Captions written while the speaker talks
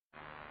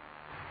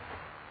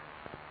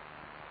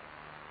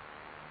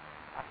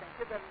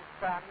كده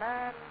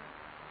الاستعمال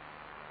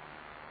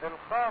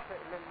الخاطئ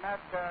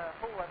للمادة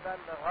هو ده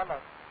اللي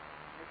غلط،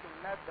 مش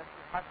المادة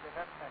في حد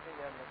ذاتها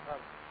هي اللي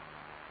غلط.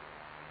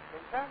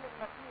 الإنسان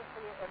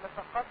المسيحي اللي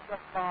تقدس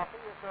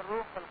بعطية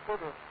الروح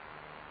القدس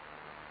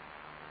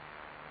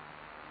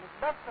مش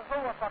بس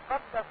هو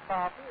تقدس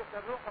بعطية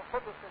الروح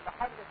القدس اللي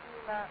حل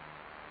فينا،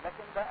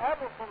 لكن بقى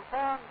له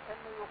سلطان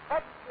انه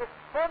يقدس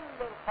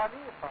كل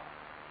الخليقة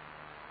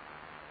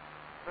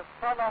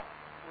بالصلاة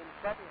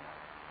والكلمة.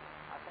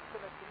 عشان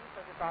كده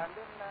الكنيسة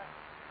بتعلمنا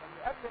ان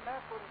قبل ما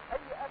ناكل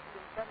اي اكل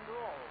كان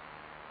نوعه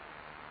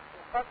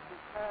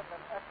يقدس هذا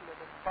الاكل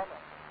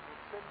بالصلاة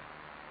والكلمة.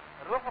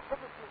 الروح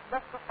القدس مش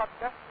بس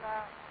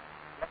قدسنا،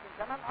 لكن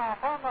كمان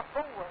اعطانا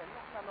قوة ان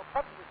احنا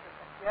نقدس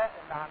الاشياء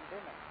اللي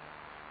عندنا.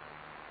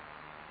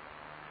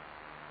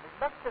 مش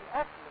بس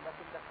الاكل،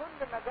 لكن ده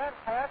كل مجال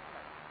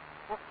حياتنا.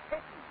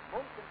 صحتي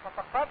ممكن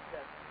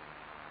تتقدس،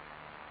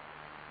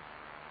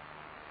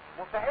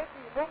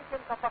 متعتي ممكن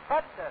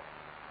تتقدس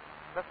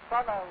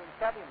بالصلاة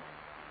والكلمة،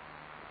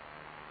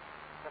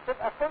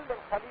 فتبقى كل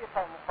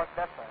الخليقة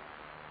مقدسة.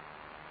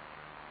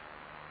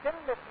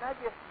 كلمة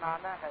نجس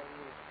معناها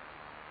ايه؟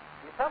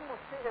 يسموا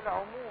الشيء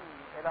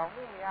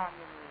العمومي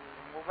يعني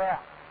المباح.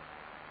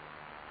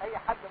 اي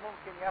حد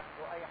ممكن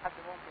ياخده، اي حد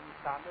ممكن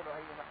يستعمله،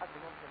 اي حد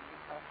ممكن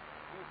يبقى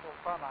ليه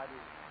سلطان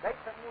عليه، ده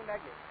يسموه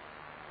نجس.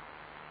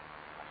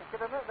 عشان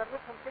كده نقدر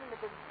نفهم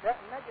كلمة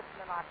نجس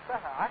من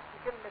عكسها. عكس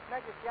كلمة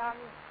نجس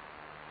يعني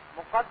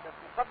مقدس.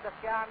 مقدس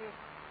يعني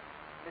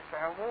مش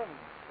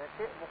عمومي، ده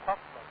شيء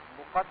مخصص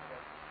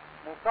مقدس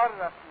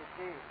مكرس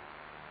لشيء.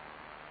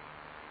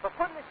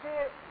 فكل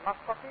شيء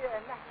نستطيع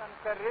ان احنا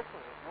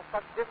نكرسه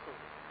نقدسه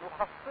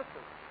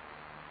نخصصه.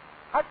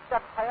 حتى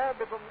الحياة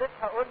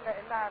بجملتها قلنا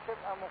انها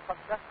تبقى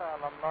مقدسة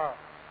لله.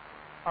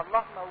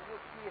 الله موجود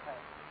فيها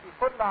في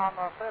كل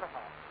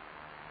عناصرها.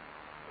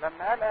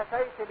 لما قال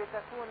اتيت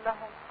لتكون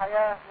لهم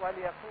حياة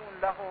وليكون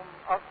لهم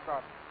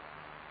افضل.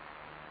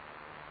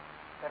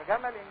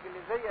 الترجمة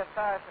الانجليزية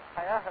بتاعت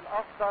الحياة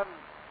الافضل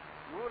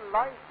يقول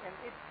life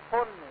in its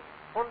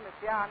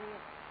fullness يعني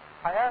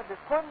حياة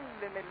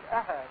بكل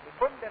ملئها،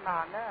 بكل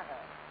معناها،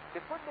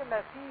 بكل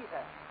ما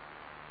فيها.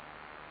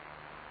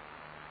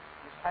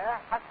 مش حياة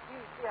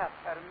حاسين فيها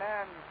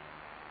بحرمان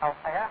او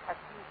حياة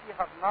حاسين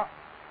فيها بنقص.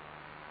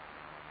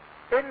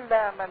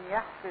 الا من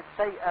يحسب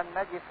شيئا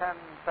نجسا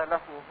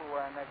فله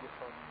هو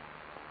نجس.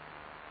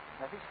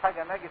 مفيش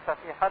حاجة نجسة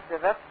في حد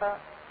ذاتها،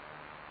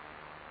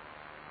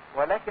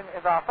 ولكن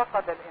اذا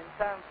اعتقد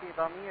الانسان في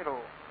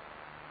ضميره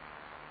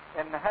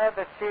ان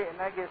هذا الشيء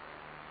نجس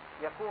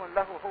يكون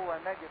له هو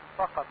نجس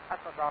فقط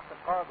حسب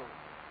اعتقاده،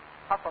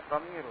 حسب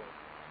ضميره.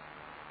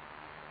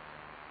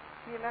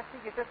 في ناس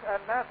تيجي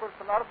تسأل ناكل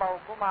في الاربع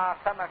والجمعة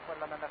سمك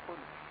ولا ما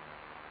ناكلش؟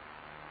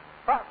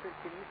 طقس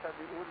الكنيسة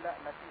بيقول لا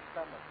ما فيش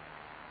سمك،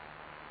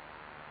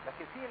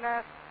 لكن في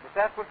ناس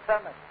بتاكل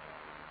سمك.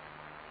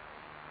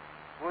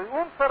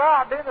 ويقوم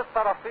صراع بين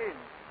الطرفين.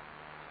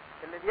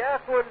 اللي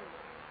بياكل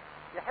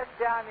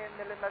يحس يعني ان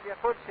اللي ما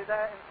بياكلش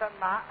ده انسان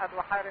معقد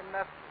وحارم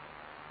نفسه،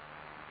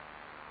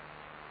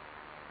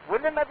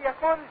 واللي ما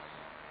بياكلش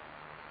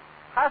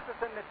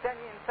حاسس ان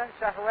التاني انسان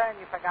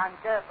شهواني فجعان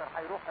كافر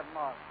هيروح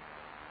النار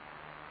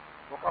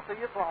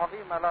وخطيته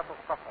عظيمة لا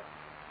تغتفر.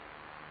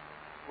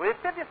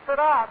 ويبتدي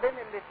الصراع بين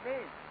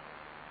الاثنين.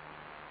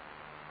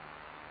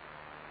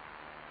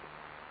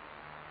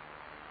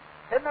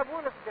 هنا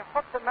بولس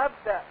بيحط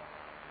مبدأ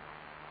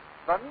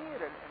ضمير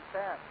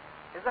الانسان.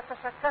 اذا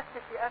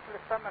تشككت في اكل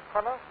السمك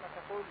خلاص ما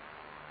تاكلش.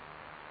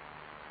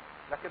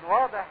 لكن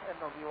واضح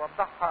انه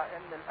بيوضحها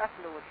ان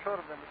الاكل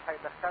والشرب مش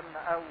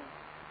هيدخلنا او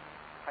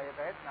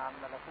هيبعدنا عن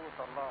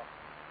ملكوت الله.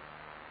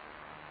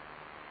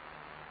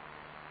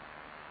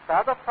 في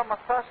عدد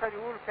 15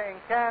 يقول فان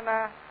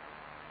كان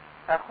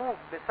اخوك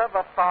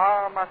بسبب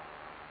طعامك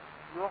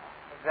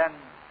يحزن.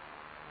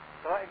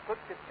 سواء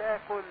كنت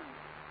بتاكل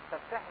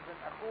فبتحزن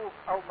اخوك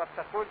او ما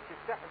بتاكلش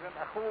بتحزن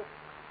اخوك،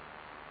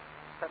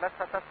 فلا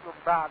تسلك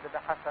بعد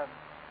بحسب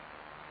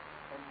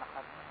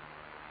المحبة.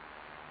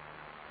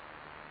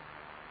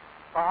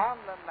 طعام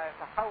لما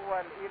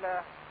يتحول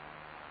الى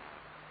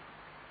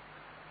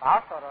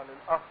عثرة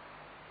للاخر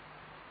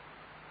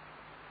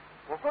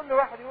وكل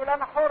واحد يقول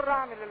انا حر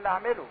اعمل اللي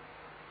اعمله،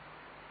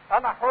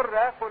 انا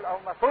حر اكل او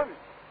ما اكلش.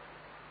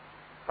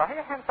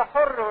 صحيح انت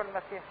حر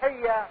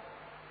والمسيحية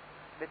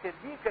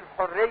بتديك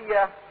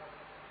الحرية،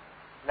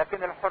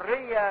 لكن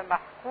الحرية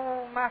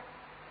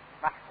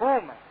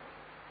محكومة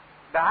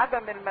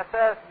بعدم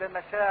المساس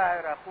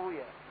بمشاعر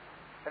اخويا.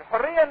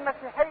 الحرية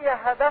المسيحية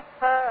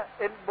هدفها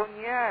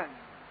البنيان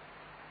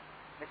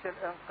مش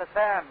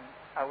الانقسام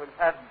او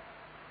الهدم.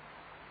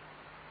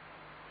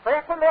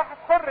 فهي كل واحد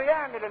حر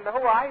يعمل اللي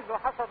هو عايزه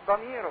حسب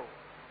ضميره،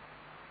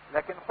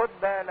 لكن خد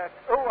بالك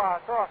اوعى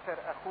تعثر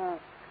اخوك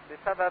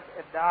بسبب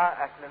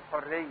ادعائك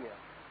للحرية.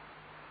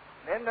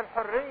 لان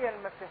الحرية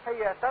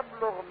المسيحية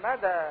تبلغ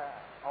مدى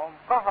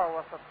عمقها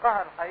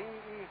وصدقها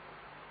الحقيقي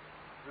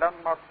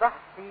لما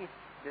تضحي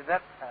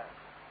بذاتها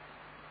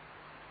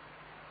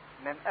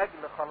من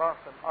اجل خلاص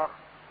الاخر.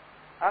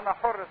 انا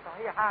حر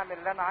صحيح اعمل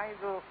اللي انا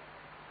عايزه،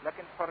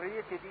 لكن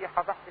حريتي دي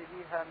هضحي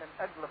بيها من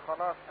اجل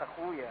خلاص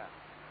اخويا،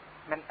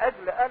 من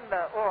اجل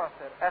الا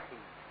اعثر اخي.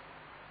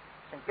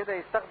 عشان كده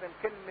يستخدم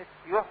كلمة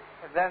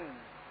يحزن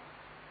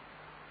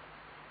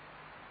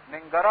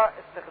من جراء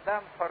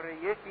استخدام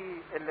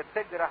حريتي اللي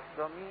بتجرح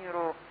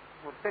ضميره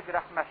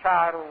وبتجرح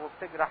مشاعره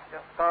وبتجرح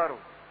افكاره.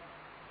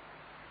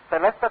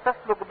 فلست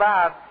تسلك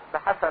بعد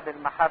بحسب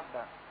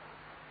المحبة،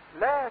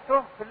 لا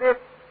تهلك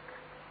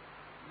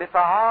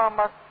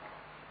بطعامك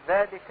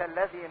ذلك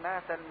الذي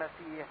مات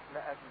المسيح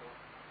لأجله.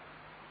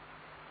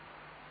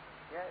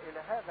 يا إلى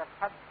هذا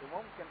الحد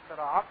ممكن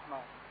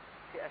صراعاتنا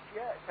في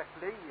أشياء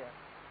شكلية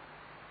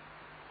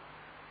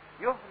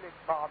يهلك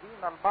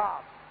بعضنا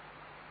البعض.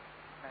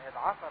 ما هي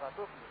العثرة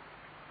تهلك،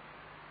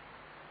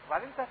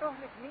 وبعدين انت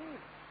هتهلك مين؟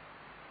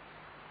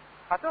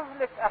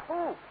 هتهلك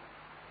أخوك،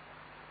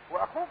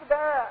 وأخوك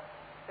ده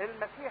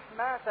المسيح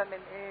مات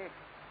من إيه؟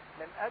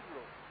 من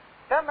أجله،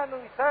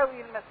 ثمنه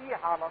يساوي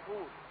المسيح على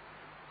طول.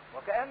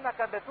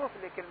 وكأنك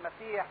بتهلك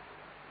المسيح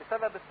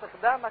بسبب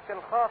استخدامك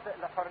الخاطئ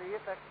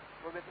لحريتك،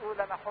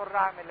 وبتقول أنا حر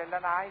أعمل اللي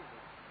أنا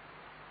عايزه.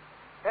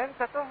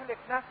 أنت تهلك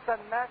نفسا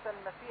مات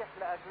المسيح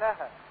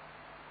لأجلها.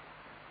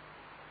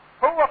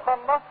 هو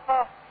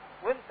خلصها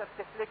وأنت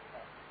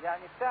بتهلكها،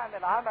 يعني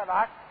بتعمل عمل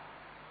عكس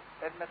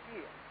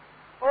المسيح.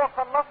 هو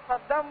خلصها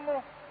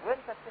بدمه وأنت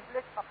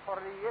بتهلكها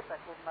بحريتك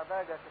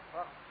وبمزاجك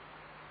الشخصي.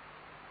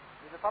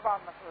 دي طبعا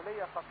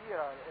مسؤولية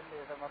خطيرة،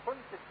 لأن إذا ما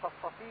كنتش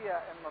تستطيع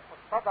أن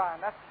تتضع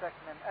نفسك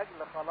من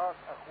أجل خلاص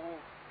أخوك،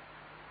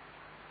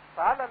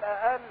 فعلى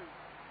الأقل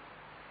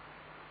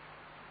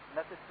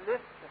ما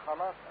تسلفش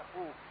خلاص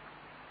أخوك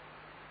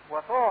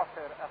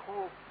وتعثر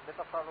أخوك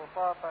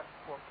بتصرفاتك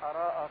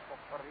وبآرائك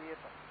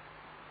وبحريتك.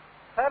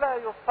 فلا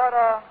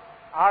يفترى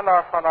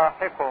على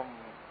صلاحكم.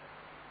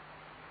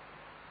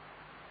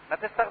 ما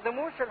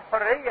تستخدموش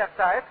الحرية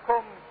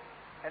بتاعتكم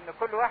ان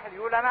كل واحد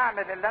يقول انا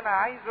اعمل اللي انا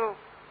عايزه.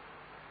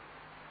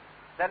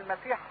 ده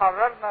المسيح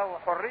حررنا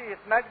وحرية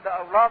مجد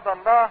اولاد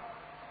الله،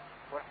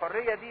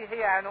 والحرية دي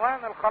هي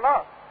عنوان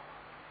الخلاص.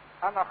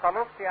 انا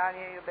خلصت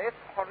يعني بقيت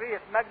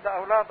حرية مجد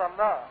اولاد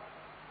الله.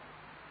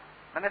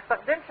 ما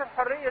نستخدمش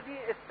الحرية دي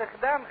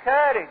استخدام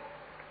خارج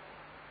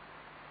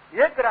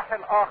يجرح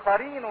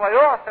الاخرين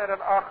ويعثر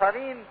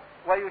الاخرين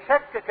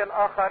ويشكك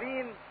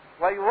الاخرين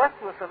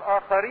ويوسوس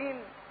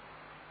الاخرين.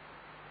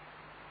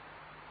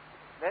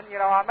 لاني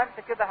لو عملت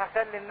كده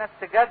هخلي الناس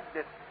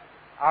تجدد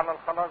على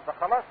الخلاص ده.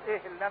 خلاص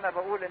ايه اللي انا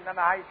بقول ان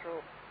انا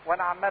عايشه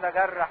وانا عمال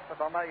اجرح في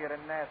ضمائر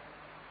الناس؟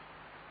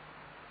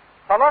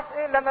 خلاص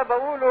ايه اللي انا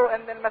بقوله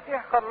ان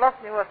المسيح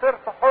خلصني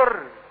وصرت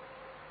حر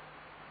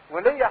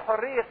وليا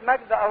حرية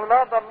مجد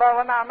اولاد الله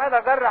وانا عمال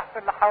اجرح في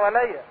اللي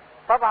حواليا؟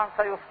 طبعا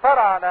سيفترى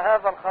على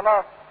هذا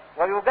الخلاص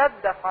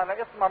ويجدف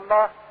على اسم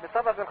الله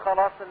بسبب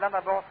الخلاص اللي انا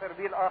بعثر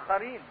بيه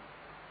الاخرين.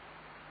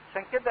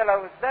 عشان كده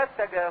لو ازداد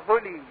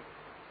تجاهلي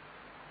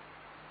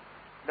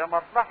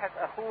لمصلحة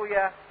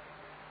اخويا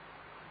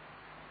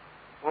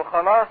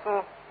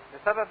وخلاصه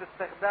بسبب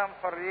استخدام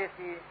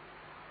حريتي،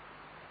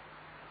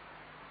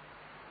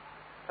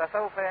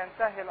 فسوف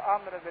ينتهي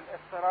الامر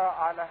بالافتراء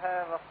على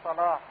هذا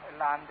الصلاح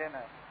اللي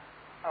عندنا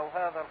او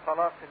هذا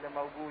الخلاص اللي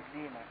موجود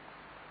لينا.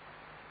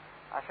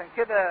 عشان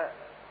كده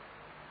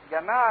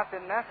جماعة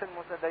الناس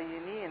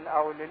المتدينين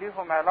او اللي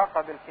ليهم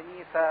علاقة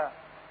بالكنيسة،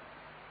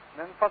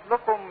 من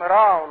فضلكم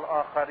راعوا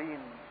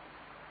الاخرين.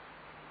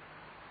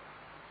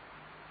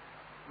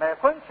 ما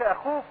يكونش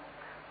اخوك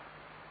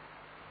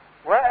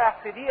واقع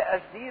في ضيقة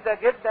شديدة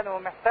جدا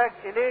ومحتاج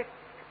اليك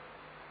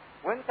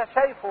وانت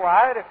شايفه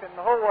وعارف ان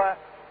هو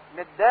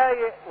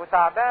متضايق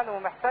وتعبان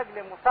ومحتاج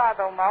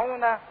لمساعدة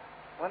ومعونة،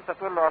 وانت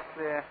تقول له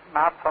اصل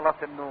معاد صلاة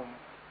النوم.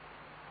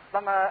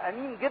 انا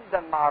امين جدا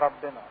مع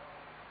ربنا،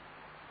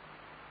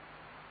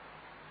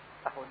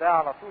 اهو ده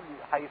على طول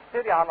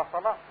هيفتري على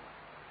صلاة.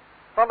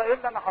 صلاة ايه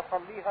اللي انا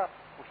هصليها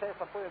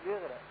وشايف اخويا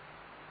بيغرق؟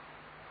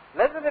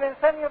 لازم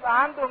الانسان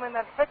يبقى عنده من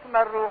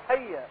الحكمة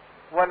الروحية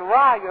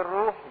والوعي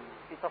الروحي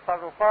في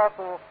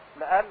تصرفاته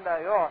لئلا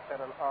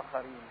يعثر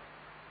الاخرين.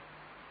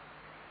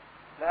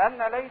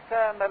 لان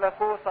ليس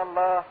ملكوت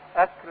الله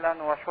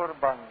اكلا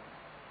وشربا.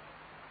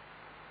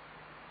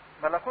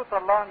 ملكوت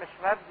الله مش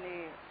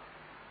مبني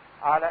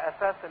على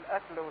اساس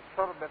الاكل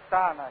والشرب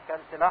بتاعنا،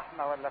 كلت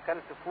لحمة ولا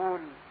كلت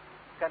فول،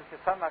 كلت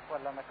سمك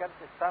ولا ما كلت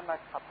السمك،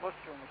 هتخش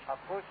ومش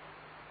هتخش.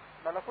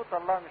 ملكوت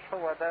الله مش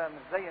هو ده،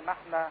 مش زي ما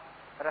احنا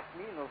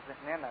رسمينه في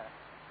ذهننا.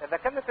 اذا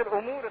كانت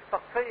الامور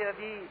الشخصية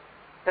دي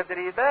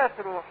تدريبات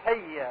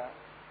روحية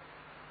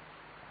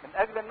من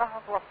اجل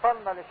انها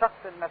توصلنا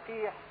لشخص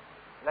المسيح،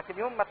 لكن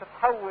يوم ما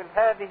تتحول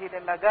هذه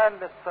لمجال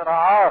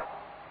للصراعات،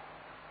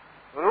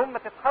 ويوم ما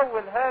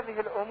تتحول هذه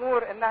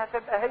الامور انها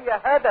تبقى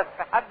هي هدف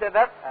في حد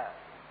ذاتها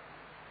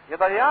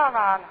يضيعنا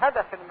عن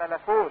هدف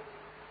الملكوت،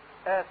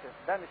 اسف،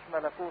 ده مش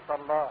ملكوت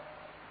الله.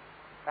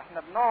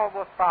 احنا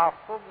بنعبد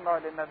تعصبنا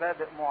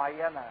لمبادئ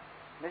معينة،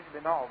 مش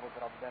بنعبد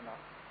ربنا.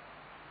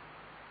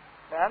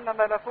 لان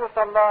ملكوت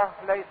الله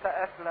ليس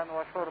اكلا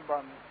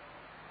وشربا،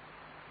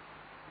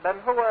 بل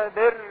هو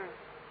بر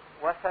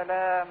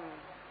وسلام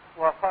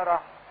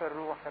وفرح في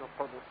الروح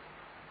القدس.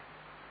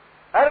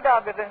 نرجع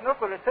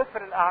بذهنكم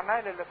لسفر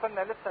الاعمال اللي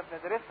كنا لسه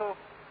بندرسه.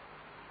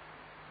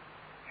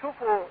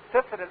 شوفوا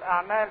سفر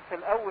الاعمال في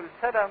الاول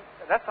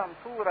رسم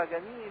صورة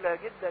جميلة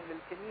جدا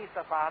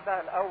للكنيسة في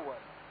عهدها الاول.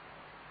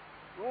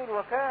 يقول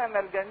وكان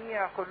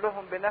الجميع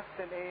كلهم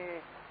بنفس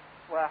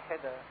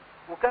واحدة،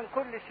 وكان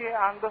كل شيء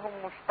عندهم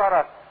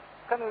مشترك.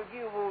 كانوا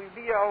يجيبوا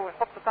ويبيعوا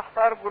ويحطوا تحت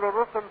ارجل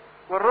الرسل،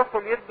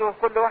 والرسل يدوا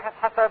كل واحد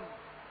حسب.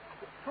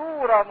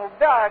 صورة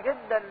مبدعة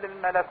جدا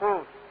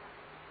للملكوت.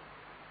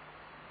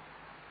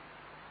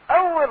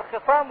 اول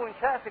خصام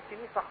وانشاء في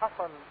الكنيسة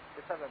حصل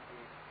بسبب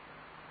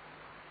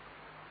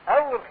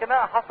اول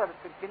خناقة حصلت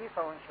في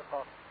الكنيسة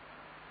وانشقاق.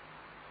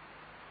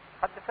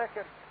 حد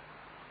فاكر؟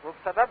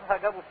 وبسببها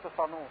جابوا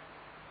استفانوس.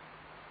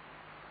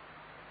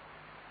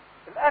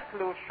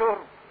 الاكل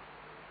والشرب.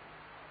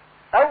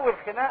 اول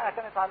خناقة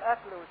كانت على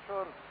الاكل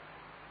والشرب.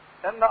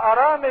 ان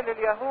ارامل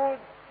اليهود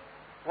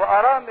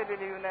وارامل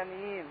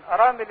اليونانيين،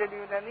 ارامل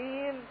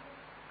اليونانيين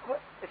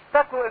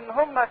اشتكوا ان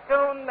هم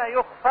كنا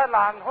يغفل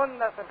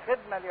عنهن في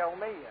الخدمة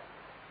اليومية.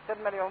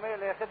 الخدمة اليومية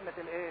اللي هي خدمة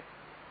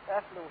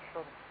الاكل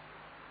والشرب.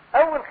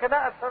 اول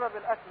خناقة بسبب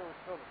الاكل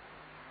والشرب.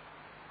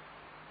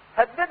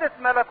 هددت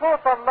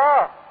ملكوت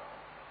الله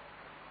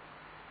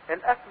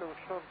الاكل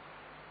والشرب.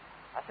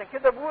 عشان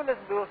كده بولس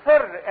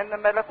بيصر ان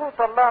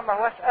ملكوت الله ما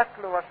هوش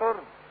اكل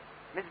وشرب،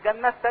 مش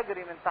جنات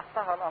تجري من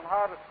تحتها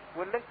الانهار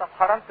واللي انت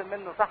اتحرمت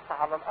منه تحت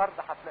على الارض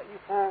هتلاقيه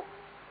فوق.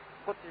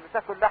 كنتش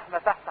بتاكل لحمه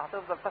تحت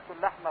هتفضل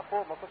تاكل لحمه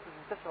فوق، ما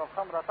كنتش بتشرب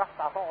خمره تحت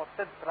هتقعد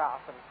تزرع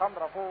في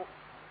الخمره فوق.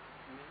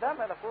 مش ده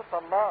ملكوت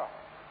الله.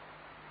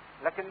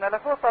 لكن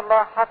ملكوت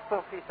الله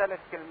حطه في 3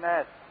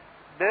 كلمات: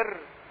 بر،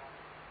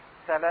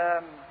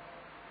 سلام،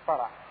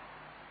 فرح.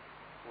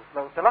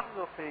 ولو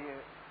تلاحظوا في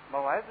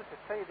موعظة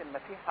السيد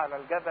المسيح على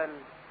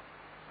الجبل،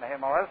 ما هي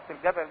موعظة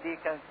الجبل دي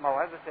كانت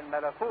موعظة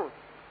الملكوت.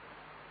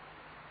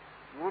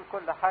 يقول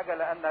كل حاجة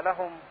لأن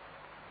لهم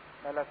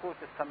ملكوت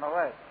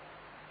السماوات.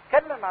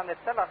 اتكلم عن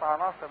ال3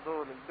 عناصر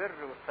دول: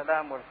 البر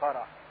والسلام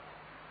والفرح.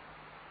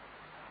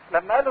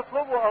 لما قالوا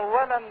اطلبوا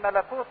أولا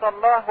ملكوت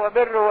الله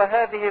وبر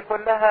وهذه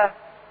كلها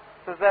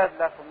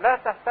تزاد لكم. لا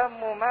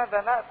تهتموا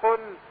ماذا نأكل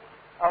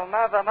أو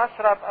ماذا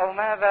نشرب أو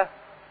ماذا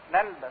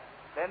نلبس،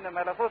 لأن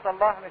ملكوت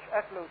الله مش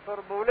أكل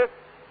وشرب ولبس.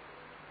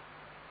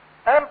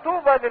 قال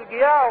طوبى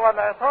للجياع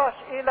والعطاش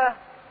إلى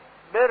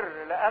بر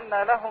لأن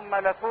لهم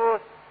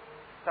ملكوت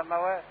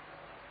السماوات.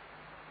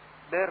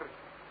 بر.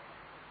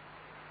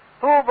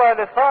 طوبى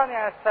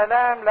لصانع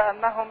السلام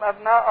لأنهم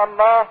أبناء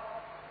الله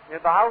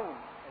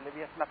يدعون، اللي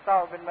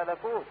بيتمتعوا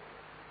بالملكوت.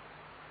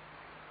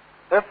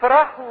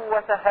 افرحوا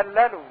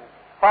وتهللوا.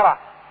 فرح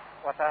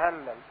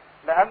وتهلل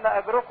لأن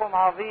أجركم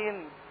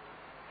عظيم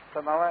في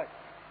السماوات.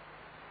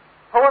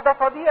 هو ده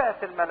طبيعة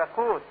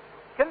الملكوت.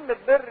 كلمة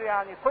بر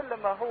يعني كل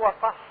ما هو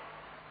صح.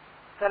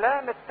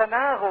 سلام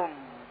التناغم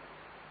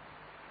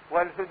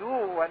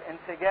والهدوء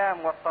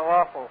والانسجام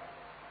والتوافق.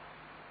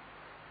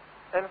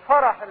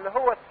 الفرح اللي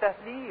هو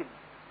التهليل.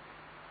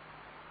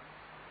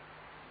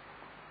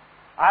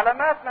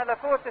 علامات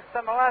ملكوت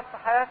السماوات في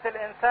حياة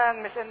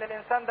الإنسان مش إن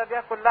الإنسان ده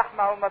بياكل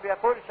لحمة أو ما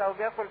بياكلش، أو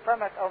بياكل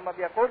سمك أو ما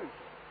بياكلش،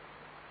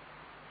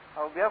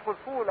 أو بياكل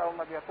فول أو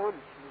ما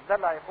بياكلش. مش ده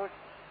اللي هيخش.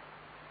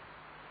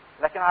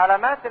 لكن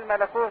علامات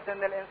الملكوت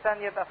إن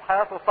الإنسان يبقى في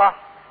حياته صح،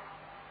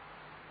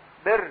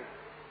 بر،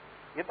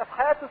 يبقى في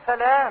حياته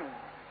سلام،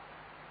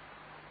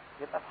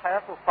 يبقى في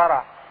حياته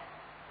فرح.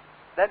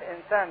 ده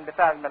الإنسان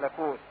بتاع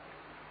الملكوت.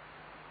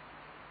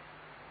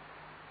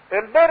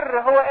 البر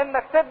هو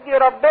انك تدي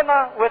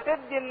ربنا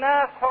وتدي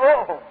الناس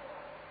حقوقهم.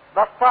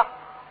 ده الصح.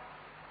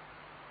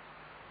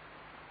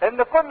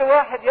 ان كل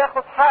واحد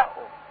ياخد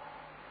حقه.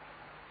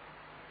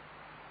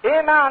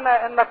 ايه معنى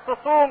انك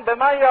تصوم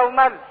بمية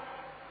وملح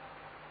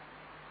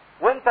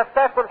وانت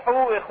بتاكل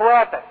حقوق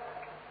اخواتك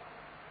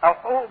او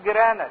حقوق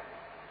جيرانك؟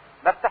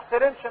 ما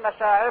بتحترمش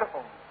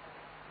مشاعرهم،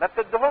 ما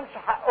بتديهمش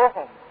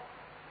حقهم.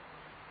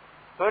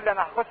 تقول لي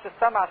انا هخش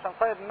السماء عشان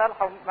صايد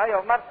ملح ومية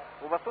وملح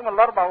وبصوم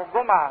الاربع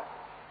والجمعة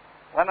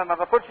وانا ما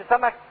باكلش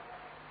سمك؟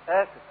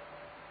 اسف.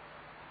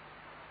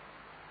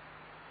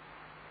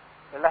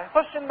 اللي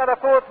هيخش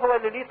الملكوت هو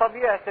اللي ليه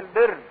طبيعة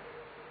البر،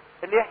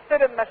 اللي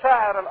يحترم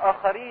مشاعر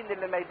الاخرين،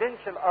 اللي ما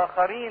يدينش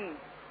الاخرين،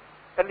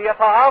 اللي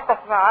يتعاطف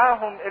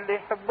معاهم، اللي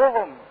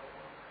يحبهم.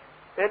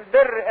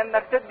 البر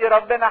انك تدي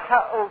ربنا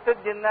حقه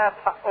وتدي الناس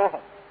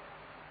حقهم.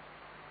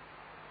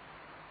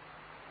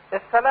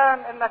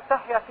 السلام انك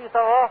تحيا في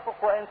توافق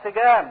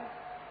وانسجام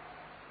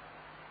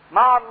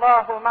مع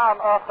الله ومع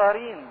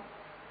الاخرين.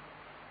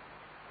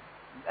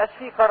 مبقاش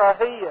فيه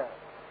كراهية،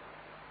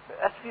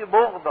 مبقاش فيه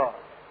بغضة.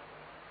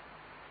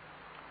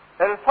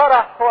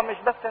 الفرح هو مش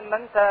بس ان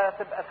انت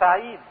تبقى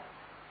سعيد،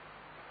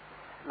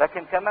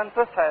 لكن كمان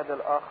تسعد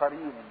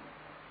الاخرين.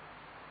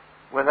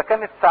 واذا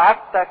كانت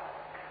سعادتك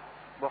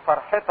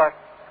بفرحتك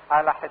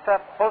على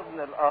حساب حزن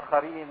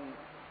الاخرين،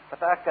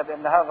 فتأكد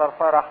ان هذا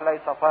الفرح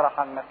ليس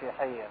فرحا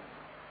مسيحيا.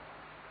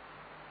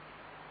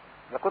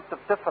 اذا كنت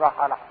بتفرح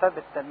على حساب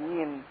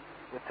التانيين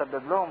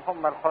وتسبب لهم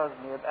هم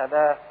الحزن، يبقى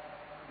ده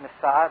مش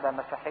سعادة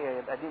مسيحية،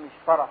 يبقى دي مش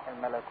فرح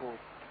الملكوت.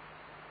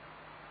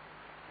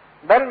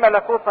 بل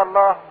ملكوت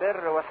الله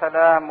بر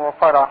وسلام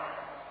وفرح.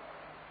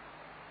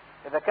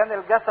 إذا كان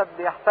الجسد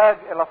بيحتاج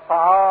إلى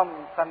الطعام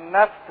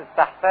فالنفس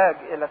تحتاج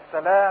إلى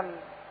السلام،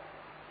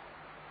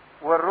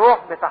 والروح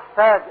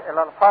بتحتاج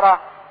إلى الفرح،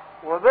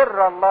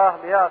 وبر الله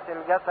بيعطي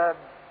الجسد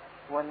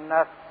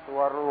والنفس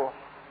والروح.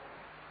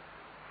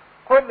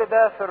 كل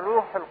ده في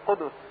الروح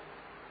القدس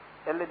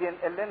اللي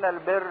بينقل لنا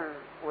البر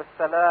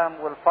والسلام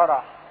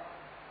والفرح.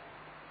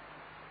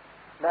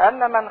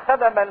 لأن من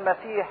خدم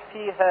المسيح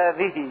في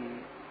هذه،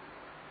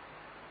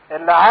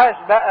 اللي عاش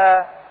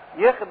بقى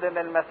يخدم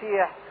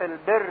المسيح في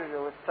البر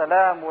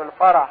والسلام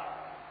والفرح،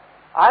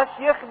 عاش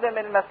يخدم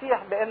المسيح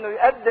بأنه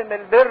يقدم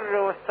البر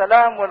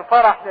والسلام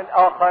والفرح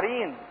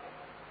للآخرين،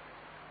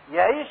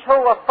 يعيش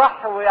هو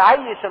الصح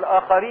ويعيش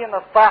الآخرين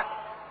الصح،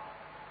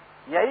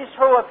 يعيش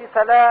هو في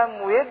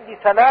سلام ويدي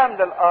سلام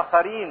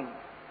للآخرين،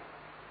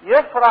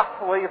 يفرح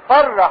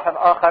ويفرح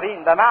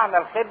الآخرين. ده معنى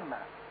الخدمة.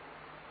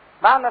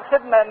 معنى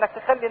الخدمة انك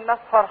تخلي الناس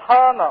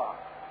فرحانة،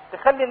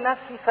 تخلي الناس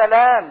في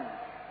سلام،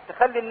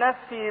 تخلي الناس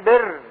في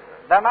بر.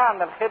 ده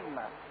معنى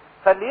الخدمة.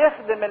 فاللي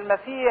يخدم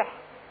المسيح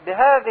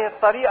بهذه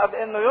الطريقة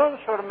بانه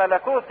ينشر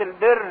ملكوت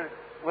البر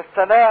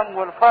والسلام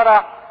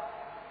والفرح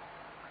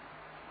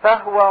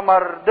فهو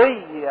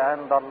مرضي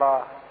عند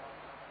الله.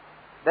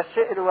 ده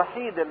الشيء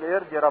الوحيد اللي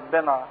يرضي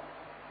ربنا،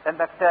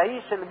 انك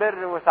تعيش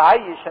البر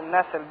وتعيش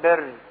الناس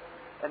البر،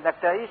 انك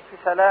تعيش في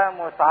سلام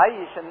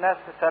وتعيش الناس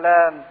في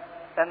سلام،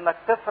 انك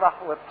تفرح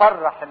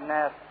وتفرح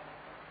الناس.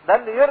 ده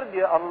اللي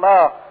يرضي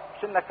الله،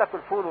 مش انك تاكل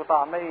فول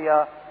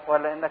وطعمية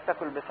ولا انك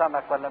تاكل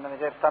بسمك ولا من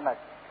غير سمك.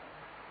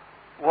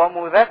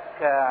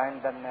 ومذكى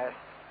عند الناس،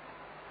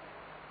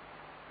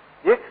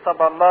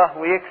 يكسب الله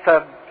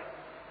ويكسب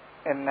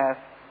الناس.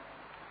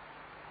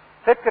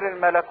 فكر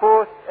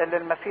الملكوت اللي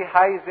المسيح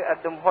عايز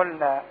يقدمه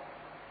لنا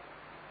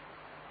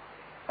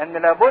ان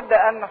لابد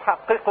ان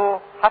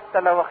نحققه حتى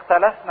لو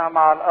اختلفنا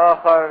مع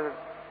الاخر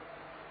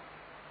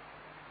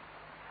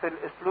في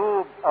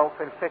الاسلوب او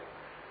في الفكر.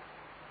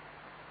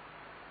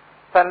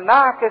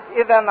 فلنعكس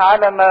اذا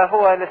على ما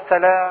هو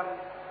للسلام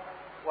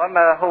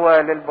وما هو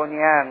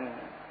للبنيان.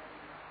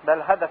 ده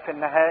الهدف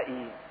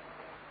النهائي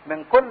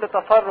من كل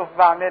تصرف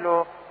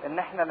بعمله، ان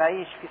احنا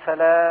نعيش في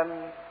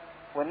سلام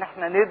وان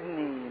احنا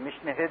نبني مش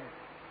نهد.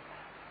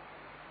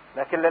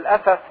 لكن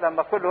للأسف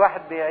لما كل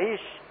واحد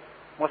بيعيش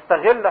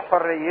مستغل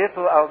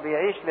حريته او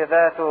بيعيش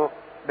لذاته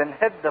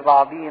بنهد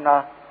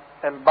بعضينا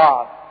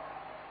البعض.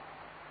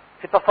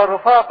 في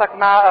تصرفاتك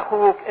مع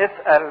اخوك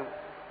اسأل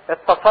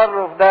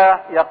التصرف ده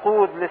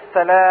يقود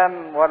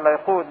للسلام ولا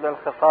يقود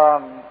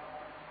للخصام؟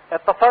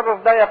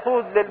 التصرف ده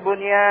يقود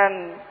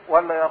للبنيان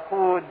ولا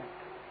يقود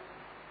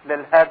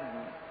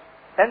للهدم؟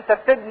 انت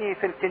بتبني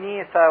في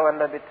الكنيسة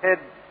ولا بتهد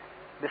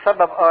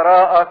بسبب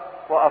آرائك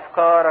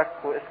وأفكارك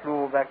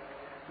وأسلوبك؟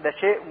 ده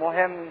شيء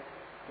مهم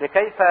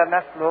لكيف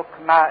نسلك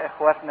مع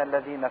إخوتنا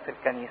الذين في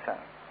الكنيسة.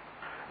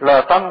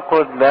 لا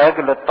تنقض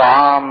لأجل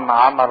الطعام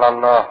عمل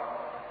الله.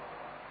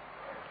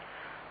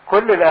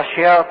 كل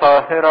الأشياء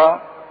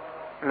طاهرة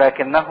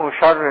لكنه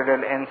شر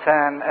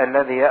للإنسان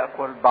الذي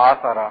يأكل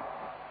بعثرة.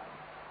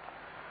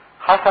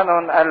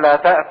 حسن ألا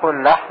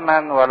تأكل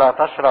لحما ولا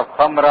تشرب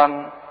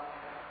خمرا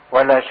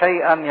ولا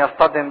شيئا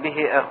يصطدم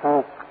به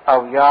أخوك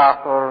أو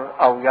يعثر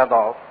أو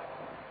يضعف.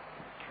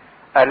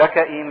 ألك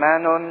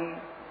إيمان؟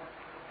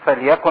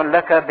 فليكن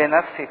لك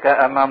بنفسك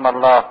أمام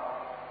الله.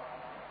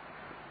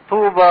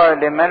 طوبى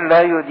لمن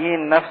لا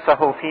يدين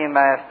نفسه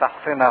فيما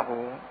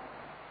يستحسنه.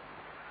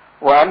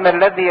 وأما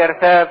الذي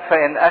يرتاب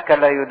فإن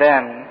أكل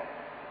يدان،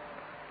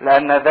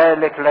 لأن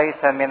ذلك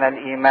ليس من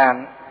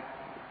الإيمان.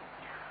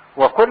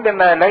 وكل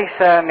ما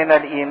ليس من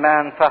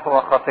الإيمان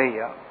فهو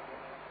خطية.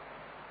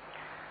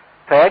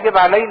 فيجب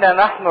علينا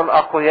نحن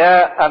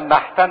الأقوياء أن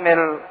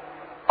نحتمل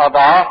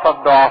أضعاف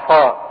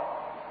الضعفاء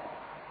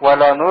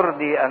ولا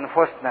نرضي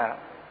أنفسنا.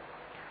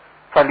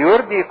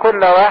 فليرضي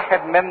كل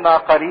واحد منا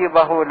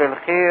قريبه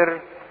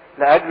للخير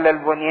لأجل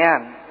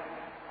البنيان،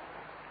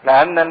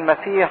 لأن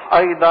المسيح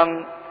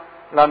أيضا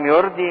لم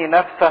يرضي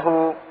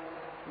نفسه،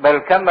 بل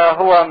كما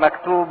هو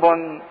مكتوب: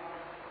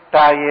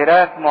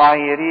 تعييرات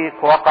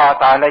معيريك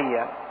وقعت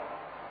علي.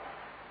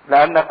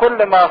 لأن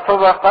كل ما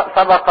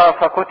سبق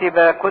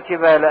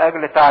فكتب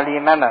لأجل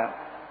تعليمنا،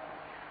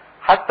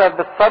 حتى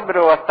بالصبر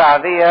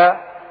والتعزية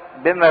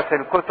بما في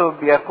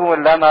الكتب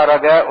يكون لنا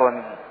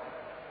رجاء.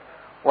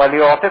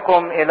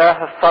 وليعطكم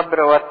إله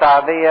الصبر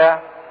والتعزية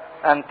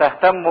أن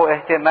تهتموا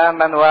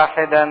اهتماما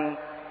واحدا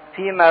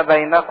فيما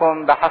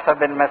بينكم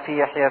بحسب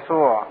المسيح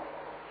يسوع،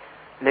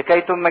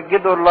 لكي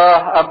تمجدوا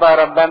الله أبا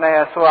ربنا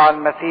يسوع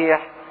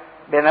المسيح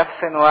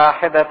بنفس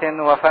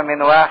واحدة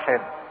وفم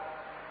واحد.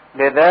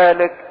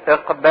 لذلك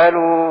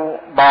اقبلوا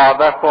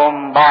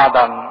بعضكم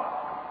بعضا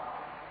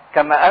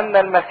كما أن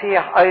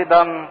المسيح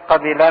أيضا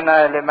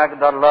قبلنا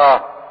لمجد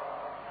الله.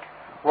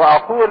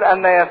 وأقول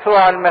أن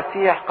يسوع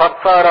المسيح قد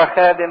صار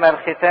خادم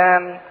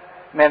الختان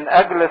من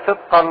أجل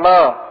صدق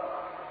الله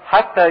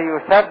حتى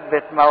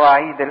يثبت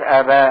مواعيد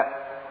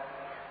الآباء.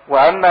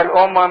 وأما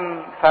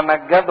الأمم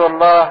فمجدوا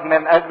الله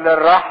من أجل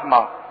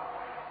الرحمة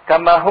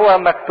كما هو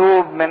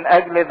مكتوب: من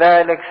اجل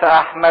ذلك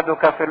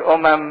ساحمدك في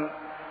الامم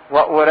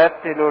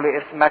وارتل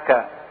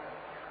لاسمك.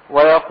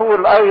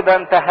 ويقول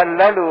ايضا: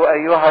 تهللوا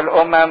ايها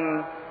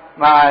الامم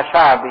مع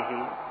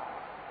شعبه.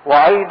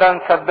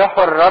 وايضا: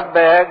 سبحوا الرب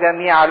يا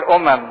جميع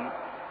الامم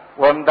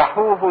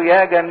وامدحوه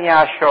يا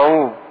جميع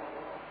الشعوب.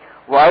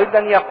 وايضا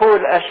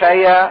يقول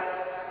اشعياء: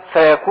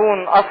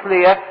 سيكون اصل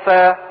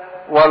يسى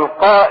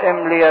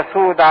والقائم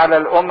ليسود على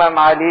الامم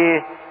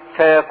عليه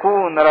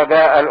سيكون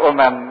رجاء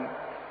الامم.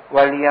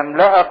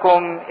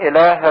 وليملأكم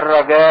اله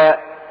الرجاء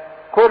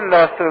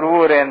كل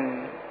سرور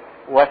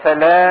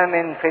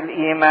وسلام في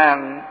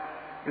الايمان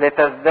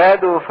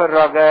لتزدادوا في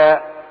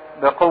الرجاء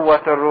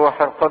بقوة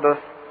الروح القدس.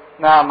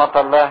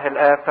 نعمة الله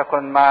الآب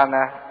تكن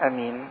معنا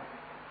امين.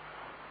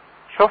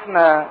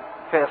 شفنا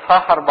في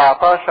اصحاح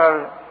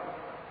 14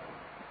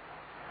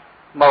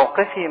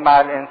 موقفي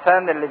مع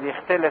الانسان اللي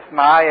بيختلف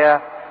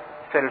معايا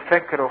في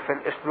الفكر وفي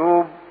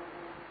الاسلوب،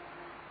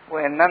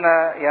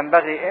 واننا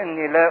ينبغي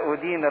اني لا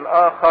ادين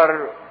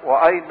الاخر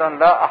وايضا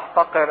لا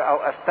احتقر او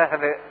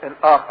استهزئ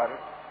الاخر،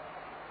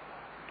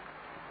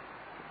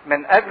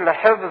 من اجل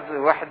حفظ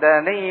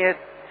وحدانية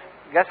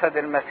جسد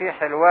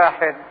المسيح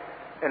الواحد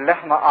اللي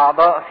احنا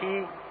اعضاء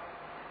فيه،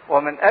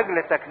 ومن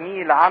اجل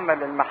تكميل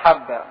عمل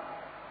المحبة.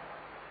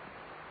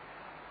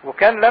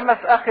 وكان لمس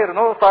اخر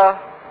نقطة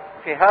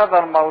في هذا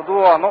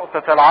الموضوع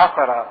نقطة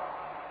العثرة،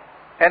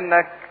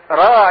 انك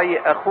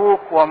راعي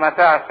اخوك وما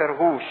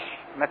تعثرهوش،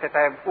 ما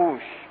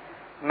تتعبهوش،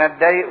 ما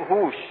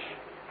تضايقهوش،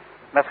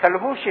 ما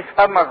تخليهوش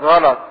يفهمك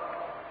غلط،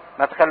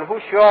 ما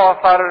تخليهوش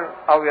يعثر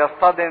او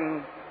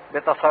يصطدم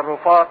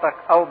بتصرفاتك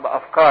او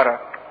بافكارك.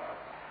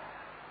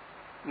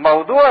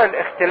 موضوع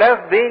الاختلاف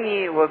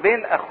بيني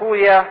وبين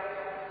اخويا،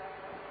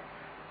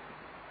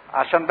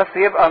 عشان بس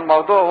يبقى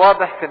الموضوع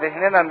واضح في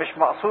ذهننا، مش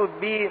مقصود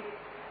بيه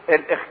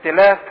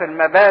الاختلاف في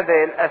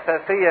المبادئ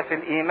الاساسية في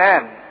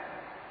الايمان،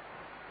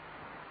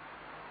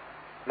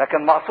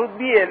 لكن مقصود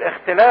بيه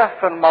الاختلاف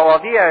في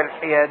المواضيع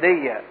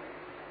الحيادية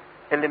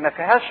اللي ما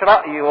فيهاش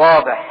رأي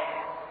واضح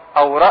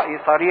او رأي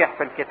صريح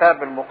في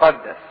الكتاب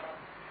المقدس.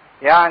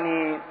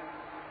 يعني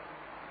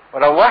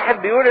ولو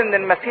واحد بيقول ان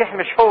المسيح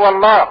مش هو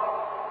الله،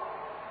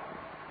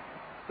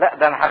 لا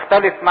ده انا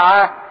هختلف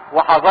معاه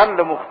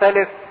وهظل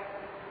مختلف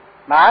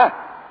معاه.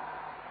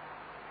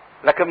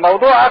 لكن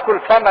موضوع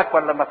اكل سمك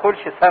ولا ما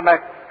اكلش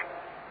سمك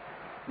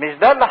مش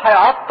ده اللي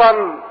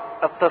هيعطل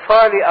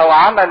اتصالي او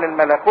عمل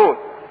الملكوت.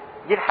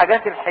 دي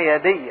الحاجات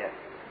الحيادية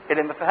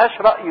اللي ما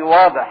فيهاش رأي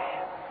واضح.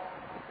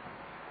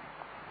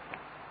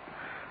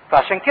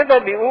 فعشان كده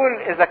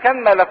بيقول اذا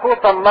كان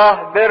ملكوت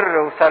الله بر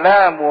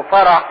وسلام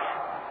وفرح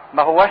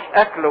ما هوش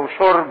اكل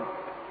وشرب،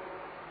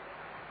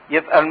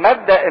 يبقى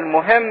المبدأ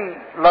المهم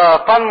لا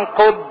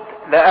تنقض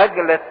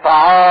لاجل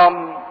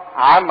الطعام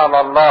عمل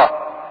الله.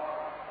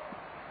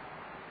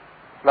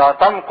 لا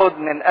تنقض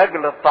من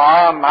اجل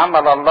الطعام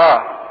عمل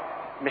الله،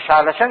 مش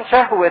علشان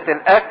شهوة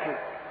الاكل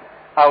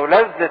او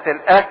لذة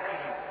الاكل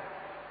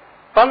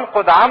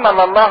تنقض عمل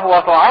الله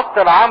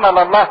وتعطل عمل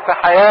الله في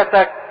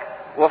حياتك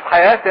وفي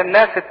حياة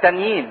الناس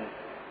التانيين.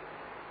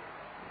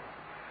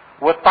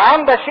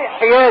 والطعام ده شيء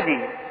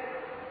حيادي،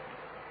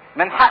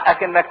 من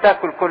حقك انك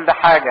تاكل كل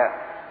حاجة،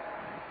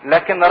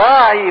 لكن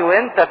راعي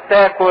وانت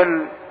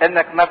بتاكل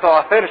انك ما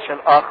تعثرش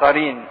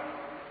الاخرين.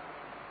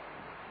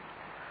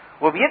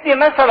 وبيدي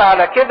مثل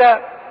على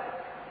كده: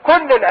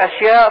 كل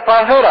الاشياء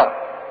طاهرة،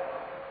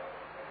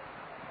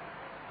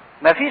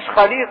 مفيش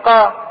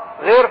خليقة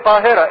غير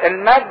طاهرة،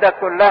 المادة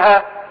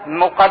كلها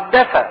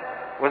مقدسة.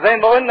 وزي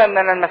ما قلنا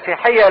ان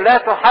المسيحية لا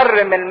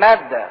تحرم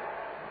المادة،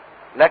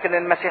 لكن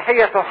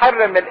المسيحية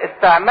تحرم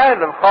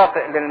الاستعمال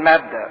الخاطئ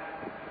للمادة.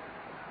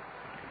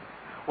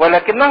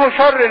 ولكنه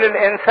شر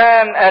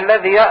للانسان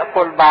الذي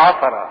يأكل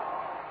بعثرة.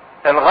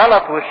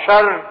 الغلط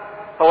والشر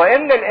هو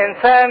ان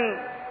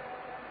الانسان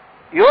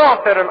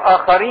يعثر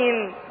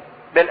الاخرين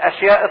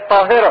بالاشياء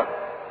الطاهرة.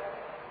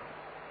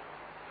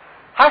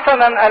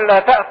 حسنا الا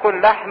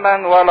تأكل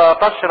لحما ولا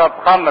تشرب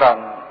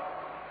خمرا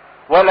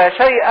ولا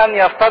شيئا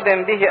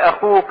يصطدم به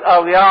اخوك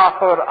او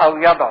يعثر او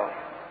يضعف.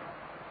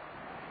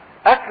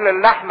 اكل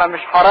اللحمة مش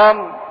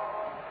حرام،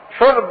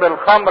 شرب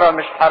الخمرة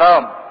مش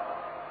حرام،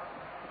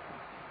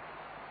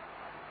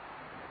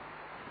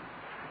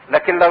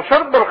 لكن لو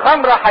شرب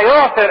الخمرة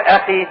هيعثر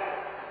اخي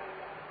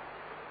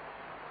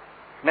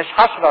مش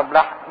هشرب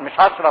لحم، مش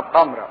هشرب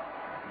خمرة.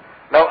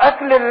 لو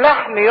اكل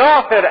اللحم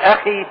يعثر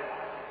اخي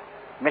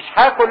مش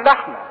هاكل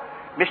لحمة،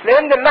 مش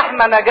لان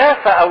اللحمة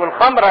نجاسة او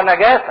الخمرة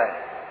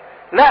نجاسة،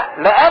 لا،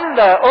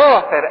 لألا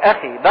اعثر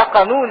اخي. ده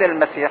قانون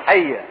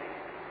المسيحية.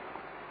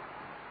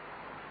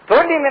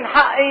 تقول لي من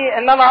حقي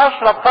ان انا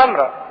اشرب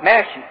خمرة،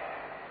 ماشي،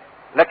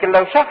 لكن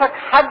لو شافك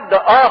حد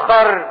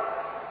اخر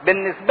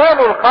بالنسبة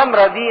له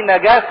الخمرة دي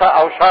نجاسة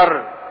او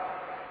شر،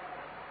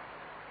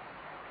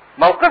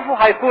 موقفه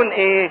هيكون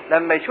ايه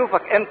لما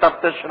يشوفك انت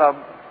بتشرب؟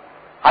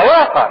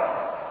 هيعثر.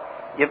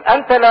 يبقى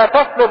انت لا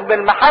تسلك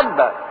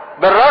بالمحبة،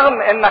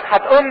 بالرغم انك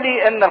هتقول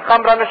لي ان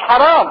الخمرة مش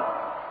حرام.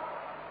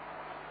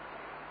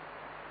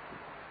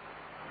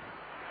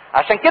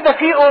 عشان كده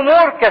في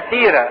امور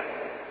كثيرة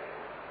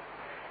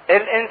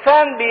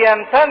الانسان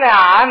بيمتنع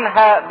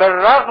عنها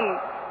بالرغم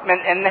من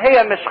ان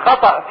هي مش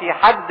خطأ في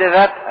حد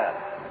ذاتها،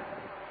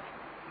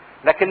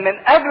 لكن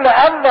من اجل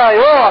الا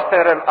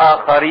يعثر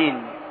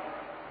الاخرين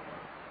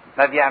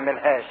ما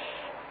بيعملهاش.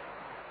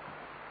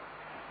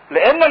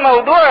 لان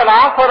موضوع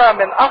العثرة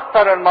من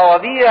اخطر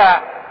المواضيع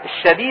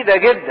الشديدة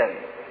جدا.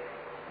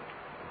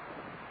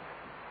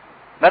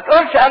 ما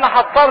تقولش انا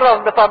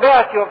هتصرف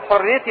بطبيعتي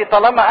وبحريتي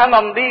طالما انا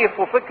نضيف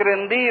وفكر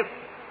نضيف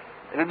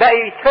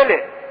الباقي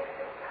يتخلق،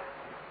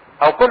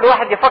 او كل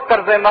واحد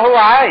يفكر زي ما هو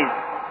عايز.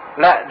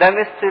 لا، ده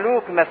مش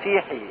سلوك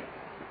مسيحي.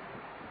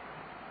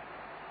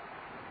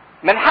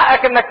 من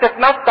حقك انك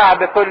تتمتع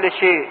بكل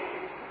شيء،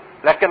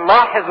 لكن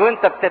لاحظ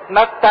وانت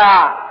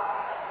بتتمتع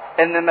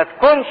ان ما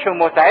تكونش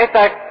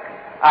متعتك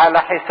على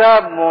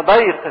حساب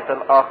مضايقة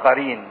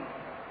الاخرين.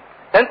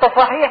 انت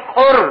صحيح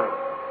حر،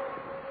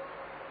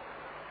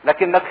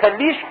 لكن ما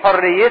تخليش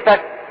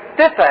حريتك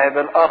تتعب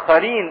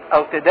الاخرين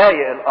او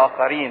تضايق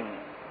الاخرين.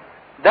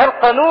 ده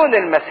القانون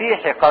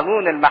المسيحي،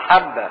 قانون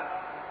المحبة.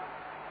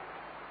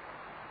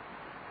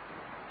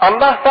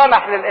 الله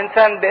سمح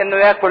للانسان بانه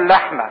ياكل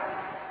لحمة،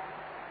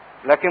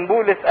 لكن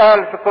بولس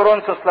قال في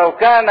كورنثوس لو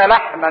كان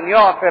لحما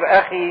يعثر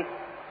اخي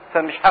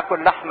فمش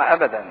هاكل لحمة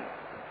ابدا،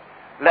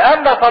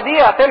 لئلا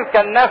تضيع تلك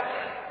النفس.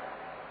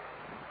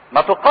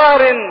 ما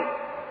تقارن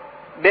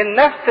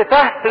بالنفس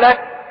تهلك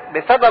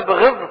بسبب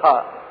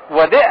غضها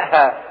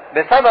ودئها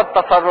بسبب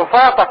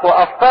تصرفاتك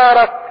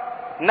وافكارك.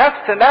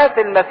 نفس مات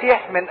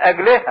المسيح من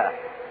اجلها،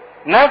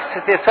 نفس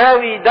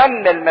تساوي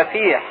دم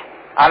المسيح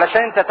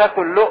علشان انت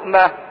تاكل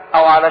لقمة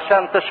او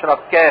علشان تشرب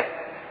كاس،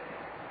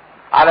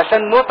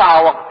 علشان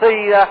متعة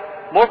وقتية،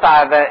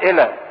 متعة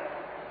زائلة.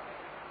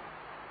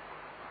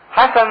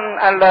 حسن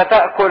ان لا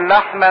تأكل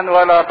لحما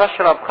ولا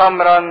تشرب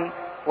خمرا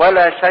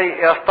ولا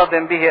شيء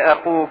يصطدم به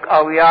اخوك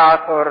او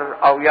يعثر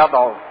او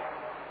يضعف.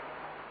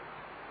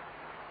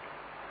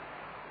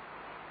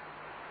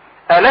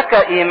 ألك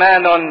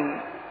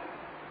ايمان؟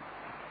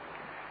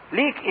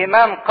 ليك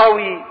ايمان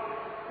قوي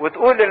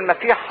وتقول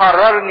المسيح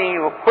حررني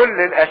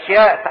وكل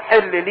الاشياء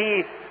تحل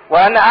لي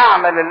وانا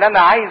اعمل اللي انا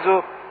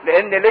عايزه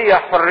لان ليا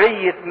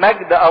حرية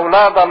مجد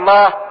اولاد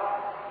الله؟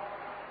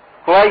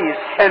 كويس،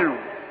 حلو.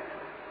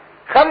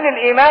 خلي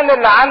الايمان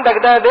اللي عندك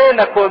ده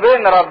بينك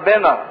وبين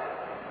ربنا،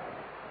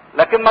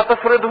 لكن ما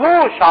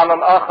تفرضهوش على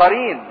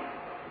الاخرين،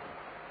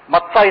 ما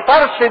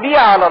تسيطرش بيه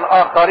على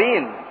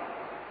الاخرين.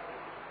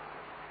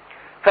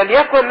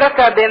 فليكن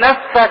لك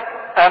بنفسك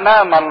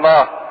امام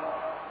الله،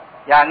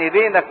 يعني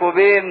بينك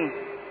وبين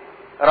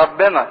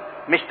ربنا،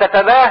 مش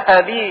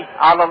تتباهى بيه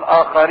على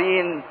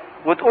الاخرين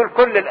وتقول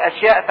كل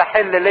الاشياء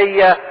تحل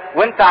ليا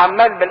وانت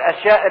عمال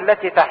بالاشياء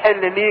التي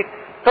تحل ليك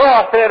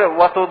تعثر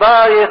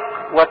وتضايق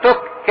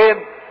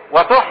وتكذب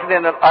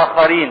وتحزن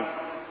الاخرين.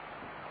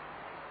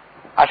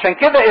 عشان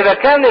كده اذا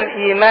كان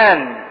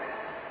الايمان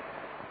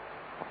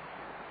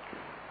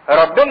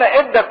ربنا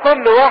ادى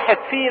كل واحد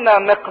فينا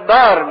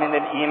مقدار من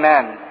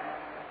الايمان.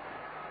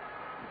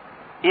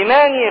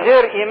 ايماني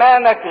غير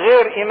ايمانك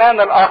غير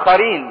ايمان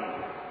الاخرين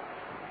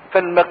في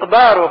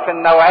المقدار وفي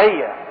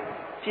النوعية.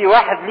 في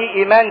واحد ليه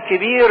ايمان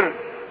كبير،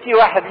 في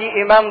واحد ليه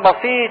ايمان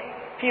بسيط،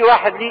 في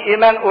واحد ليه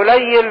ايمان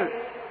قليل.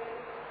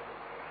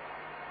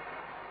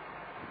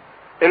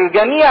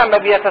 الجميع ما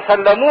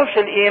بيتسلموش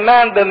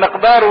الايمان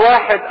بمقدار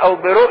واحد او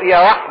برؤية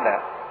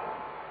واحدة.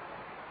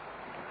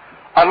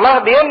 الله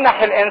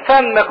بيمنح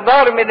الانسان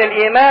مقدار من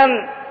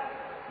الايمان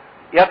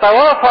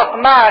يتوافق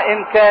مع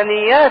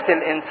امكانيات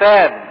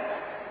الانسان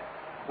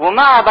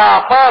ومع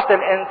ضعفات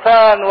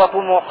الانسان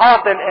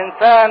وطموحات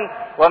الانسان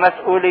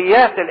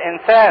ومسؤوليات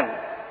الانسان.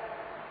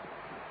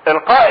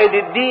 القائد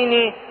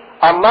الديني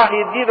الله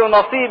يديله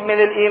نصيب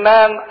من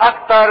الايمان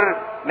اكتر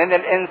من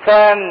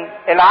الانسان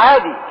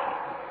العادي.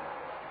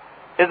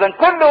 اذا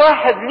كل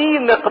واحد ليه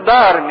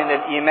مقدار من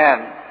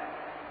الايمان.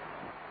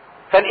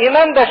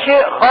 فالايمان ده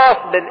شيء خاص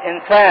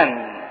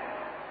بالانسان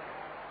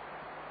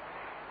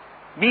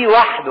بيه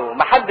وحده،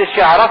 محدش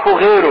يعرفه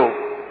غيره.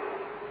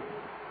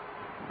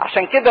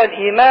 عشان كده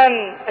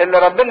الايمان اللي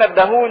ربنا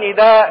اداهوني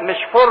ده مش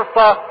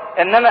فرصة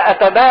ان انا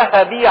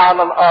اتباهى بيه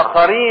على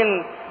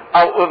الاخرين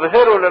او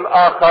اظهره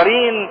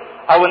للاخرين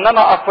او ان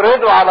انا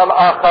افرضه على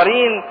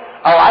الاخرين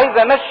او عايز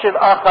امشي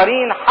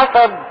الاخرين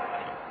حسب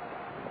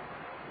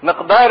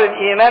مقدار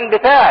الايمان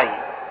بتاعي.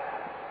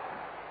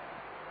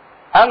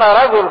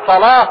 انا رجل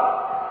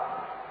صلاة،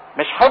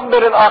 مش هجبر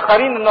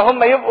الاخرين ان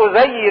هم يبقوا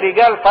زي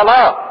رجال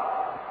صلاة.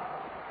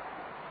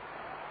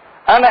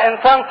 انا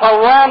انسان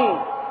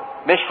صوام،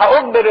 مش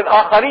هاجبر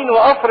الاخرين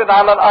وافرض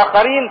على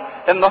الاخرين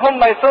ان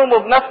هم يصوموا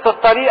بنفس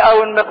الطريقة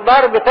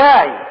والمقدار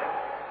بتاعي.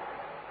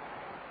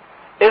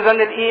 اذا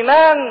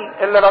الايمان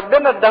اللي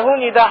ربنا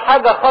اداهوني ده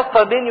حاجة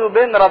خاصة بيني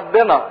وبين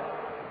ربنا،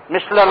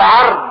 مش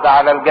للعرض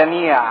على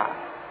الجميع،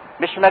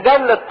 مش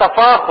مجال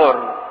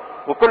للتفاخر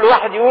وكل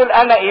واحد يقول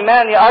انا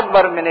ايماني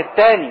اكبر من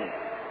التاني.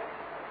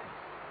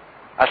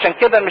 عشان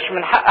كده مش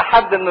من حق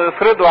حد انه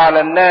يفرضه على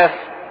الناس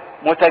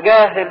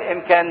متجاهل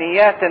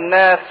امكانيات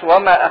الناس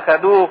وما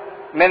اخذوه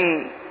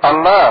من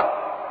الله.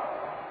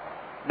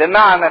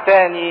 بمعنى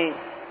تاني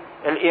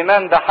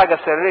الايمان ده حاجة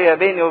سرية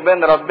بيني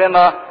وبين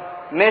ربنا،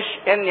 مش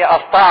اني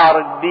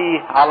استعرض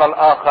بيه على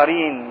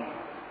الاخرين.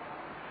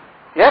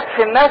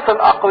 يكفي الناس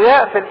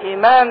الاقوياء في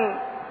الايمان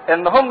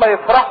ان هم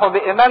يفرحوا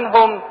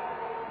بايمانهم،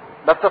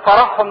 بس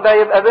فرحهم ده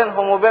يبقى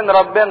بينهم وبين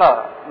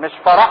ربنا، مش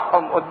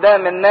فرحهم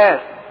قدام الناس.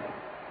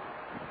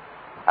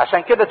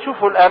 عشان كده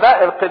تشوفوا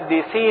الاباء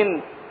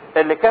القديسين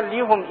اللي كان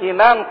ليهم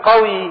ايمان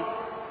قوي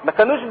ما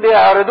كانوش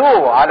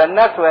بيعرضوه على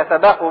الناس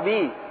ويتباهوا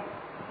بيه،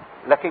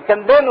 لكن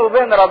كان بينه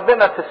وبين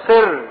ربنا في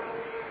السر،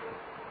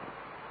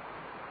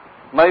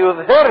 ما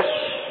يظهرش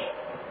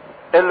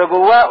اللي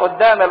جواه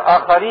قدام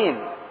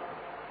الاخرين.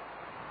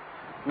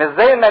 مش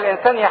زي ما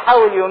الانسان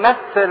يحاول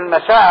يمثل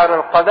مشاعر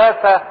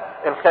القداسة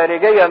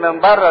الخارجية من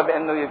بره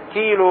بانه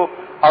يبكيله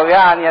او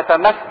يعني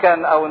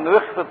يتمسكن او انه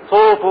يخفض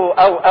صوته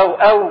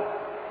او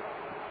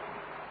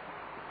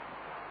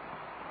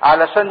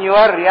علشان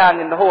يوري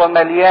يعني ان هو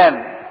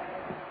مليان.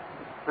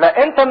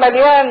 لا، انت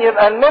مليان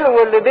يبقى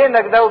الملو اللي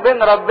بينك ده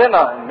وبين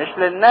ربنا مش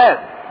للناس.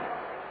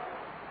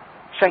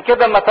 عشان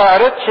كده ما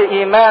تعرضش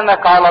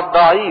ايمانك على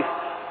الضعيف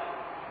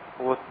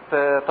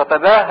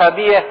وتتباهى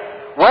بيه،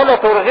 ولا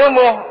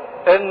ترغمه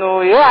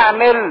انه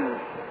يعمل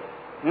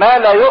ما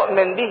لا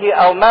يؤمن به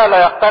او ما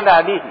لا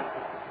يقتنع به.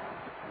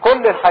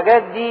 كل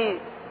الحاجات دي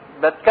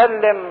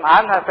بتكلم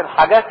عنها في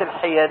الحاجات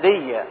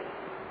الحيادية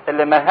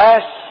اللي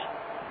مهاش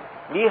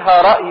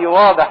ليها رأي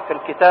واضح في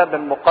الكتاب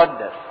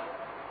المقدس.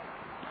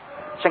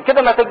 عشان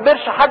كده ما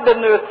تجبرش حد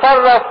انه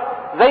يتصرف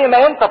زي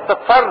ما انت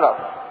بتتصرف،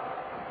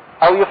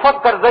 او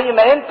يفكر زي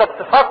ما انت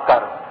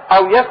بتفكر،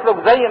 او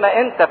يسلك زي ما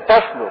انت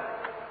بتسلك،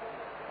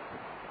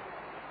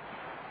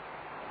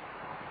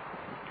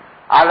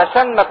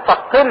 علشان ما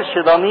تثقلش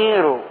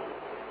ضميره،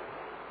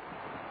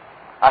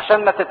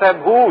 عشان ما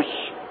تتعبهوش،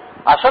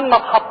 عشان ما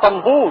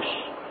تحطمهوش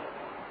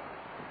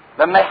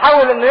لما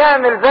يحاول انه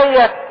يعمل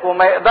زيك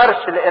وما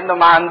يقدرش لانه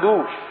ما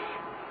عندوش،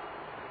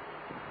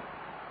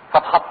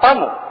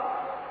 فتحطمه.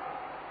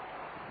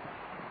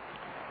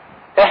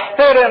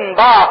 احترم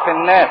ضعف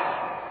الناس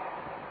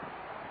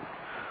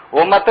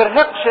وما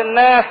ترهقش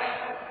الناس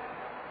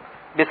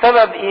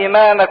بسبب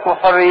ايمانك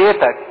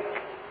وحريتك.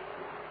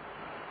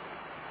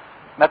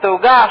 ما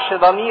توجعش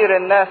ضمير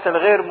الناس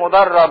الغير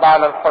مدرب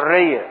على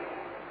الحرية.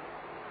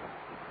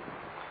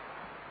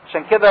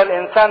 عشان كده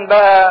الانسان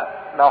بقى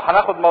لو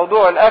هناخد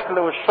موضوع الاكل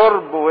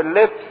والشرب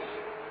واللبس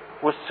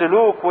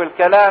والسلوك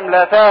والكلام،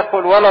 لا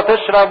تاكل ولا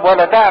تشرب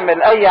ولا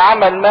تعمل اي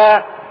عمل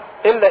ما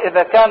الا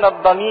اذا كانت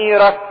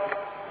ضميرك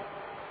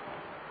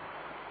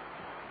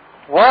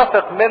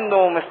واثق منه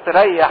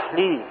ومستريح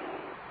ليه.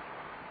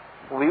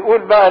 وبيقول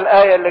بقى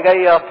الآية اللي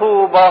جاية: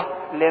 طوبى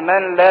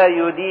لمن لا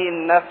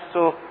يدين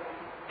نفسه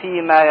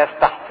فيما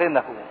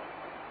يستحسنه.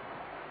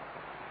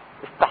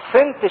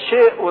 استحسنت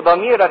شيء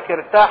وضميرك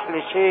ارتاح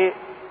لشيء،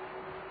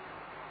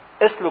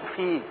 اسلك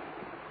فيه،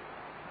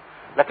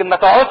 لكن ما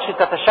تقعدش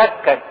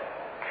تتشكك،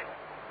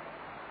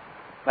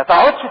 ما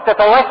تقعدش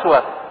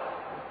تتوسوس،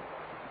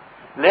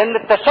 لان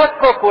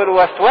التشكك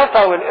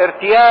والوسوسة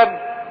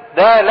والارتياب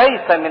ده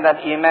ليس من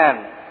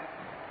الايمان.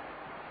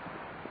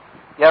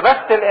 يا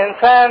بخت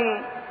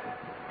الانسان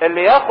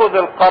اللي ياخد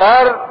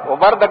القرار،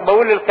 وبرضك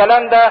بقول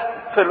الكلام ده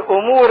في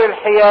الامور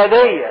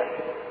الحيادية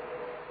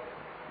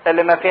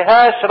اللي ما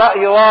فيهاش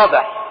رأي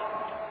واضح،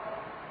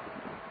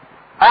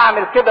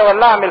 اعمل كده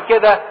ولا اعمل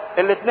كده،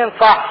 الاتنين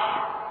صح،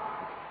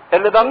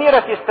 اللي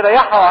ضميرك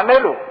يستريحه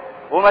واعمله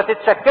وما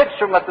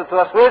تتشككش وما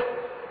تتوسوس.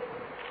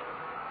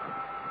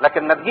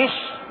 لكن ما تجيش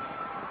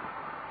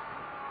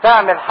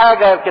تعمل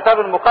حاجة الكتاب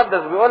المقدس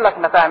بيقول لك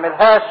ما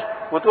تعملهاش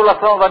وتقول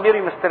اصل انا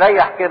ضميري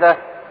مستريح كده.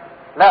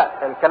 لا،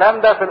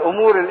 الكلام ده في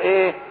الامور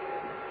الايه؟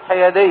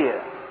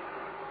 حيادية.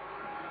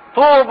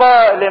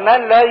 طوبى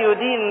لمن لا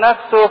يدين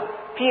نفسه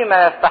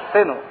فيما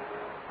يستحسنه.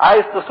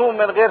 عايز تصوم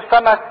من غير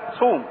سمك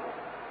صوم،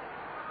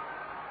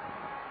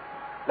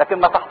 لكن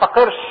ما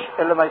تحتقرش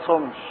اللي ما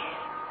يصومش.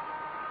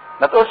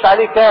 ما تقولش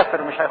عليه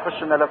كافر مش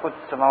هيخش ملكوت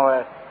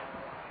السماوات.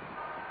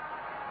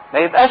 ما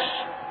يبقاش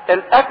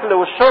الاكل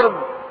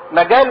والشرب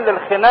مجال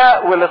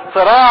للخناق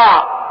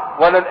وللصراع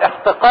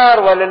وللاحتقار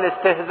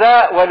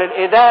وللاستهزاء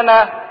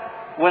وللإدانة،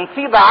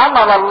 ونسيب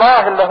عمل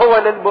الله اللي هو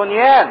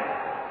للبنيان.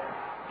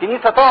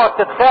 كنيسة تقعد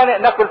تتخانق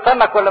ناكل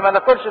سمك ولا ما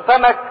ناكلش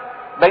سمك،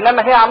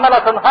 بينما هي عمالة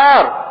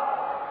تنهار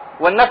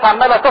والناس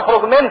عمالة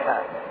تخرج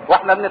منها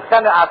واحنا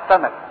بنتخانق على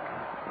السمك.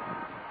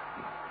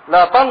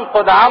 لا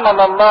تنقض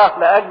عمل الله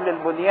لأجل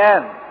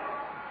البنيان.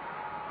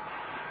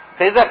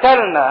 فإذا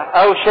كلنا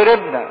أو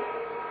شربنا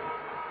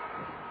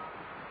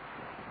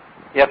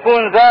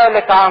يكون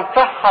ذلك عن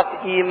صحة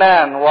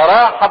إيمان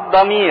وراحة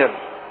ضمير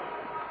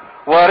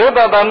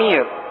ورضا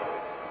ضمير،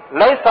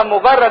 ليس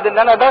مجرد ان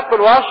انا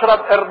باكل واشرب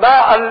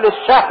ارضاء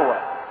للشهوة،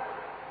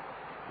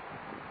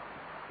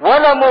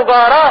 ولا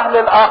مجاراة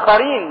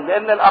للآخرين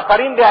لان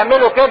الآخرين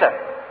بيعملوا كده،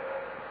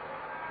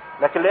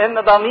 لكن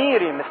لان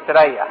ضميري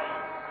مستريح.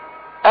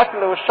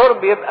 اكل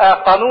والشرب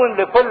يبقى قانون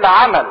لكل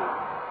عمل،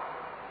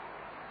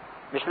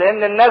 مش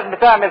لان الناس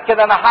بتعمل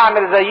كده انا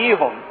هعمل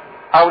زيهم،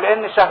 او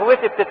لان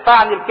شهوتي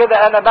بتدفعني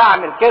لكده انا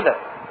بعمل كده.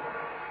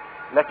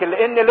 لكن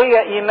لان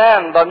ليا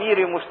ايمان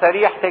ضميري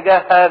مستريح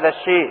تجاه هذا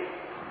الشيء.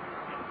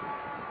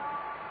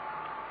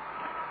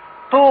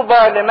 طوبى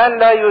لمن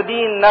لا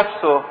يدين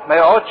نفسه، ما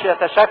يقعدش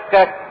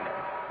يتشكك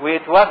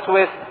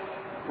ويتوسوس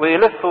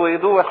ويلف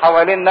ويدور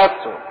حوالين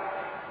نفسه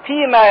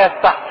فيما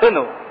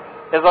يستحسنه.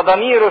 اذا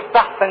ضميره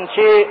استحسن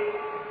شيء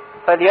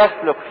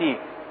فليسلك فيه.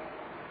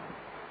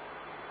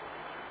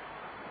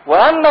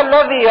 واما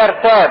الذي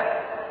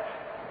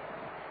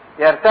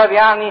يرتاب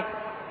يعني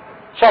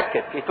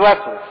شكك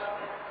يتوسوس،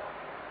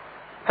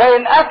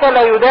 فان اكل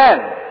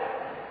يدان،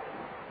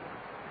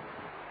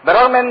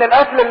 برغم ان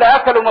الاكل اللي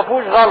اكله ما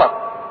فيهوش غلط،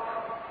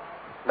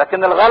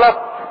 لكن الغلط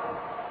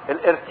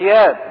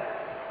الارتياب،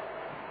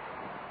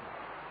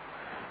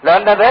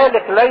 لان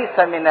ذلك ليس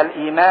من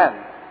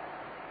الايمان.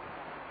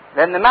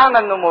 لان معنى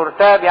انه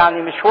مرتاب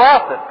يعني مش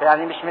واثق،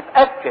 يعني مش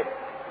متاكد.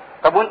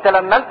 طب وانت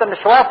لما انت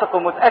مش واثق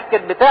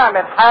ومتاكد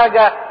بتعمل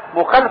حاجه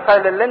مخالفه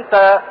للي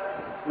انت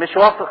مش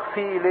واثق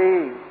فيه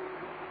ليه؟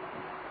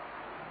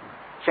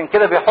 عشان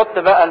كده بيحط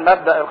بقى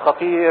المبدأ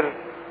الخطير: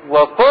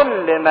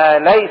 وكل ما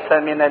ليس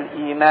من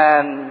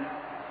الإيمان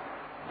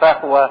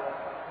فهو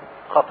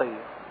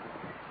خطية.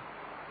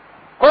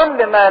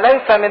 كل ما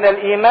ليس من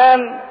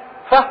الإيمان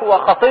فهو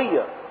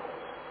خطية.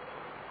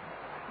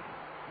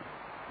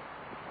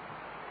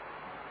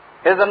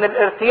 إذا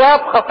الارتياب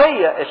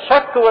خطية،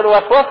 الشك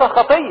والوسوسة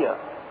خطية.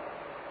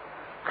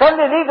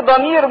 خلي ليك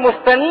ضمير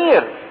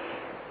مستنير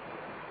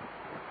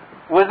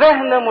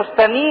وذهن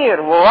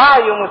مستنير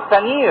ووعي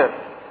مستنير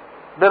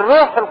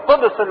بالروح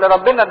القدس اللي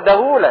ربنا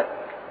اداهولك.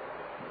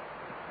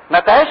 ما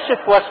تعيش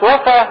في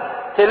وسوسة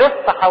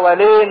تلف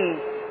حوالين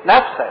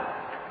نفسك.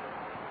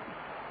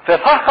 في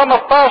صح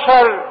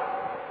 15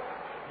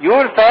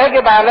 يقول: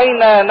 فيجب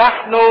علينا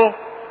نحن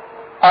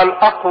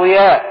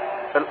الأقوياء.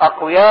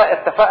 الأقوياء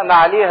اتفقنا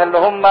عليها اللي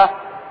هم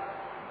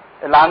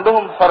اللي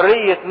عندهم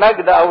حرية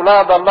مجد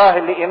أولاد الله،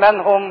 اللي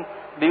إيمانهم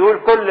بيقول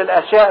كل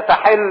الأشياء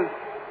تحل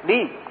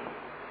لي.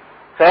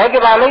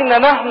 فيجب علينا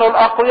نحن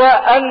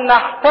الأقوياء أن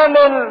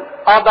نحتمل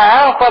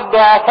أضعاف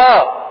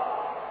الضعفاء.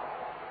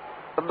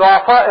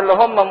 الضعفاء اللي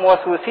هم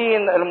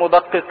موسوسين،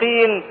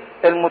 المدققين،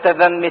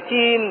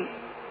 المتذمتين،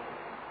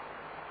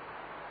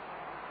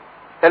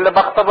 اللي ما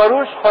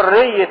اختبروش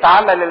حرية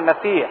عمل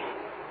المسيح،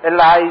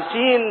 اللي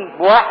عايشين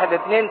بواحد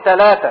اتنين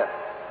تلاتة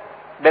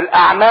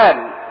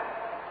بالأعمال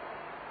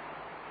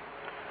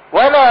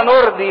ولا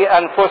نرضي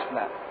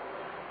أنفسنا.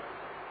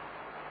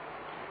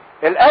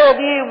 الآية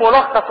دي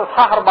ملخص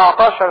إصحاح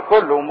 14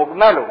 كله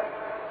ومجمله،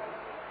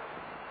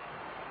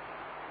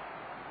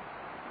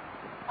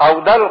 أو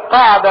ده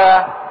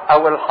القاعدة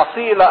أو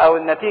الحصيلة أو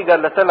النتيجة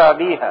اللي طلع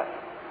بيها،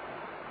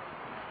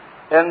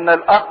 إن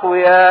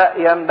الأقوياء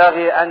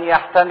ينبغي أن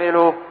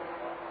يحتملوا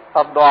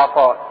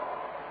الضعفاء.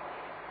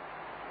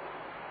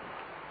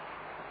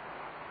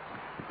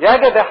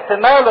 يجب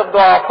احتمال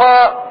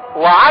الضعفاء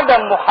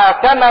وعدم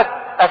محاكمة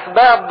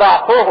أسباب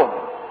ضعفهم.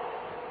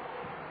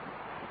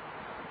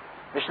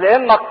 مش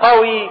لانك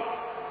قوي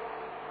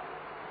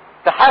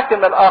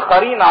تحاكم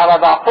الاخرين على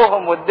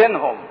ضعفهم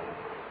وتدينهم.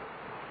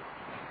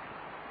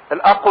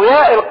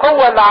 الاقوياء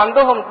القوة اللي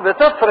عندهم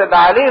بتفرض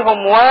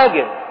عليهم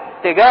واجب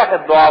تجاه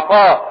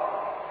الضعفاء،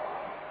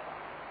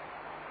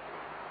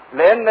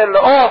 لان اللي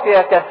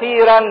اعطي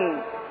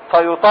كثيرا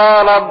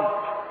فيطالب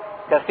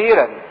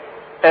كثيرا.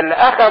 اللي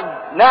اخذ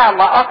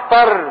نعمة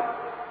اكتر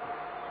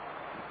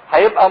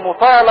هيبقى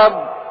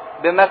مطالب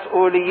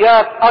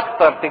بمسؤوليات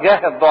اكتر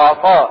تجاه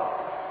الضعفاء.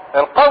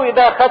 القوي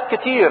ده خد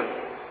كتير،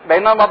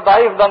 بينما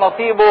الضعيف ده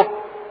نصيبه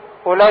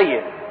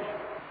قليل.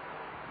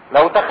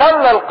 لو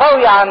تخلى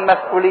القوي عن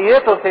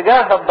مسؤوليته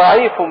تجاه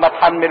الضعيف وما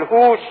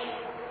تحملهوش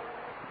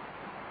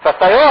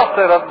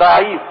فسيعصر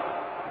الضعيف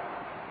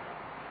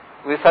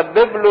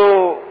ويسبب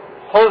له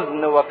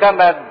حزن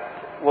وكمد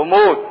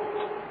وموت،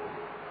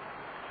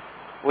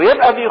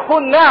 ويبقى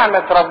بيخون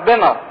نعمة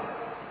ربنا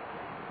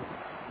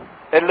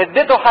اللي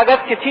اديته حاجات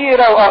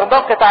كتيرة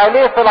واغدقت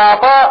عليه في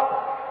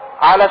العطاء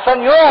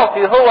علشان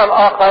يعطي هو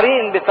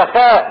الاخرين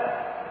بسخاء.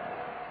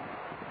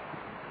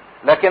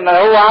 لكن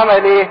هو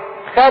عمل ايه؟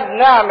 خد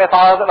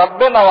نعمة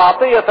ربنا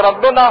وعطية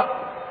ربنا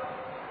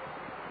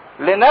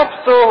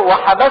لنفسه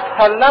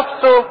وحبسها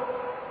لنفسه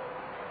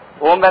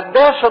وما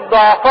اداش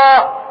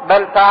الضعفاء،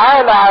 بل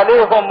تعالى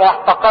عليهم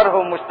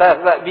واحتقرهم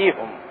واستهزأ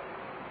بيهم.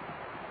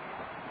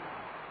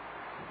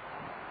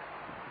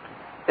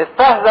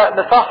 استهزأ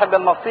بصاحب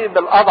النصيب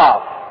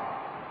الاضعف.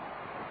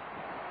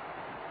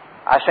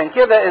 عشان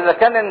كده اذا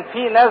كان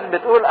في ناس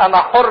بتقول انا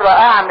حر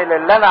اعمل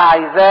اللي انا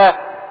عايزاه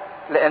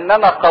لان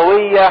انا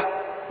قوية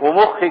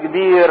ومخ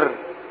كبير،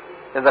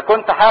 اذا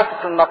كنت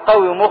حاسس انك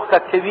قوي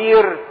ومخك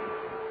كبير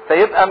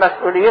فيبقى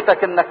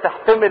مسؤوليتك انك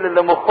تحتمل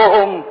اللي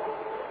مخهم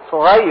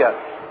صغير.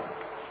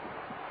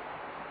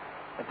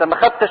 انت ما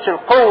خدتش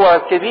القوة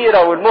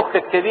الكبيرة والمخ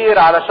الكبير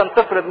علشان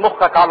تفرض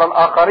مخك على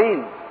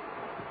الاخرين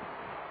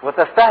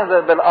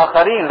وتستهزئ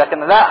بالاخرين،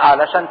 لكن لا،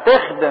 علشان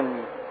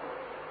تخدم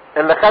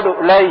اللي خدوا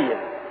قليل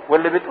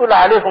واللي بتقول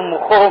عليهم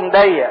مخهم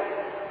ضيق.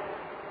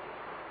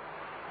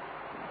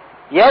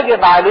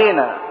 يجب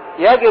علينا،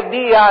 يجب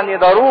دي يعني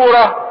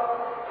ضرورة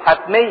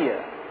حتمية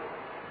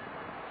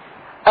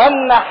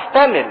ان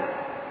نحتمل.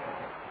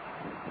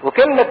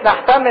 وكلمة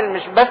نحتمل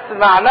مش بس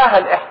معناها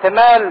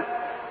الاحتمال،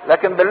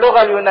 لكن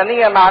باللغة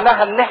اليونانية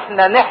معناها ان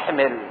احنا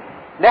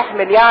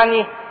نحمل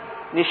يعني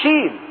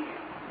نشيل.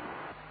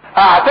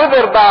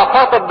 اعتبر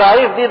ضعفات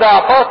الضعيف دي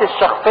ضعفات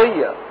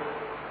الشخصية،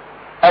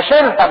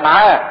 اشيلها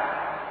معاه.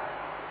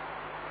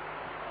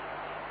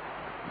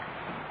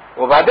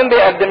 وبعدين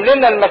بيقدم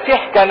لنا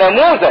المسيح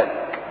كنموذج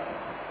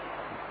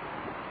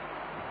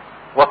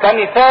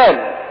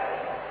وكمثال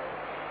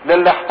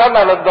للي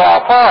احتمل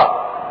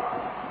الضعفاء.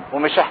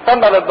 ومش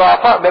احتمل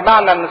الضعفاء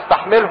بمعنى ان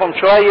نستحملهم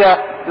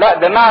شوية، لا،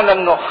 بمعنى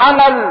انه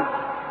حمل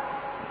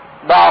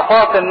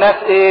ضعفات الناس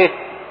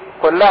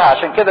كلها.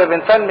 عشان كده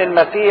بنسمي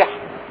المسيح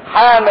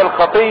حامل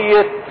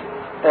خطية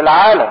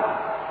العالم.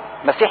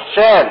 مسيح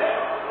شال.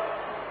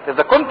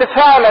 اذا كنت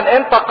فعلا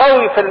انت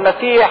قوي في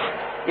المسيح،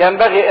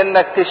 ينبغي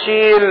انك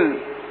تشيل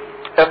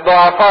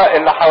الضعفاء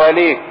اللي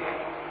حواليك.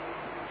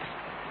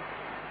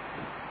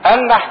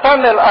 ان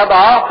نحتمل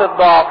اضعاف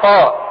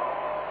الضعفاء،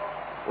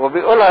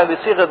 وبيقولها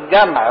بصيغة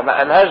جمع، ما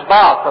قالهاش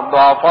ضعف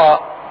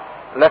الضعفاء،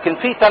 لكن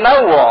في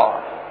تنوع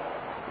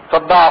في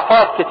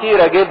الضعفات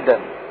كتيرة جدا.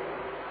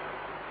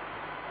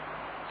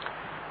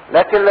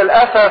 لكن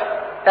للأسف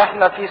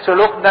احنا في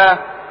سلوكنا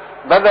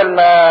بدل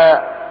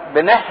ما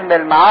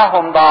بنحمل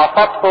معاهم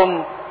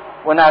ضعفاتهم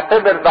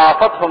ونعتبر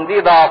ضعفاتهم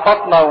دي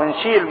ضعفاتنا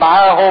ونشيل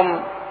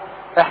معاهم،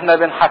 احنا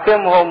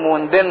بنحاكمهم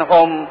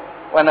وندينهم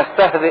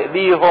ونستهزئ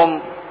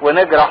بيهم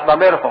ونجرح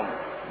ضميرهم.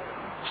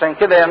 عشان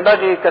كده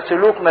ينبغي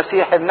كسلوك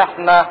مسيحي ان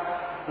احنا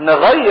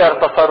نغير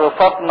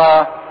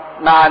تصرفاتنا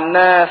مع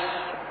الناس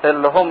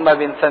اللي هم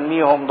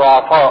بنسميهم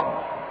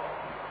ضعفاء.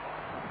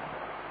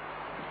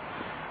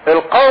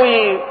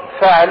 القوي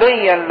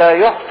فعليا لا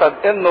يحسب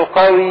انه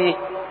قوي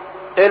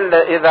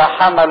الا اذا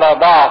حمل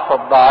ضعف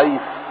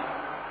الضعيف.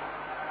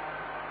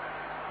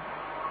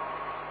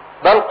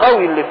 ده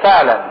القوي اللي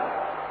فعلا،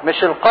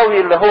 مش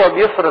القوي اللي هو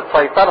بيفرض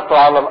سيطرته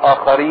على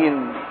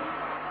الاخرين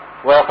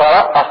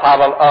ويترأس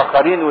على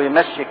الاخرين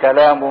ويمشي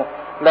كلامه.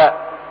 لا،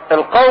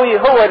 القوي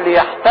هو اللي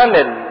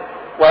يحتمل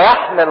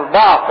ويحمل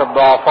ضعف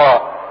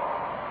الضعفاء.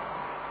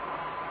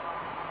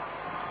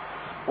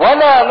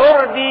 ولا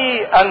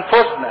نرضي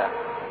انفسنا.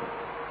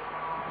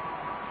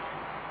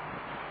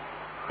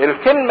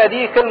 الكلمة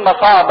دي كلمة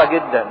صعبة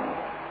جدا.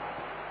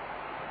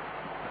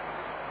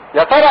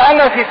 يا ترى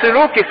انا في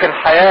سلوكي في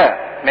الحياة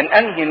من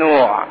انهي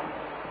نوع؟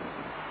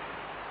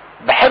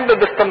 بحب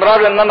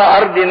باستمرار ان انا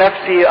ارضي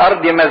نفسي،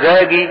 ارضي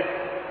مزاجي،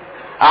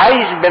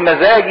 عايش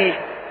بمزاجي،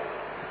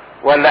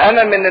 ولا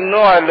انا من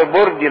النوع اللي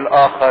برضي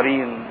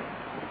الاخرين؟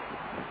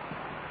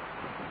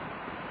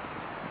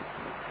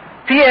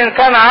 في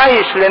انسان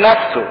عايش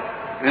لنفسه،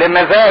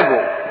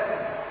 لمزاجه،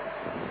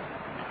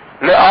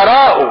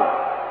 لآرائه،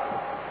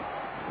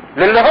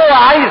 للي هو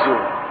عايزه.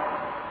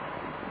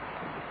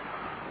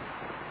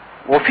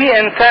 وفي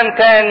انسان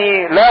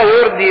تاني لا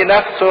يرضي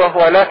نفسه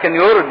ولكن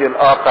يرضي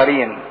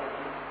الاخرين.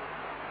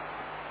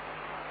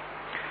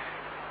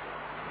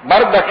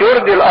 برضك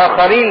يرضي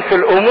الاخرين في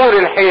الامور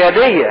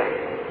الحيادية،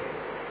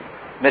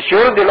 مش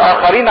يرضي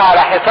الاخرين على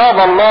حساب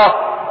الله.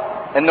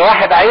 ان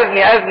واحد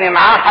عايزني ازني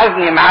معاه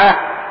هزني معاه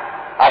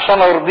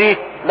عشان ارضيه،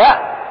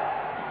 لا،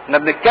 احنا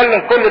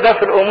بنتكلم كل ده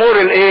في الامور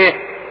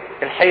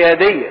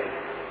الحيادية.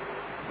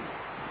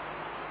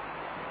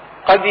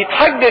 قد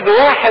يتحجج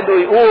واحد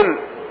ويقول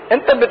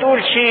انت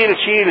بتقول شيل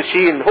شيل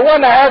شيل، هو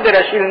انا قادر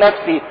اشيل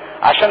نفسي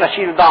عشان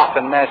اشيل ضعف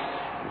الناس؟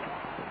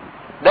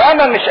 ده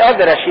انا مش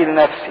قادر اشيل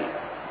نفسي.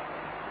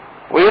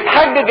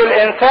 ويتحجج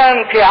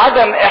الانسان في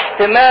عدم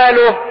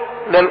احتماله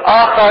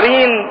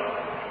للاخرين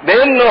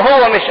بانه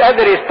هو مش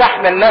قادر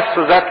يستحمل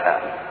نفسه ذاتها.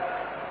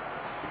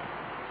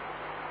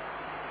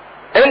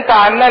 انت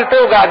عمال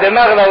توجع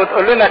دماغنا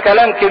وتقول لنا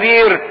كلام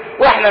كبير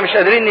واحنا مش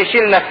قادرين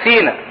نشيل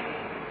نفسينا.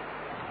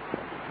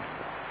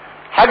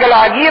 حاجة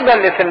العجيبة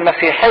اللي في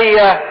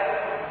المسيحية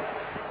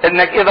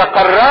انك اذا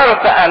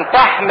قررت ان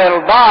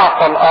تحمل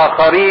ضعف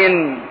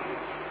الاخرين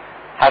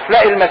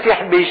هتلاقي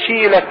المسيح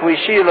بيشيلك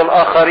ويشيل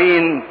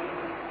الاخرين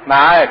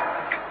معاك.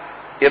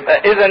 يبقى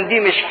اذا دي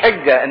مش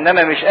حجة ان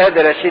انا مش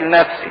قادر اشيل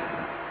نفسي.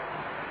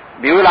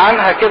 بيقول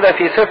عنها كده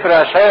في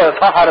سفر اشعياء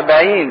اصحاح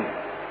 40: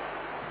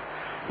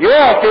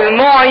 يعطي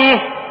المعي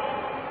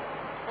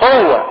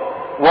قوة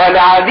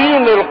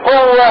ولعديم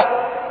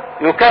القوة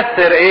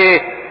يكسر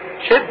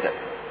شدة.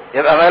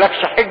 يبقى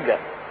مالكش حجة،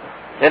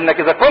 لانك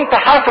اذا كنت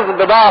حاسس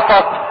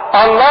بضعفك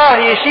الله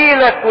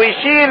يشيلك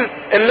ويشيل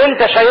اللي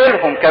انت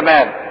شايلهم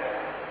كمان.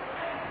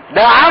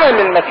 ده عمل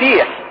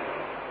المسيح.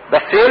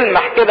 بس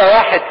يلمح كده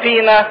واحد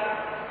فينا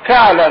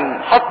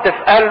فعلا حط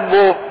في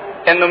قلبه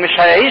انه مش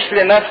هيعيش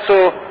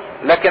لنفسه،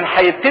 لكن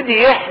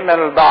هيبتدي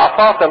يحمل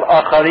ضعفات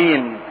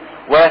الاخرين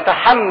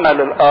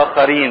ويتحمل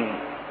الاخرين.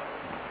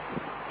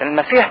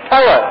 المسيح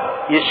سوى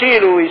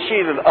يشيل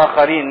ويشيل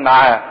الاخرين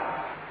معاه.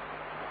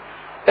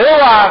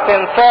 اوعى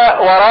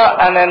تنساء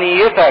وراء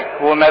انانيتك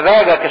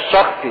ومزاجك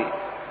الشخصي،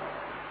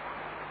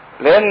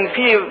 لان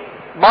في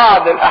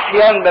بعض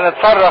الاحيان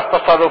بنتصرف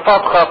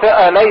تصرفات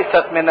خاطئة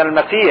ليست من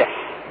المسيح.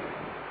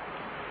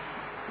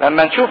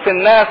 لما نشوف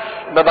الناس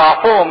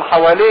بضعفهم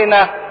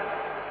حوالينا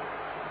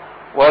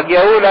واجي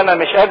اقول انا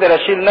مش قادر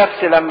اشيل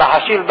نفسي لما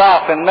هشيل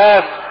ضعف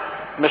الناس،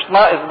 مش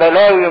ناقص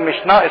بلاوي ومش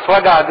ناقص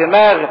وجع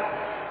دماغ،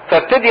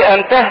 فابتدي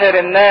انتهر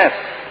الناس.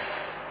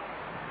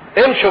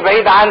 امشوا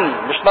بعيد عني،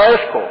 مش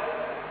ناقصكم.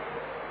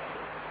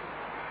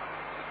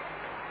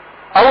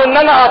 او ان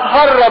انا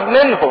اتهرب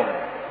منهم،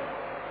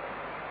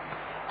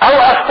 او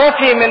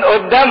اختفي من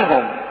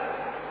قدامهم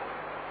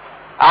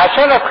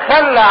عشان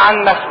اتخلى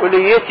عن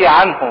مسؤوليتي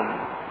عنهم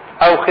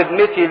او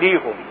خدمتي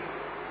ليهم.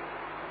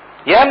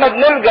 ياما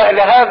بنلجأ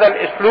لهذا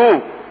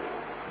الاسلوب،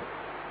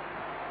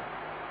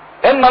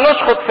 اما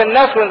نشخط في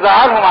الناس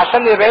ونزعلهم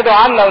عشان يبعدوا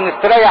عنا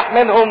ونستريح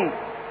منهم،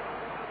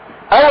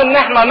 او ان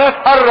احنا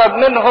نتهرب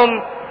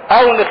منهم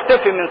او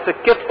نختفي من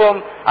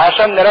سكتهم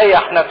عشان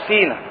نريح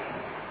نفسينا.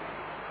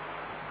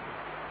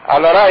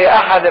 على رأي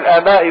احد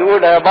الاباء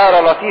يقول عبارة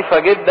لطيفة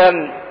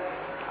جدا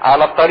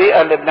على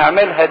الطريقة اللي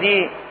بنعملها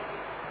دي: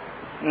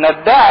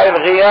 ندعي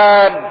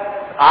الغياب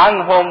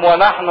عنهم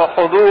ونحن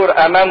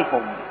حضور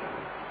امامهم،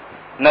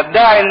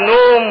 ندعي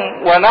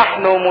النوم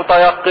ونحن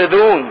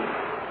متيقظون،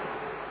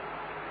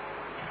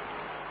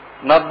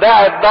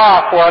 ندعي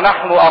الضعف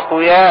ونحن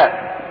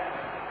اقوياء،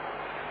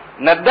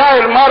 ندعي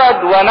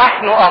المرض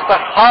ونحن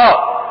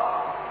اصحاء،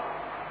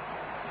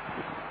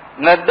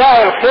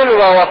 ندعي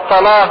الخلوة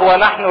والصلاة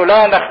ونحن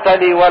لا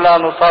نختلي ولا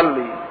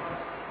نصلي.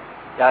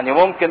 يعني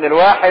ممكن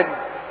الواحد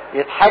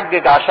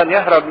يتحجج عشان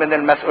يهرب من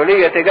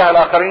المسؤولية تجاه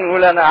الاخرين،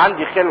 يقول انا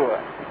عندي خلوة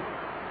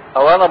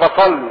او انا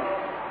بصلي،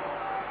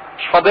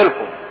 مش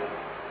فاضلكم.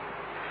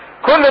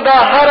 كل ده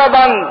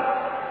هربا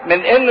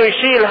من انه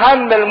يشيل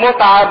هم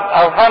المتعب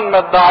او هم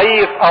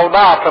الضعيف او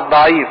ضعف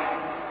الضعيف.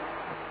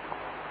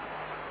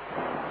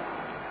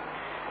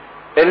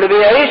 اللي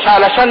بيعيش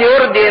علشان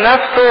يرضي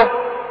نفسه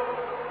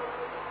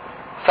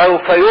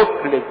سوف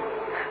يهلك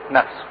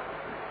نفسه.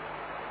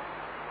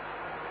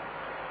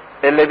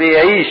 اللي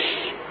بيعيش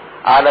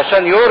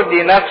علشان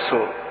يرضي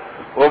نفسه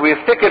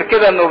وبيفتكر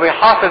كده انه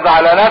بيحافظ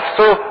على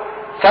نفسه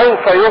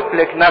سوف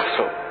يهلك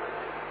نفسه،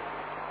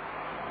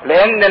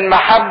 لان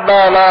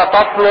المحبة لا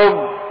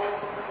تطلب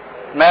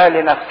ما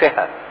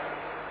لنفسها.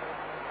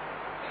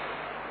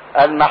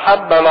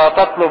 المحبة لا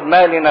تطلب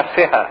ما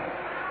لنفسها،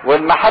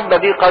 والمحبة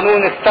دي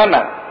قانون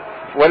السماء،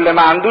 واللي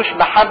ما عندوش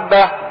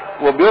محبة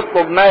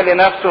وبيطلب ما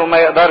لنفسه ما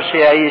يقدرش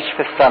يعيش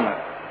في السماء.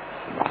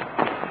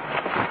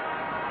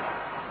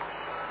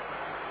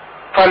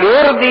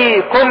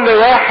 فليرضي كل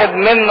واحد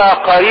منا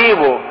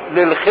قريبه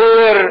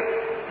للخير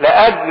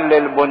لأجل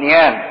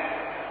البنيان.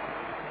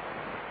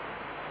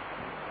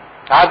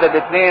 عدد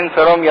 2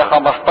 في رمية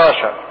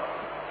 15.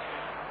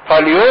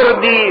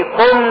 فليرضي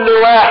كل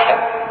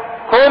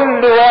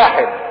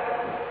واحد،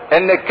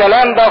 ان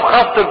الكلام ده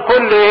خاص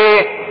بكل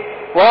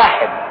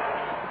واحد،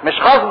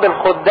 مش خاص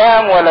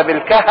بالخدام ولا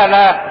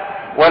بالكهنة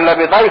ولا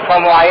بضيفة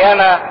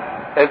معينة.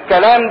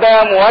 الكلام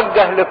ده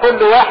موجه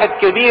لكل واحد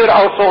كبير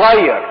او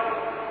صغير.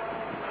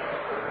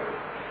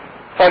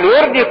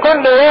 فليرضي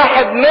كل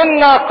واحد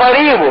منا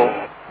قريبه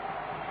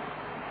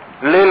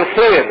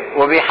للخير،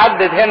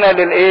 وبيحدد هنا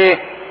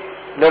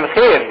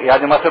للخير،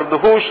 يعني ما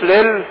ترضهوش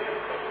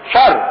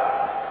للشر.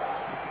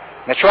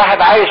 مش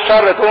واحد عايز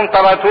شر تقوم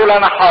طبعا تقول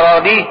انا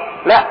هراضيه،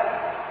 لا،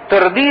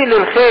 ترضيه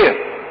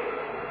للخير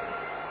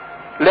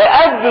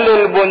لاجل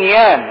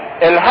البنيان.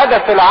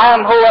 الهدف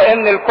العام هو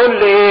ان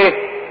الكل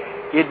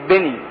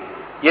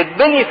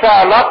يتبني في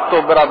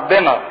علاقته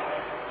بربنا،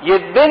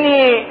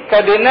 يتبني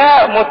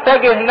كبناء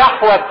متجه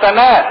نحو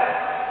السماء.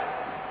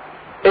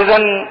 اذا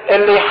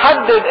اللي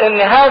يحدد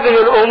ان هذه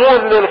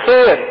الامور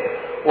للخير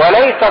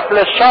وليست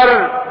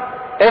للشر،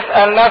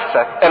 اسأل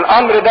نفسك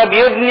الامر ده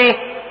بيبني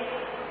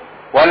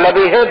ولا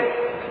بيهد؟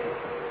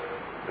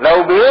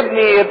 لو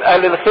بيبني يبقى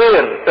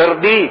للخير،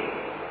 ارضيه.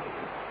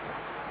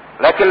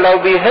 لكن لو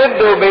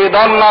بيهد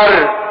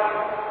وبيدمر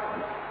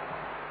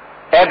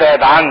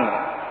ابعد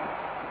عنه.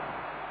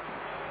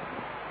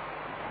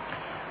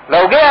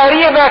 لو جه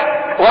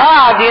قريبك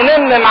وقعد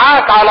ينم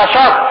معاك على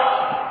شخص،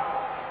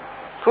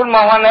 تقول ما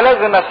هو انا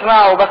لازم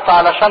اسمعه بس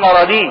علشان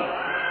اراضيه،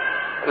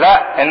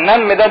 لا،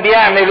 النم ده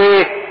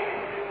بيعمل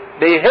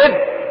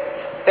بيهد،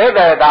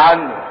 ابعد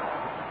عنه.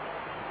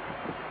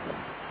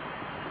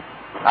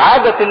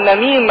 عادة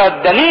النميمة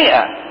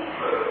الدنيئة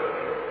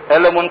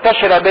اللي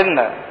منتشرة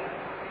بينا،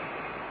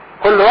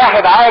 كل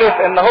واحد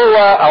عارف ان هو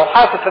او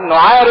حاسس انه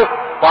عارف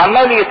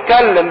وعمال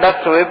يتكلم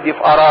بس ويبدي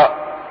في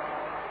اراء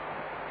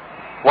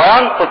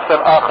وينقد في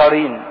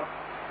الاخرين.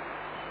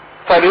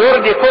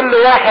 فليرضي كل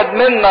واحد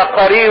منا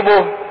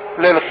قريبه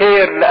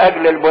للخير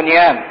لاجل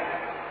البنيان،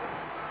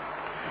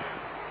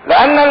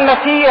 لان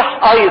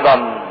المسيح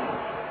ايضا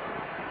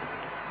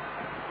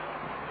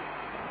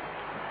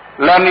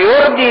لم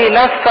يرضي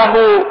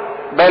نفسه،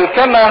 بل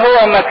كما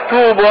هو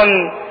مكتوب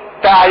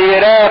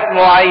تعييرات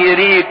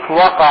معيريك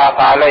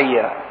وقعت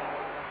علي.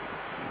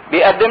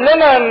 بيقدم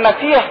لنا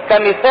المسيح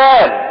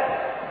كمثال.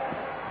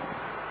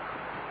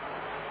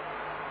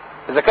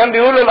 اذا كان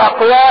بيقول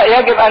الاقوياء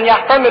يجب ان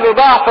يحتملوا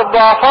ضعف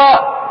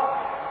الضعفاء،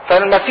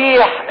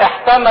 فالمسيح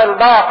احتمل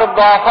ضعف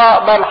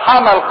الضعفاء بل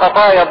حمل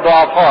خطايا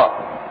الضعفاء.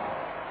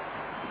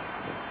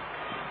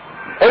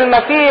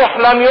 المسيح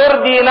لم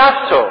يرضي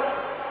نفسه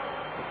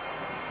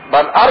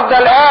بل ارضى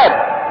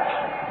الاب،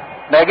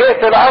 ما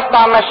جئت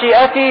لاصنع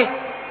مشيئتي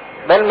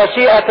بل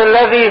مشيئة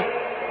الذي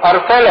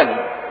ارسلني.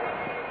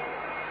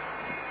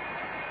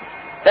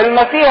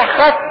 المسيح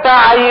خد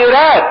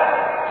تعييرات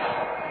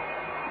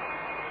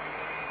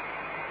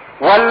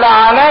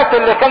واللعنات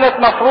اللي كانت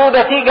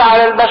مفروضة تيجي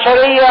على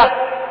البشرية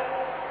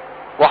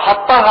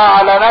وحطها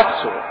على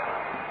نفسه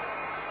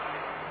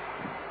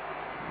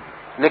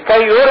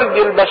لكي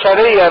يرضي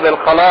البشرية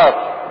بالخلاص.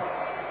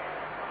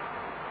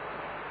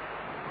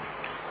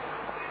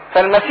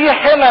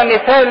 فالمسيح هنا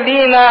مثال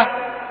لينا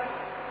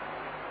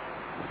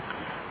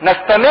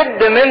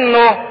نستمد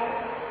منه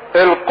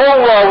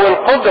القوة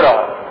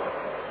والقدرة،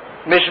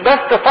 مش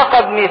بس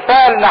فقط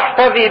مثال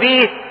نحتذي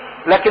به،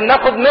 لكن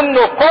ناخد منه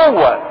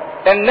قوة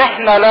ان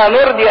احنا لا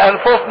نرضي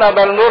انفسنا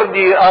بل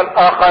نرضي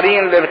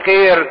الاخرين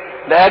للخير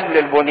لاجل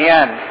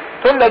البنيان.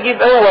 تقول لي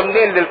اجيب قوة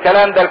منين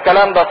للكلام ده؟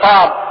 الكلام ده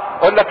صعب.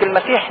 اقول لك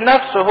المسيح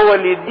نفسه هو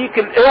اللي يديك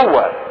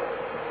القوة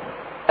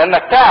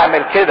انك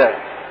تعمل كده،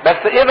 بس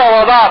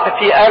اذا وضعت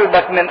في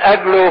قلبك من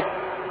اجله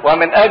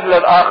ومن اجل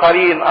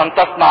الاخرين ان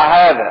تصنع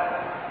هذا.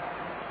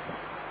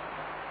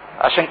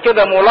 عشان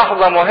كده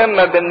ملاحظة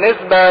مهمة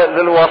بالنسبة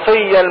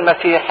للوصية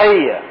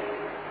المسيحية.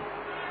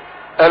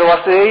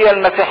 الوصية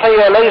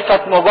المسيحية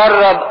ليست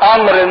مجرد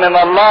امر من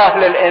الله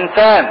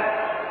للانسان،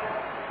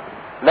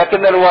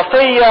 لكن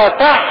الوصية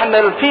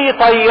تحمل في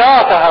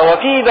طياتها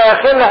وفي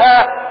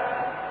داخلها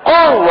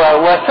قوة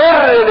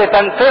وسر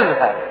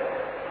لتنفيذها.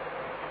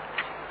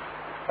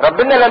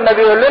 ربنا لما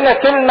بيقول لنا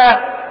كلمة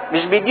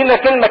مش بيدينا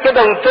كلمة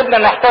كده ونسيبنا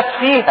نحتاس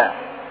فيها،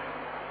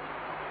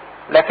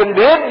 لكن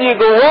بيدي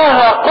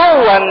جواها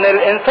قوة ان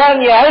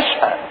الانسان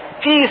يعيشها.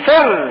 في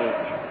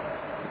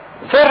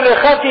سر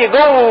خفي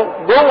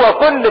جوه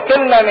كل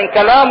كلمة من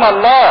كلام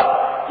الله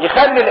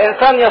يخلي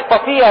الانسان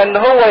يستطيع ان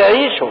هو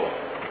يعيشه.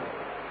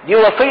 دي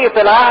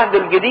وصية العهد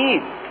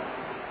الجديد،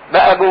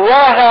 بقى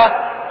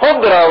جواها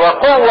قدرة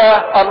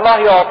وقوة الله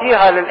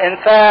يعطيها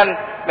للانسان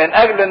من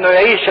اجل انه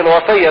يعيش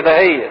الوصية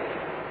دهيت.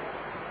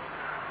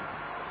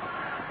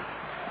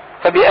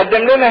 فبيقدم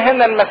لنا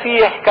هنا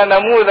المسيح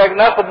كنموذج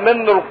ناخد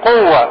منه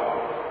القوة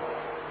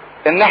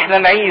ان احنا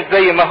نعيش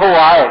زي ما هو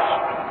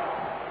عايش.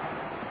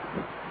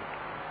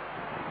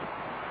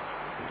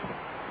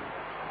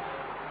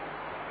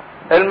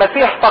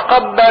 المسيح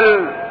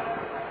تقبل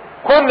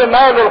كل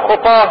مال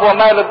الخطاة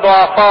ومال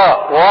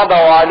الضعفاء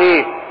ووضعوا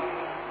عليه،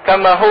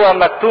 كما هو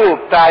مكتوب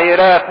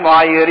تعييرات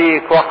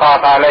معيريك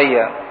وقعت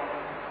علي.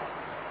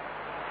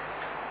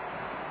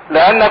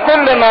 لأن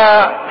كل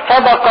ما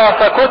سبق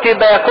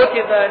فكتب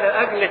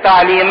لأجل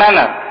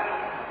تعليمنا،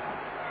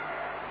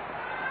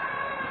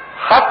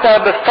 حتى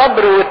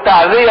بالصبر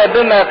والتعزية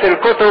بما في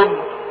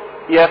الكتب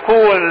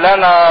يكون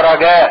لنا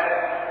رجاء.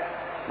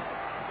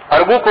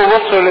 أرجوكم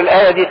بصوا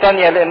للآية دي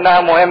تانية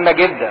لأنها مهمة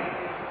جدا.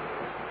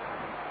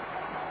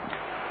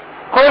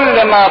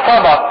 كل ما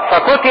سبق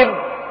فكتب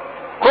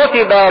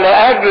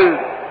لأجل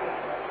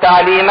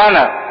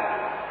تعليمنا.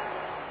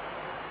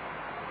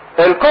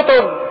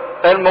 الكتب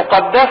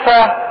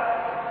المقدسة،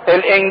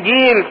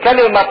 الانجيل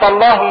كلمة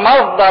الله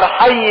مصدر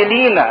حي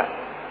لينا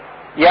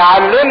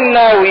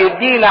يعلمنا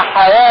ويدينا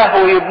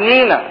حياة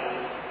ويبنينا.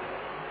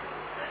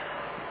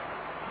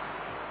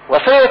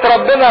 وصية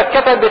ربنا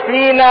كتبت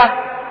لينا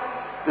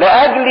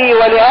لأجلي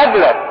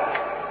ولأجلك،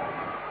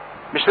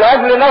 مش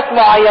لأجل ناس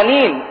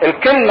معينين.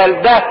 الكلمة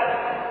ده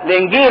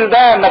الانجيل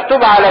ده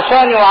مكتوب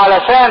علشاني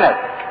وعلشانك،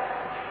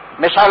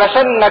 مش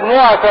علشان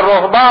مجموعة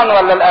الرهبان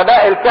ولا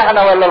الاباء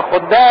الكهنة ولا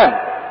الخدام.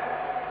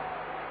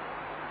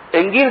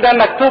 الانجيل ده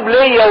مكتوب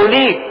ليا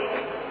وليك،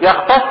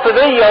 يختص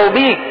بيا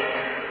وبيك،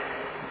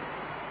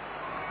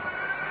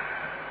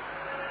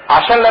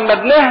 عشان لما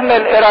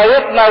بنهمل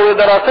قرايتنا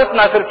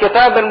ودراستنا في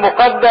الكتاب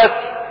المقدس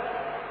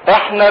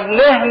احنا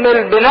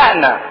بنهمل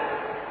بنائنا،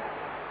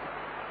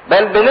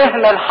 بل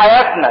بنهمل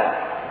حياتنا،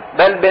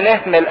 بل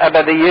بنهمل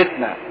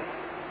ابديتنا.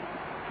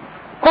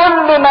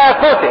 كل ما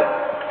كتب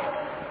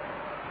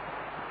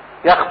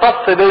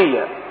يختص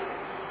بيا،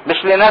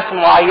 مش لناس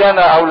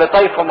معينة او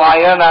لطائفة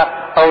معينة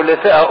او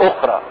لفئة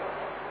اخرى.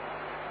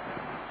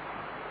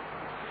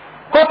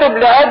 كتب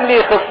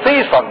لاجلي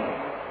خصيصا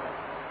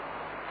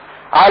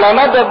على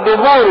مدى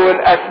الدهور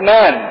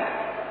والازمان.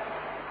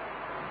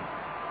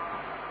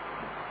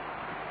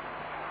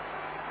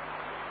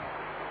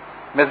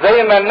 مش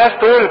زي ما الناس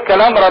تقول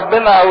كلام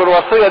ربنا او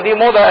الوصية دي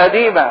موضة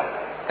قديمة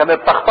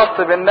كانت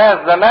تختص بالناس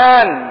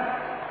زمان،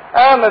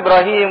 ايام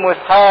ابراهيم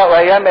واسحاق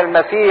وايام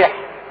المسيح،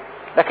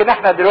 لكن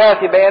احنا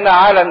دلوقتي بقينا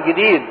عالم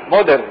جديد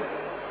مودرن.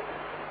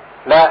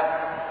 لا،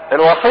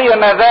 الوصية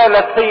ما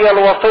زالت هي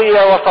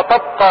الوصية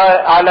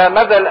وستبقى على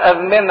مدى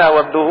الازمنة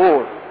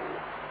والدهور.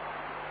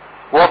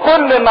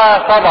 وكل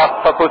ما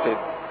سبق فكتب،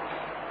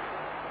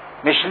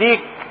 مش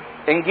ليك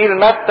انجيل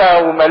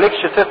متى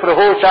ومالكش سفر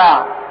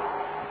هوشع،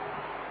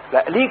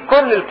 لا، ليك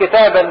كل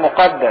الكتاب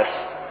المقدس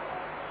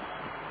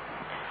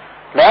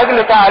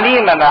لأجل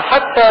تعليمنا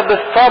حتى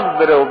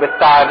بالصبر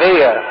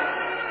وبالتعزية.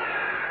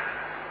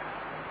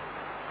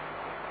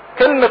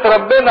 كلمة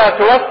ربنا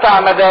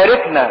توسع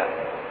مداركنا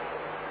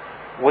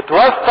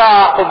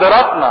وتوسع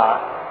قدراتنا.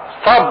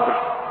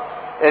 صبر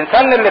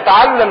الانسان اللي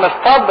اتعلم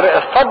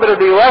الصبر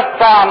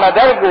بيوسع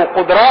مدارجه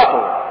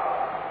وقدراته.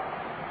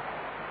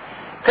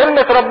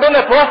 كلمة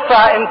ربنا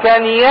توسع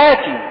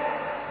امكانياتي.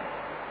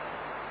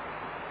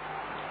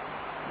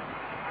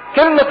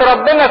 كلمة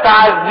ربنا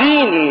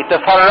تعزيني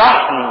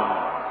تفرحني.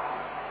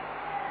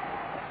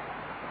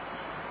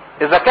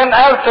 اذا كان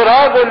قال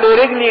سراج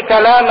لرجلي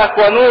كلامك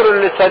ونور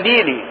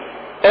لسبيلي،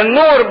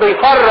 النور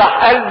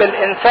بيفرح قلب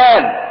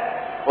الانسان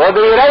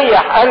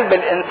وبيريح قلب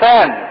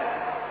الانسان.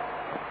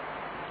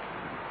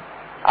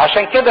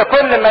 عشان كده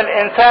كل ما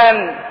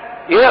الانسان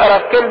يقرا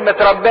كلمة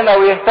ربنا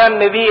ويهتم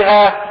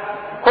بيها،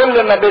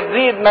 كل ما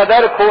بتزيد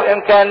مداركه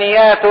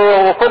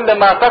وامكانياته، وكل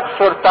ما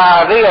تكثر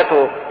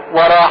تعزيته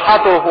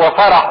وراحته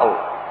وفرحه.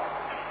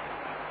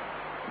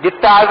 دي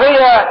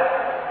التعزية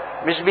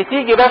مش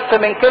بتيجي بس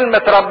من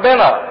كلمة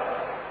ربنا،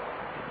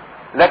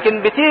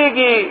 لكن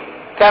بتيجي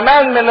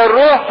كمان من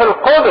الروح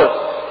القدس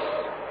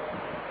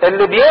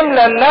اللي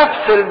بيملى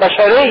النفس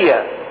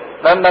البشرية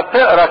لما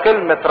بتقرا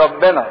كلمة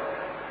ربنا.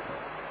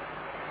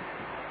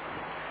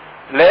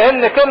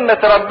 لان كلمة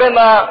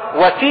ربنا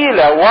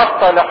وسيلة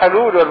واسطة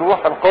لحلول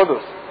الروح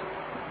القدس.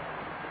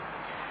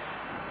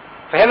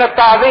 فهنا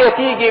التعزية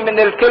تيجي من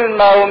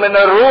الكلمة ومن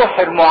الروح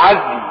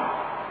المعزي.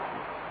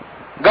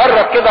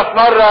 جرب كده في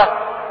مرة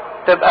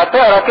تبقى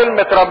تقرا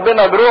كلمة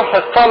ربنا بروح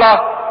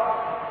الصلاة،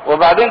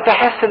 وبعدين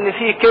تحس ان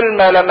في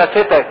كلمة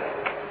لمستك،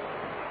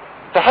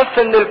 تحس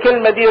ان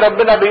الكلمة دي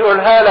ربنا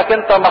بيقولها لك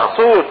انت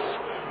مخصوص،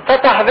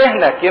 فتح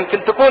ذهنك.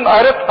 يمكن تكون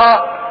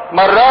قريتها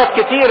مرات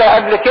كتيرة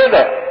قبل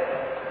كده،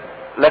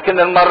 لكن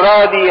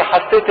المرة دي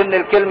حسيت ان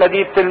الكلمة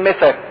دي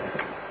بتلمسك.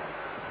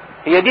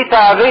 هي دي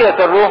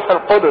تعزية الروح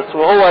القدس،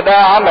 وهو ده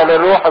عمل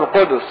الروح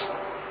القدس.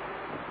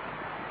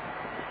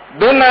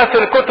 بما في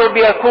الكتب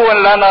يكون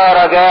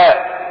لنا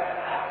رجاء.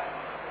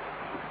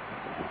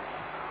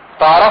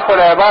 تعرفوا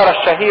العبارة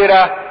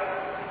الشهيرة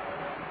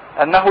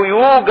انه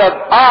يوجد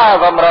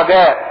اعظم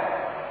رجاء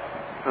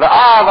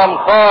لاعظم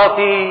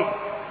خاطي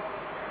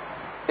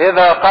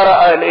اذا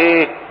قرأ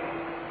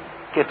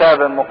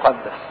الكتاب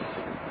المقدس.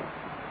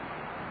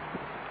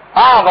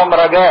 اعظم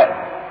رجاء.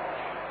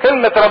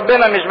 كلمة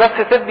ربنا مش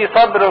بس تدي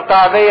صبر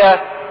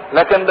وتعزية،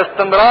 لكن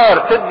باستمرار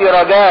تدي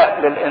رجاء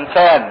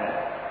للانسان.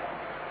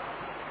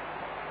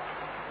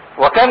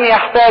 وكم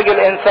يحتاج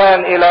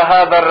الانسان الى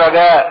هذا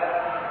الرجاء.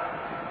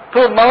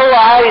 طول ما هو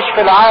عايش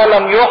في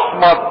العالم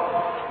يحبط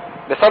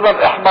بسبب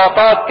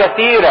احباطات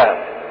كثيرة،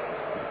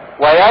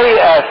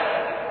 وييأس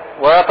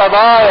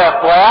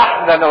ويتضايق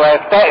ويحزن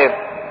ويكتئب.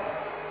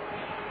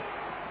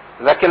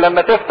 لكن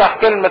لما تفتح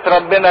كلمة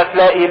ربنا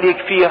تلاقي ليك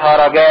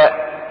فيها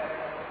رجاء،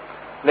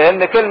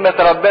 لان كلمة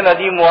ربنا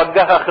دي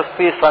موجهة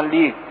خصيصا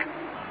ليك.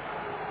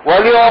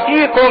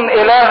 وليعطيكم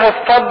اله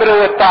الصبر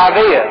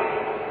والتعزية.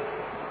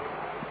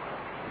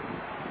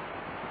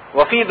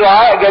 وفي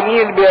دعاء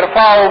جميل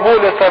بيرفعه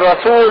بولس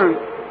الرسول،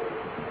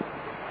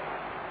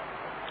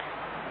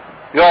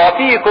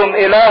 يعطيكم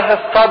اله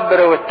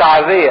الصبر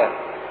والتعزية.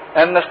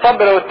 ان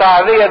الصبر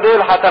والتعزية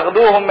دول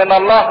هتاخدوهم من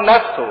الله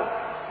نفسه،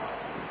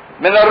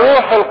 من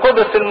الروح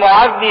القدس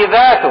المعزي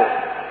ذاته.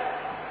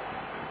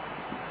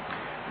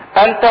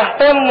 ان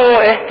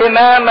تهتموا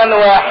اهتماما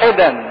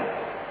واحدا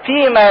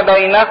فيما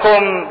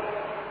بينكم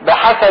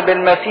بحسب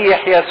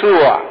المسيح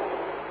يسوع،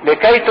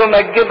 لكي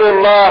تمجدوا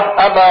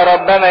الله ابا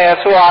ربنا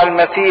يسوع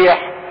المسيح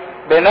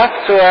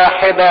بنفس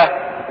واحدة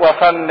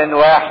وفم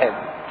واحد.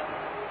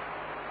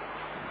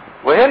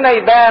 وهنا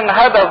يبان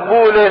هدف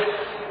بولس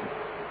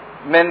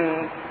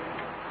من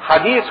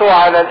حديثه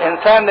على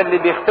الانسان اللي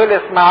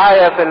بيختلف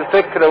معايا في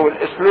الفكر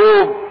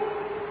والاسلوب،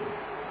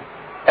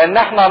 ان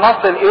احنا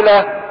نصل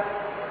الى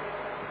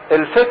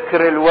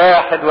الفكر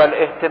الواحد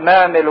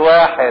والاهتمام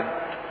الواحد.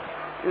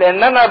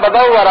 لان انا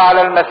بدور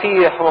على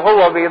المسيح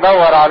وهو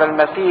بيدور على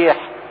المسيح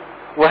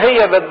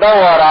وهي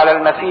بتدور على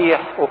المسيح،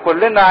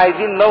 وكلنا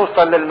عايزين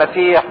نوصل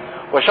للمسيح،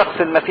 وشخص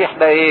المسيح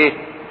ده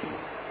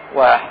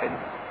واحد.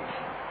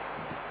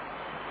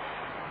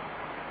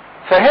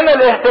 فهنا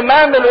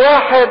الاهتمام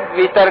الواحد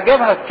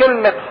بيترجمها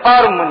كلمة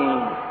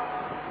هارموني.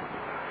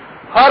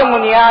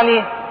 هارموني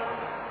يعني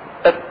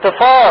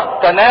اتفاق،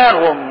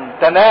 تناغم،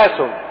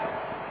 تناسب،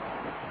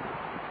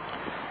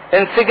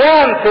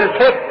 انسجام في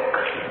الفكر.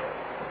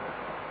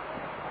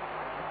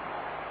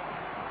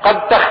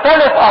 قد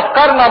تختلف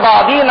افكارنا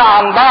بعضينا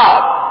عن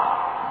بعض،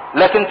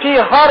 لكن في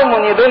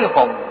هارموني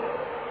بينهم،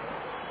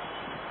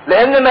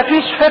 لان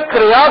مفيش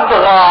فكر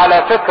يطغى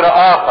على فكر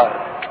اخر.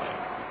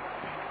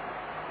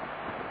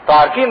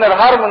 تعرفين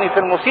الهارموني في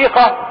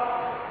الموسيقى،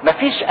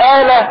 مفيش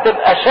آلة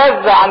تبقى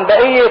شاذة عن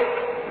بقية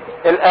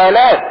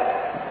الآلات،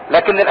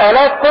 لكن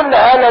الآلات كل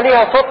آلة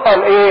ليها صوتها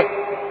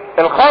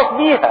الخاص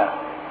بيها،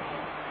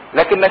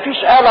 لكن مفيش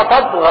آلة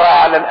تطغى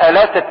على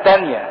الآلات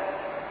التانية.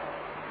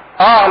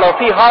 لو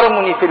في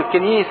هارموني في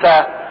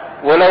الكنيسة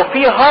ولو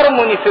في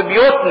هارموني في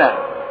بيوتنا،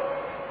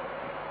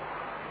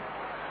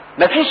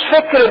 مفيش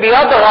فكر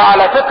بيطغى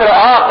على فكر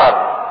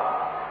آخر،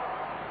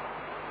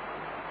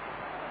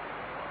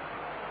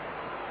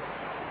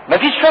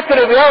 مفيش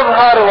فكر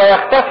بيظهر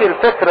ويختفي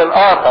الفكر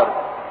الآخر.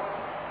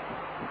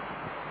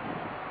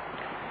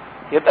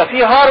 يبقى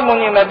في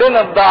هارموني ما بين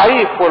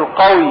الضعيف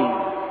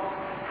والقوي.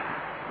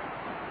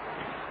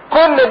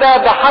 كل ده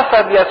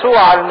بحسب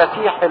يسوع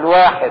المسيح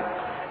الواحد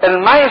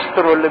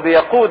المايسترو اللي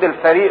بيقود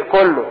الفريق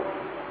كله.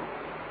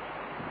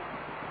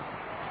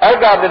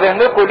 ارجع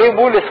بذهنكم ليه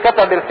بولس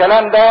كتب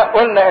الكلام ده.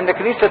 قلنا ان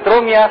كنيسة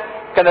روميا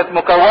كانت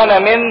مكونة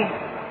من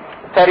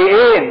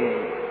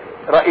فريقين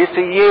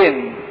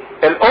رئيسيين: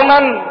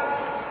 الامم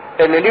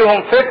اللي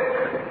ليهم فكر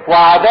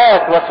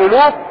وعادات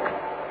وسلوك،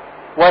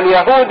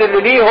 واليهود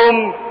اللي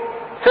ليهم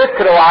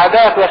فكر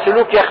وعادات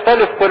وسلوك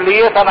يختلف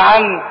كلية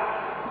عن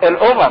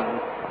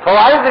الامم. فهو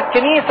عايز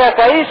الكنيسة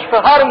تعيش في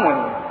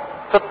هارموني،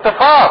 في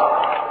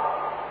اتفاق.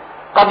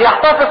 قد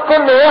يحتفظ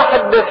كل واحد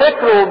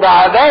بفكره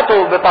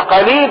وبعاداته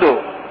وبتقاليده،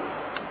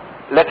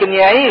 لكن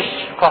يعيش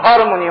في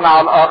هارموني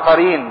مع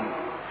الاخرين.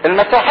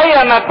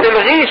 المسيحية ما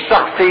بتلغيش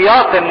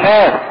شخصيات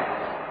الناس،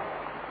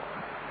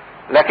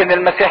 لكن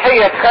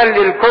المسيحية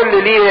تخلي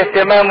الكل ليه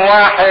اهتمام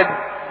واحد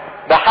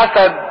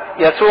بحسب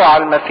يسوع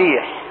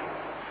المسيح.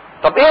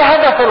 طب ايه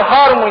هدف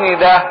الهارموني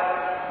ده،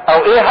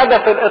 او ايه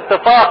هدف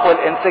الاتفاق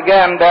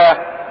والانسجام ده؟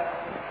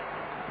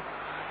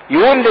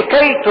 يقول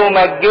لكي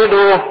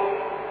تمجدوا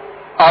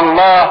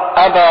الله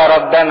ابا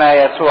ربنا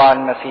يسوع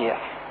المسيح.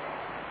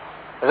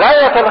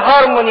 غاية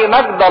الهارموني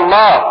مجد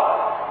الله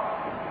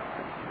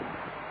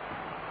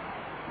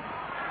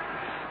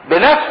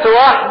بنفس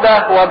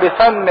واحدة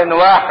وبفم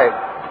واحد.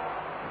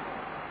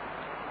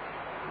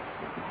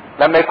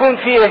 لما يكون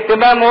في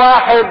اهتمام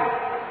واحد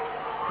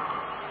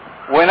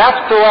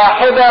ونفس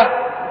واحدة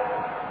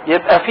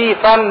يبقى في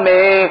فم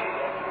ايه؟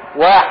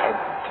 واحد.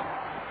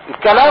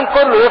 الكلام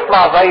كله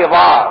يطلع زي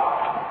بعض.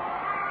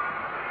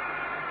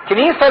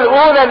 الكنيسة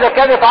الاولى اللي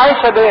كانت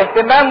عايشة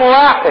باهتمام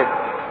واحد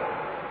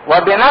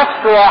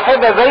وبنفس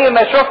واحدة زي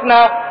ما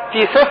شفنا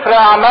في سفر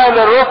اعمال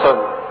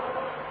الرسل،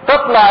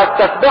 تطلع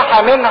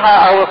التسبيحة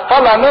منها او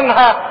الصلاة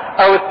منها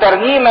او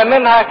الترنيمة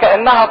منها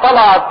كأنها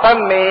طلعت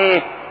فم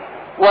ايه؟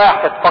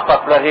 واحد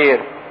فقط لا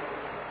غير.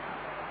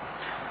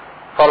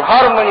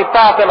 فالهارموني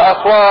بتاعت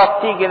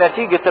الاصوات تيجي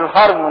نتيجة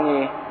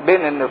الهارموني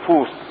بين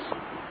النفوس.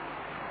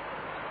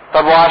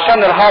 طب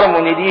وعشان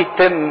الهارموني دي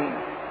تتم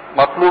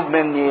مطلوب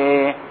مني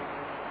ايه؟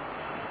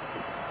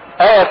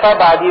 آية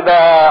 7 دي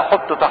بقى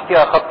حطوا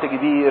تحتها خط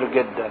كبير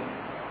جدا: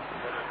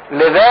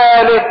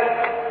 لذلك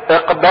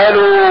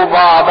اقبلوا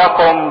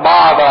بعضكم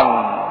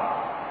بعضا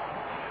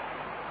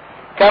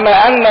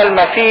كما ان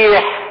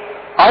المسيح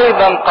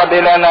ايضا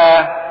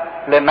قبلنا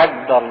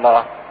لمجد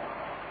الله.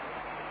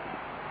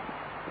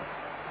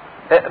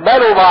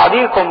 اقبلوا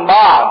بعضيكم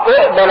بعض.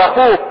 اقبل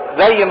اخوك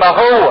زي ما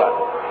هو،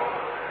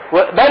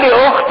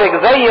 واقبلي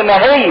اختك زي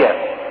ما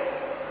هي.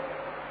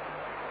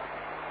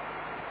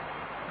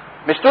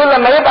 مش تقول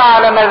لما يبقى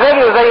على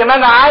مزاجي زي ما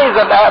انا عايز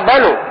ابقى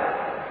اقبله.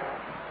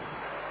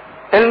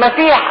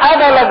 المسيح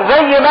قبلك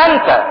زي ما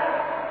انت،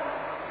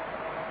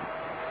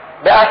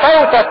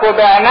 بقساوتك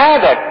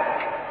وبعنادك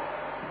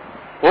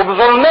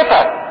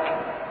وبظلمتك.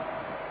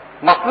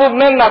 مطلوب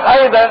منك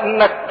ايضا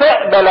انك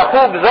تقبل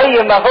اخوك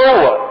زي ما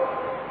هو.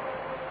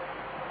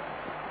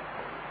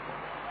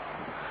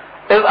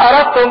 اذ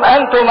اردتم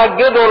ان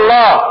تمجدوا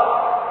الله،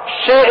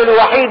 الشيء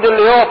الوحيد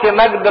اللي يعطي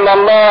مجد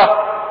لله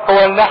هو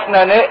ان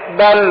احنا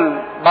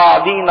نقبل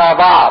بعضينا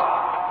بعض.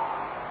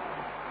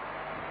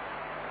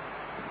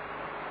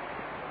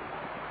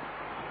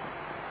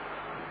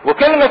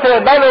 وكلمة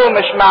اقبلوا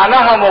مش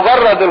معناها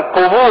مجرد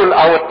القبول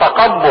او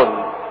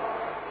التقبل،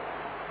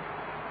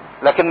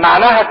 لكن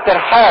معناها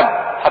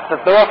الترحاب. حتى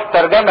تلاقوها في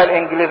الترجمة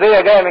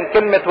الانجليزية جاية من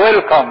كلمة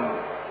ويلكم.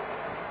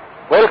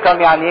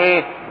 ويلكم يعني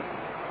ايه؟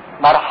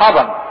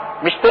 مرحبا.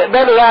 مش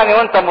تقبلوا يعني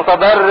وانت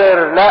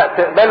متضرر، لا،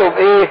 تقبلوا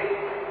بايه؟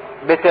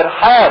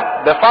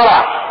 بترحاب،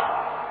 بفرح.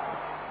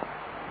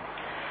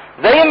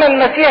 زي ما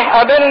المسيح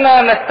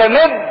قابلنا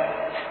نستمد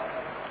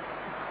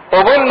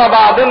قبولنا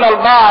بعضنا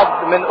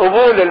البعض من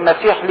قبول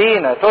المسيح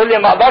لينا. تقول لي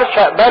ما اقدرش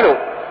اقبله،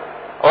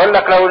 اقول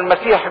لك لو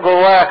المسيح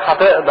جواك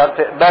هتقدر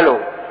تقبله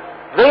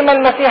زي ما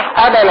المسيح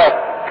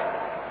قبلك.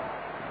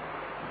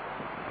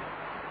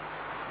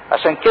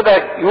 عشان كده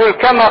يقول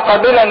كما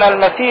قبلنا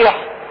المسيح.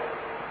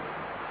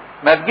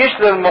 ما تجيش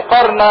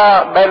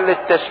للمقارنة بل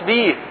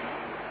للتشبيه،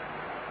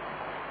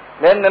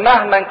 لان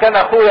مهما كان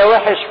اخويا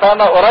وحش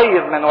فانا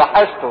قريب من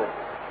وحشته.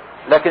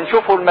 لكن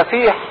شوفوا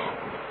المسيح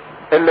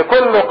اللي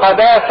كله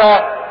قداسة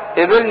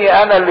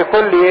قبلني انا اللي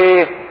كل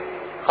ايه؟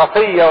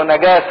 خطية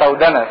ونجاسة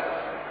ودنس.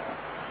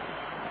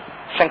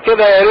 عشان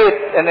كده يا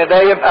ريت ان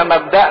ده يبقى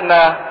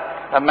مبدأنا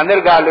لما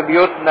نرجع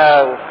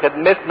لبيوتنا وفي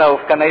خدمتنا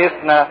وفي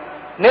كنايسنا،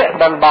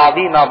 نقبل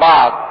بعضينا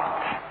بعض.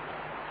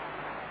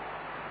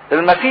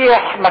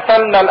 المسيح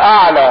مثلنا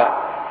الاعلى،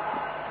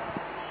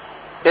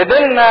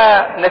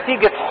 قبلنا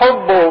نتيجة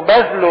حبه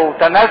وبذله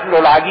وتنازله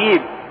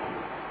العجيب.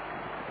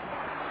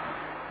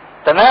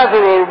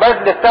 تنازل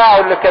والبذل بتاعه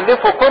اللي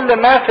كلفه كل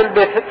ما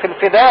في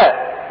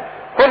الفداء.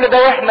 كل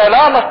ده واحنا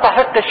لا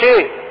نستحق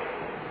شيء.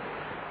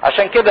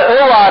 عشان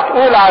كده اوعى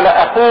تقول على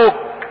اخوك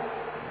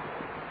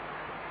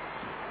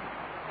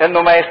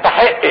انه ما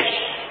يستحقش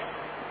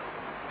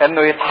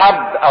انه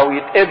يتحب او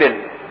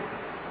يتقبل.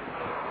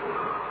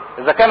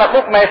 اذا كان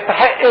اخوك ما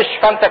يستحقش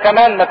فانت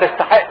كمان ما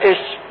تستحقش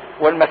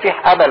والمسيح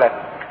قبلك.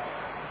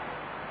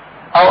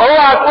 او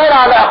اوعى تقول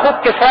على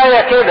اخوك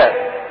كفايه كده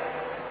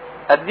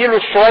اديله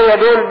الشويه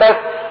دول بس.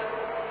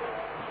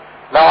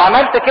 لو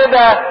عملت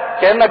كده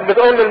كانك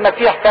بتقول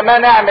للمسيح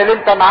كمان اعمل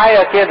انت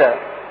معايا كده،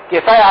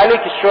 كفايه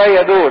عليك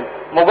الشويه دول،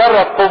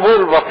 مجرد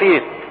قبول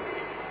بسيط.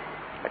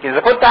 لكن اذا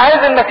كنت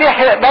عايز المسيح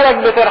يقبلك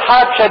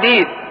بترحاب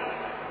شديد،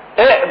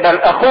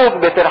 اقبل اخوك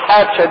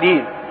بترحاب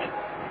شديد.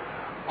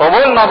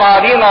 قبولنا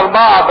بعضينا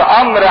البعض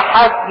امر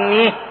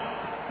حتمي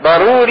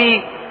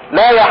ضروري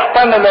لا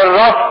يحتمل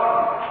الرفض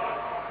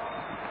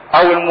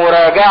او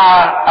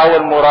المراجعة او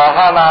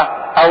المراهنة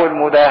او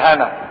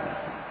المداهنة.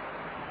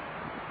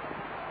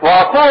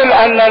 واقول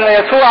ان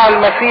يسوع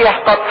المسيح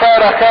قد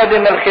صار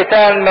خادم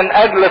الختان من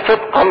اجل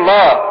صدق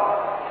الله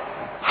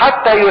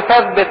حتى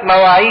يثبت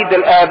مواعيد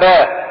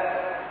الاباء.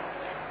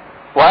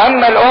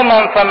 واما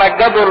الامم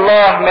فمجدوا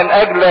الله من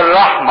اجل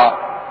الرحمة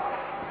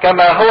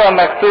كما هو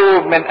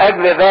مكتوب من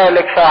اجل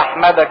ذلك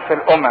ساحمدك في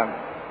الامم.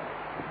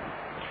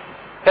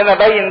 هنا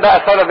بين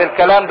بقى سبب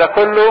الكلام ده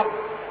كله،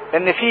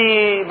 ان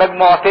في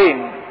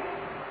مجموعتين،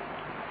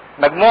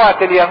 مجموعة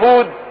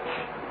اليهود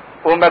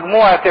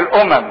ومجموعة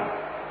الامم.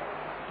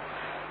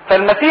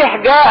 فالمسيح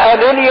جاء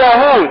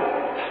لليهود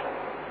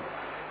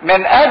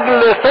من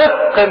اجل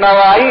صدق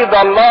مواعيد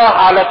الله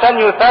علشان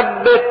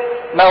يثبت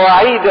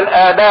مواعيد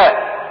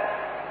الاباء.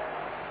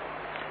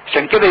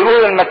 عشان كده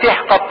يقول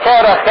المسيح قد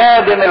صار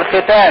خادم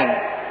الختان،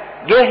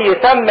 جه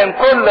يتمم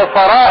كل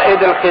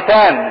فرائض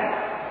الختان،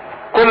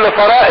 كل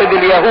فرائض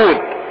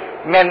اليهود،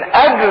 من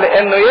اجل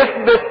انه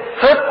يثبت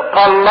صدق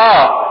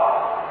الله.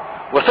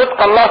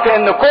 وصدق الله في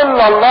ان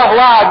كل الله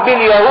وعد به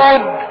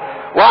اليهود،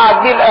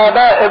 وعد به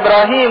الاباء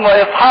ابراهيم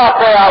واسحاق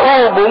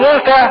ويعقوب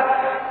وموسى،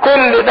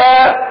 كل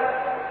ده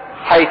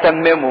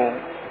هيتممه،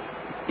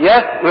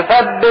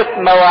 يثبت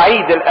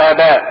مواعيد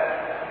الاباء.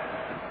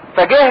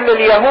 فجه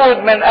لليهود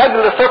من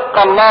اجل صدق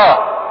الله،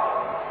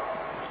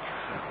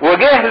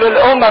 وجه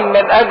للامم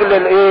من اجل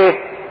الايه؟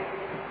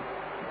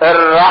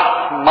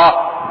 الرحمة.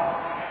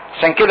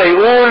 عشان كده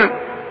يقول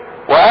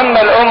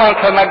واما الامم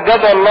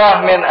فمجد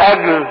الله من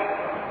اجل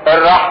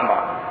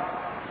الرحمة.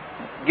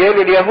 جه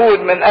لليهود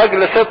من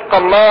اجل صدق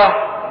الله،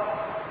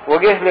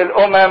 وجه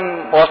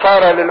للامم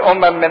وصار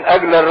للامم من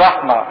اجل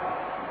الرحمة.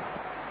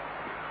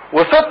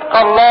 وصدق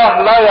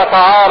الله لا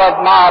يتعارض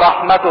مع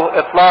رحمته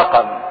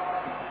اطلاقا،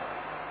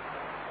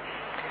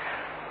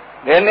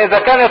 لان اذا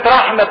كانت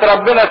رحمة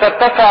ربنا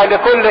تتسع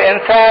لكل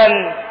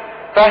انسان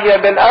فهي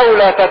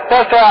بالاولى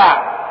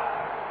تتسع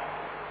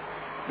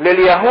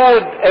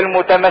لليهود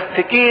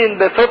المتمسكين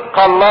بصدق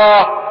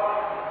الله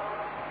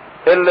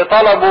اللي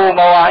طلبوا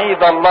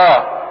مواعيد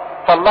الله.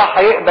 فالله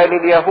هيقبل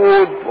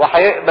اليهود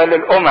وهيقبل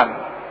الامم.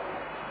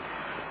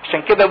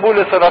 عشان كده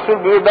بولس الرسول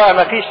بيقول بقى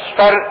مفيش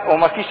فرق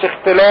ومفيش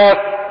اختلاف،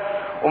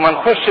 وما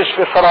نخشش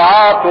في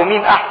صراعات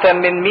ومين احسن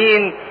من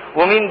مين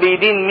ومين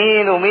بيدين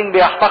مين ومين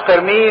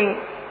بيحتقر مين.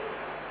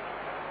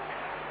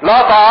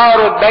 لا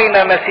تعارض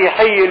بين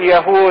مسيحي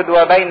اليهود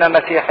وبين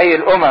مسيحي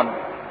الامم.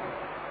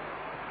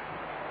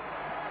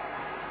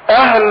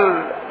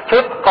 اهل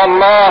صدق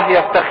الله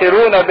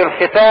يفتخرون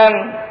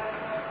بالختان،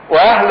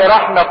 واهل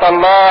رحمة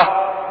الله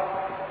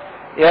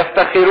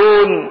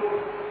يفتخرون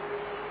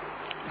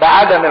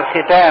بعدم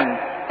الختان،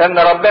 لان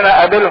ربنا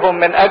قابلهم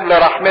من اجل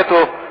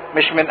رحمته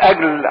مش من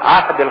اجل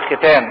عهد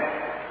الختان.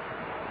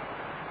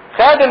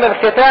 خادم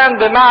الختان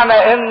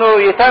بمعنى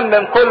انه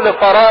يتمم كل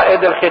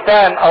فرائض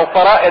الختان او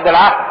فرائض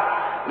العهد،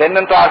 لان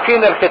انتوا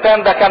عارفين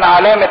الختان ده كان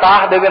علامة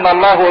عهد بين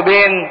الله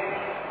وبين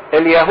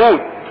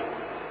اليهود.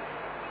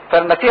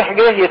 فالمسيح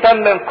جه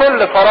يتمم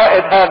كل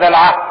فرائض هذا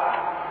العهد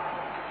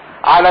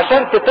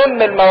علشان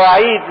تتم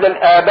المواعيد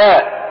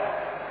للآباء.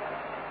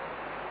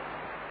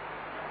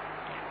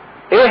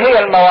 ايه هي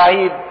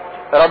المواعيد؟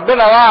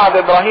 ربنا وعد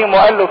ابراهيم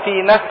وقال له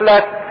في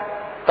نسلك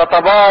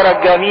تتبارك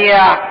جميع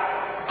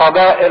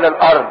قبائل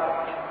الارض.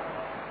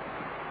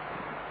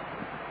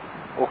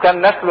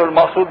 وكان نسله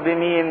المقصود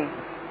بمين؟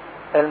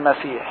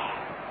 المسيح.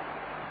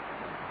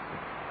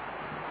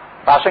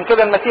 فعشان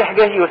كده المسيح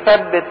جه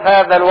يثبت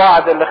هذا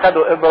الوعد اللي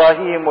خده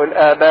ابراهيم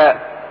والاباء.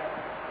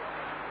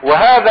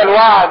 وهذا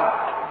الوعد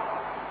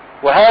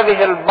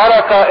وهذه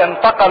البركة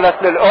انتقلت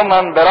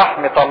للامم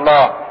برحمة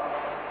الله.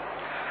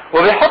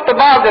 وبيحط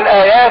بعض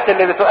الايات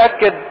اللي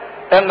بتؤكد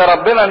ان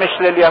ربنا مش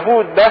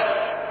لليهود بس،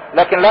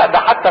 لكن لا، ده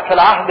حتى في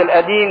العهد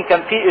القديم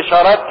كان في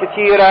اشارات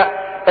كتيرة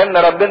ان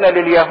ربنا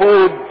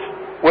لليهود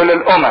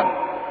وللامم.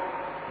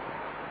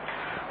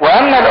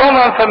 واما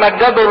الامم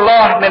فمجدوا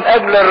الله من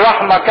اجل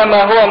الرحمة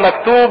كما هو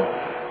مكتوب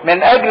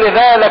من اجل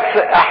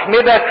ذلك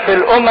احمدك في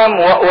الامم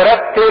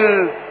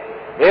وارتل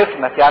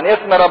اسمك. يعني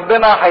اسم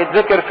ربنا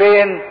هيتذكر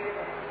فين؟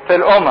 في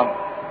الامم.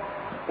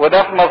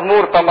 وده في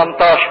مزمور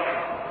 18.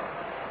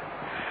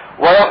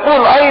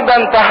 ويقول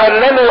ايضا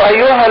تهللوا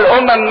ايها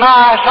الامم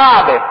مع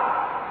شعبه.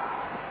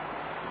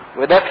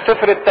 وده في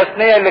سفر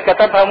التثنية اللي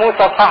كتبها موسى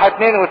اصحاح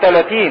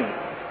 32.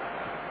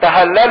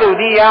 تهللوا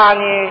دي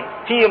يعني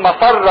في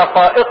مسرة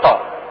فائقة،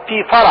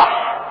 في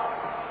فرح.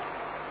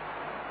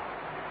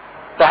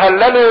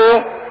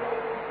 تهللوا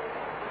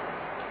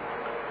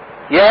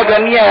يا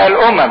جميع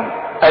الامم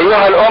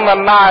ايها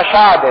الامم مع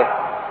شعبه،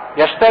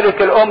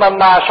 يشترك الامم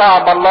مع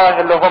شعب الله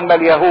اللي هم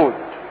اليهود.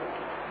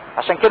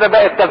 عشان كده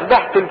بقت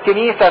تسبيحة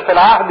الكنيسة في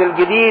العهد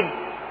الجديد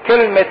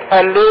كلمة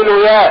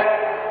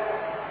هللويا.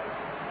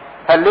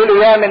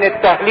 هللويا من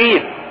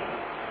التهليل.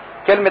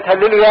 كلمة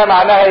هللويا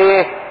معناها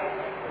ايه؟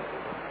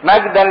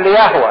 مجدا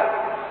ليهوه.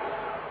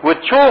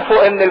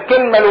 وتشوفوا ان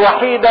الكلمة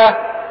الوحيدة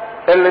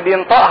اللي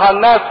بينطقها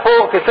الناس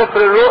فوق في سفر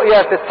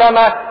الرؤيا في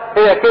السماء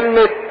هي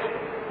كلمة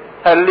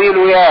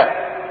هللويا.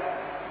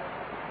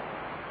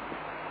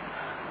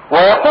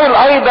 ويقول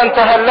ايضا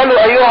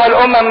تهللوا ايها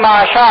الامم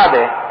مع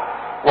شعبه،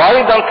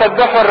 وايضا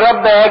سبحوا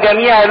الرب يا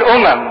جميع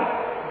الامم،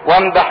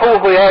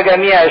 وامدحوه يا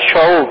جميع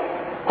الشعوب.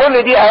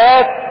 كل دي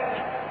ايات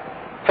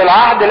في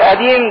العهد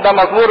القديم، ده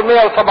مزمور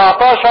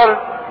 117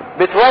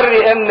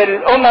 بتوري ان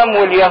الامم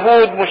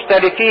واليهود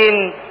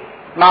مشتركين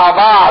مع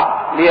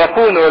بعض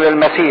ليكونوا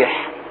للمسيح.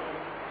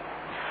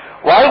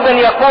 وايضا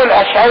يقول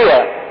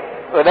اشعياء،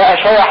 وده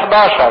اشعياء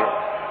 11،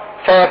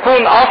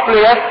 سيكون اصل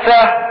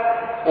يسة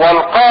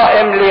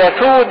والقائم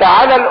ليسود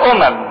على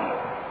الامم.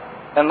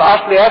 ان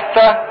اصل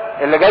يسة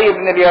اللي جاي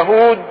من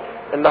اليهود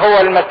اللي هو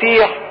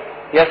المسيح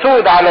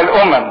يسود على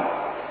الامم،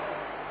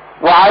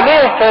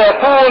 وعليه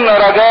سيكون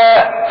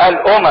رجاء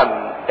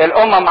الامم.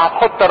 الامم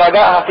هتحط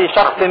رجائها في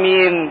شخص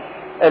مين؟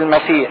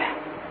 المسيح.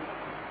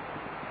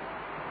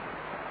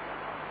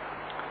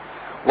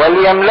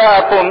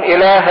 وليملأكم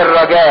اله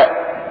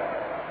الرجاء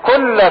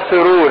كل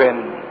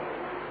سرور.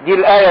 دي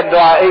الايه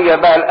الدعائيه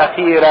بقى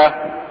الاخيره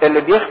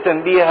اللي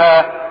بيختم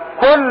بيها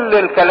كل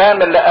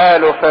الكلام اللي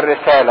قاله في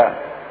الرساله.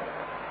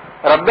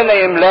 ربنا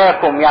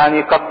يملاكم يعني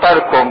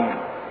يكتركم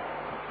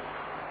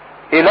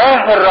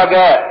اله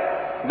الرجاء،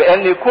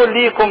 بان يكون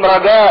ليكم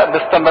رجاء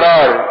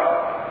باستمرار.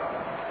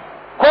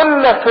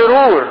 كل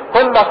سرور،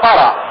 كل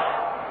فرح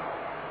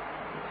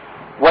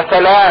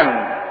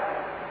وسلام.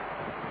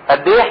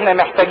 قد ايه احنا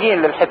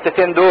محتاجين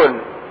للحتتين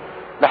دول.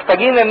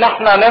 محتاجين ان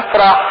احنا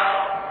نفرح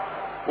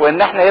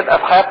وان احنا يبقى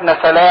في حياتنا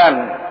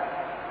سلام.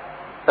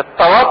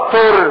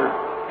 التوتر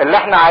اللي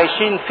احنا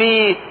عايشين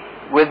فيه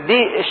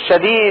والضيق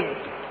الشديد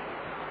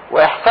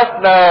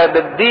واحساسنا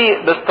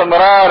بالضيق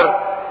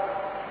باستمرار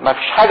ما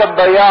فيش حاجة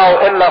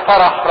تضيعه الا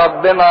فرح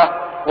ربنا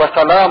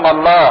وسلام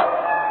الله.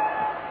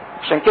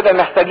 عشان كده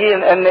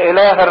محتاجين ان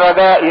اله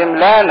الرجاء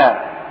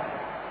يملانا.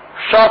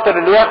 الشاطر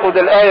اللي ياخد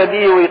الاية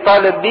دي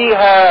ويطالب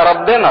بيها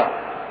ربنا،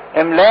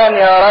 املاني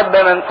يا رب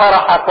من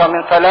فرحك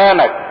ومن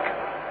سلامك.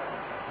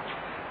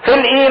 في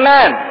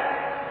الايمان،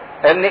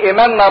 ان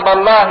ايماننا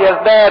بالله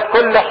يزداد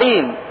كل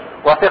حين،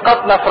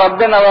 وثقتنا في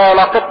ربنا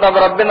وعلاقتنا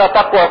بربنا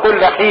تقوى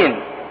كل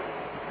حين.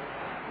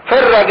 في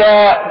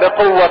الرجاء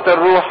بقوة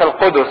الروح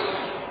القدس.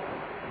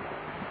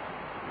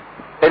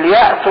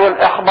 اليأس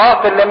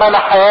والإحباط اللي ملا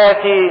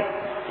حياتي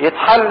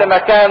يتحل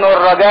مكانه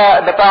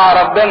الرجاء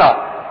بتاع ربنا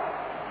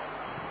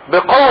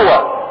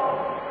بقوة.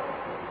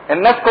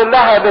 الناس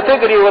كلها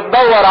بتجري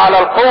وتدور على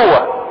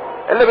القوة.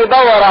 اللي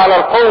بيدور على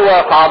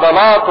القوة في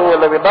عضلاته،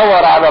 واللي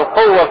بيدور على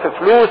القوة في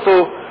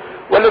فلوسه،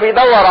 واللي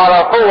بيدور على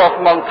القوة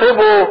في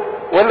منصبه،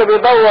 واللي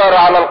بيدور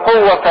على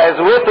القوة في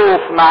عزوته،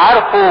 في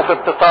معارفه، في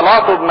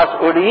اتصالاته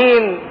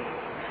بمسؤولين.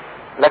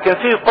 لكن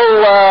في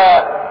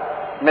قوة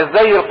مش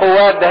زي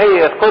القوات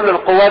ده، كل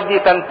القوات دي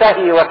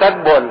تنتهي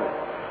وتدبل.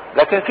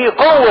 لكن في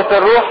قوة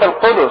الروح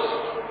القدس،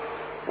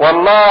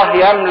 والله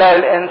يملأ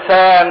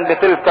الانسان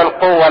بتلك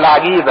القوة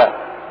العجيبة،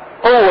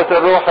 قوة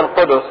الروح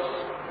القدس.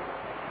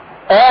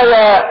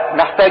 آية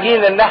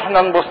محتاجين ان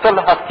احنا نبص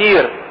لها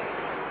كتير.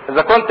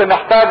 اذا كنت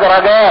محتاج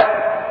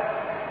رجاء،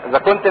 اذا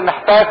كنت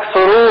محتاج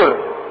سرور،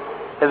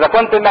 اذا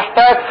كنت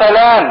محتاج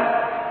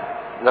سلام،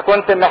 اذا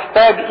كنت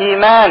محتاج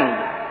ايمان،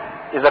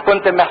 اذا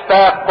كنت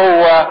محتاج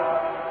قوة،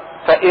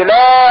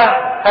 فإله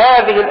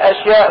هذه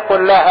الاشياء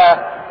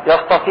كلها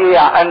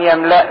يستطيع ان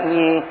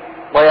يملأني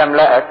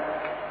ويملأك.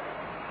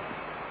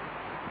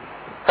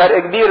 فرق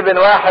كبير بين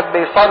واحد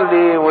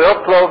بيصلي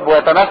ويطلب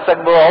ويتمسك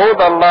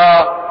بوعود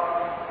الله،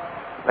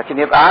 لكن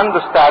يبقى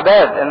عنده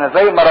استعداد ان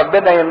زي ما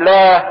ربنا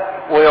يملاه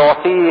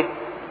ويعطيه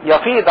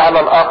يفيض على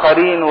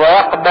الاخرين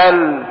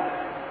ويقبل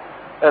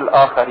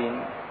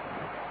الاخرين.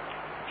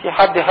 في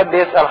حد يحب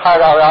يسأل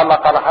حاجة او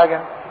يعلق على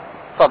حاجة؟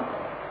 اتفضل.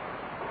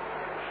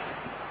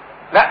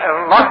 لا،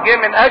 الله جه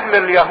من اجل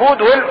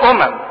اليهود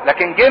والامم،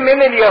 لكن جه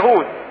من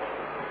اليهود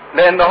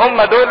لان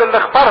هم دول اللي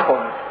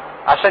اختارهم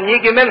عشان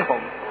يجي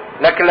منهم.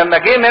 لكن لما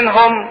جه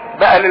منهم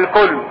بقى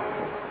للكل.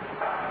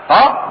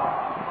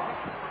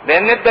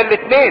 لان ادى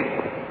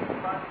الاثنين.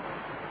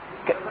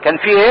 كان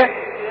في ايه؟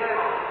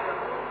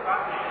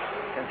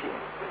 كان في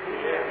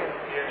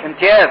ايه؟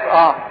 امتياز.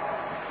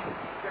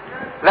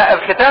 لا،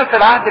 الختان في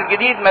العهد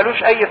الجديد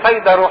ملوش اي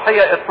فايدة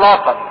روحية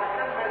اطلاقا.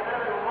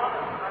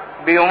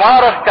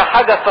 بيمارس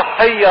كحاجة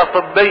صحية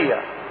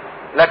طبية،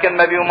 لكن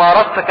ما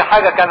بيمارسش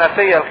كحاجة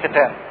كنسية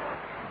الختان.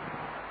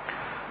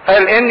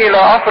 قال اني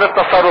لا افرض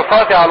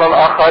تصرفاتي على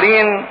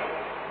الاخرين.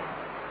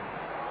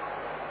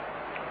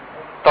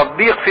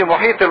 تطبيق في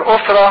محيط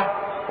الاسرة،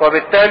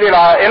 وبالتالي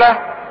العائلة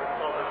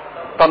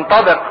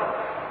تنطبق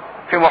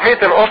في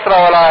محيط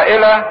الاسرة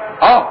والعائلة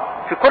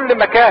في كل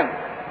مكان.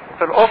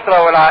 في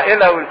الاسرة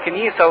والعائلة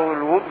والكنيسة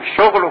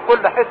والشغل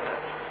وكل حتة.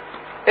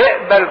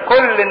 اقبل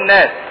كل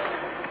الناس.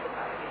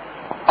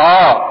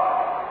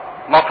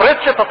 ما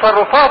افرضش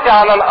تصرفاتي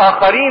على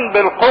الاخرين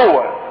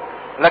بالقوة،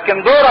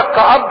 لكن دورك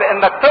كأب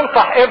انك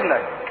تنصح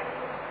ابنك،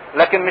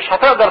 لكن مش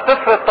هتقدر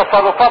تفرض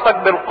تصرفاتك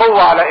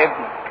بالقوة على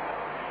ابنك.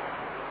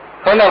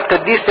 هنا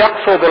القديس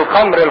يقصد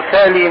الخمر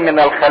الخالي من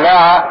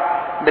الخلاعة،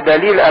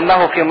 بدليل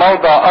انه في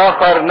موضع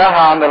اخر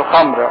نهى عن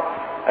الخمر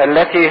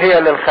التي هي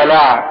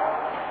للخلاعة.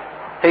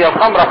 هي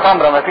الخمرة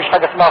خمرة، ما فيش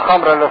حاجة اسمها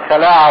خمرة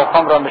للخلاعة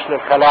وخمرة مش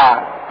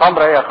للخلاعة،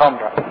 خمرة هي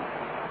خمرة.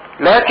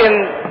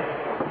 لكن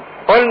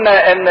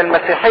قلنا ان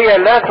المسيحية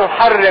لا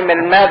تحرم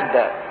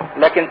المادة،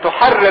 لكن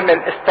تحرم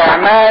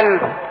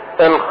الاستعمال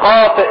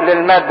الخاطئ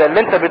للمادة اللي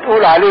انت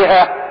بتقول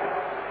عليها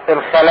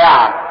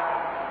الخلاعة.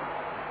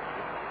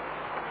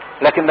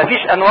 لكن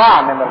مفيش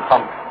انواع من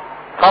الخمر،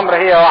 الخمر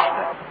هي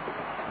واحدة.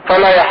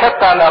 فلا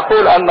يحق ان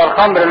اقول ان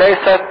الخمر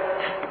ليست،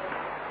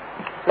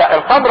 لا،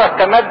 الخمرة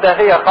كمادة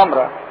هي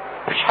خمرة،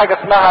 مفيش حاجة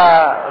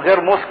اسمها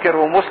غير مسكر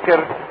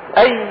ومسكر،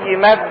 اي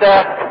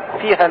مادة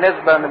فيها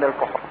نسبة من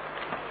الكحول.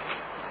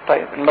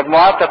 طيب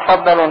المجموعات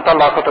تتفضل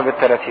ونطلع كتب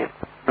التراتيب.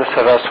 بس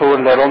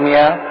الرسول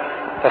لروميا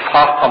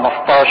اصحاح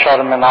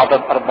 15 من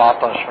عدد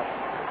 14.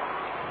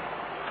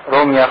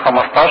 روميا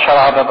 15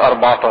 عدد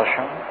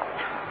 14.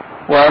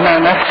 وانا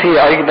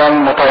نفسي ايضا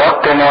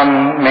متيقن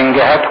من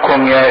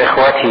جهتكم يا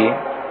اخوتي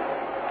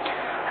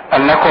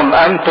انكم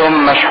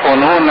انتم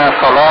مشحونون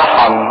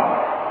صلاحا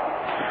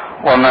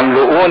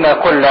ومملؤون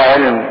كل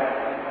علم،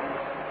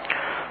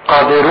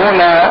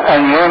 قادرون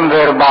ان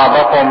ينذر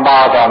بعضكم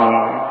بعضا،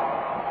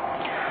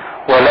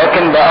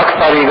 ولكن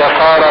باكثر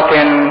جسارة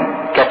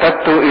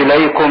كتبت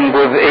اليكم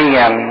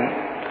جزئيا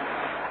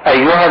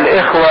ايها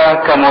الاخوة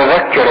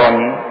كمذكر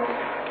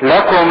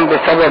لكم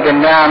بسبب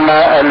النعمة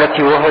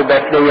التي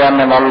وهبت لي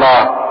من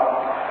الله،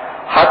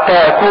 حتى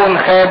اكون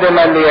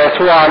خادما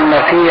ليسوع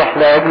المسيح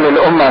لاجل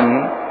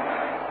الامم،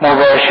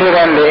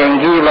 مباشرا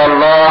لانجيل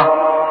الله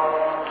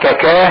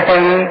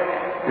ككاهن،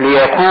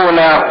 ليكون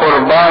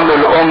قربان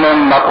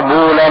الامم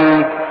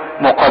مقبولا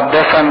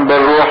مقدسا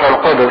بالروح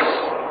القدس.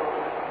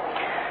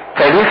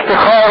 فلي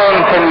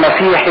افتخار في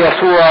المسيح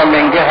يسوع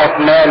من جهة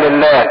مال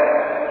الله،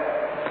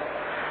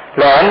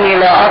 لاني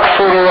لا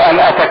اقصر ان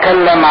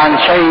اتكلم عن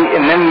شيء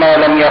مما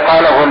لم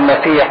يفعله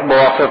المسيح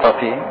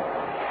بواسطتي،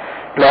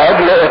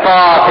 لاجل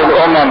اطاعة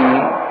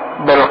الامم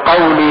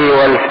بالقول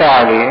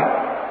والفعل،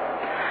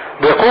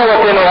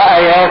 بقوة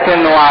وايات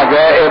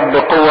وعجائب،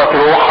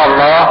 بقوة روح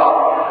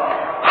الله،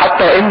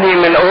 حتى اني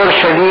من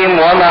اورشليم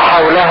وما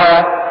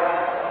حولها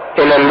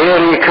الى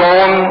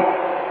الليريكون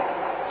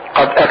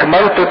قد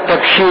اكملت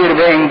التبشير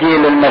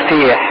بانجيل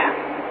المسيح،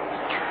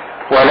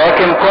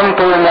 ولكن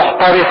كنت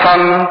محترصا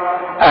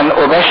ان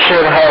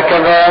ابشر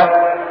هكذا،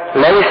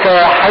 ليس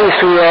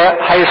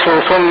حيث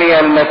سمي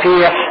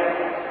المسيح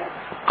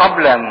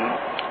قبلا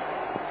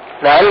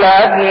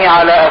لئلا ابني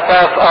على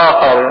اساس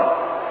اخر،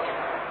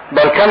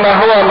 بل كما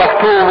هو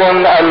مكتوب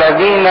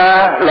الذين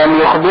لم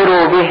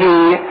يخبروا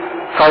به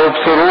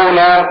سيبصرون،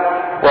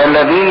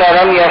 والذين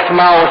لم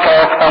يسمعوا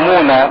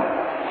سيفهمون.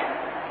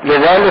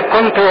 لذلك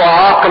كنت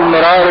اعاقل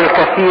مرار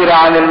الكثير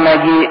عن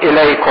المجيء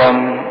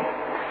اليكم،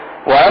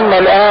 واما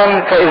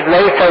الان فاذ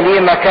ليس لي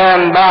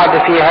مكان بعد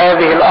في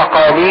هذه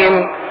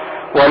الاقاليم،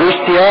 ولي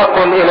اشتياق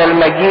الى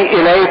المجيء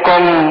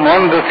اليكم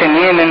منذ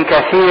سنين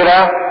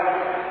كثيرة،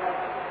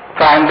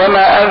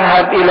 فعندما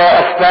اذهب الى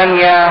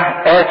اسبانيا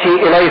اتي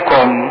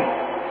اليكم،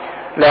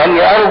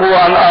 لاني ارجو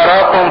ان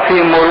اراكم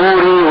في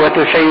مروري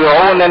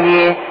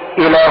وتشيعونني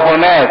الى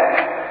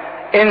هناك،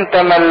 ان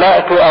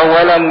تملأت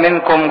اولا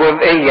منكم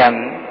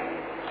جزئيا.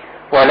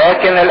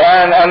 ولكن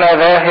الان انا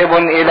ذاهب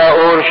الى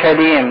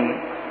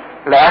اورشليم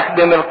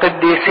لاخدم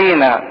القديسين،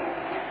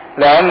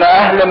 لان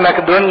اهل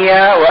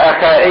مقدونيا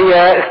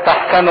واخائية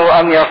استحسنوا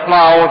ان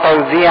يصنعوا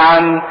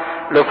توزيعا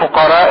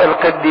لفقراء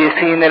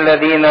القديسين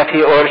الذين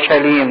في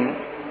اورشليم.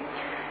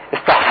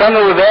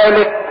 استحسنوا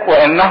ذلك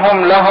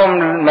وانهم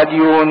لهم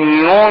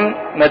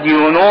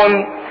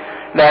مديونون،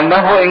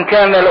 لانه ان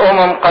كان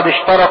الامم قد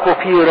اشتركوا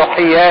في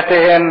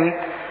روحياتهم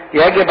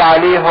يجب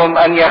عليهم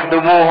ان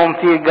يخدموهم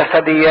في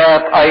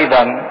الجسديات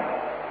ايضا.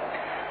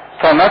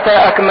 فمتى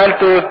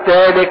اكملت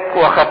ذلك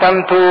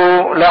وختمت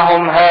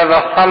لهم هذا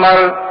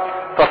الثمر،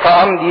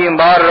 فسامضي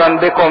مارا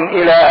بكم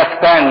الى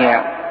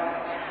اسبانيا،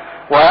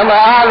 وانا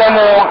اعلم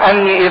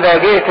اني اذا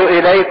جئت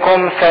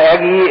اليكم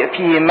ساجيء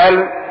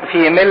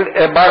في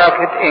ملء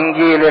بركة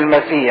انجيل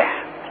المسيح.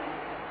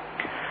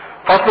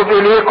 فاطلب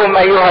اليكم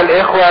ايها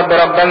الاخوة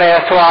بربنا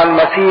يسوع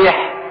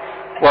المسيح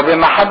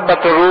وبمحبة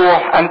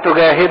الروح ان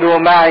تجاهدوا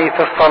معي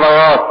في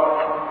الصلوات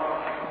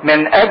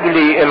من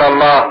اجلي الى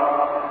الله،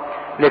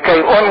 لكي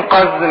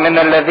انقذ من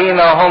الذين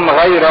هم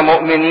غير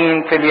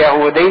مؤمنين في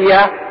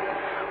اليهودية،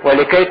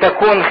 ولكي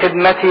تكون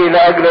خدمتي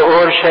لاجل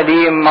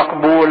اورشليم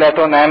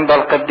مقبولة عند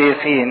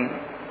القديسين،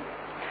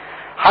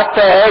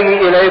 حتى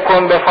اجي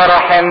اليكم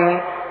بفرح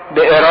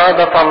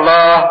بارادة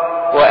الله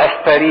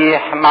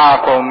واستريح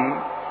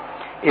معكم.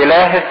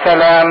 اله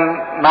السلام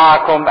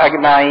معكم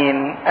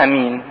اجمعين،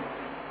 امين.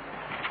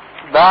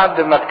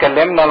 بعد ما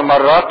اتكلمنا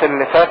المرات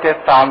اللي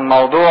فاتت عن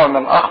موضوع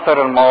من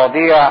اخطر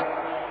المواضيع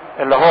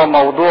اللي هو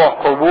موضوع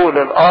قبول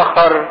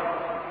الاخر،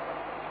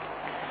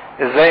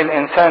 ازاي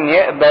الانسان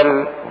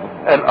يقبل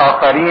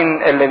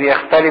الاخرين اللي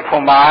بيختلفوا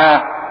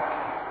معاه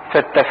في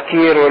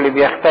التفكير واللي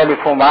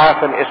بيختلفوا معاه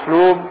في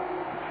الاسلوب،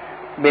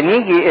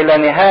 بنيجي الى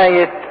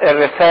نهاية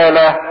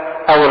الرسالة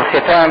او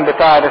الختام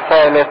بتاع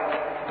رسالة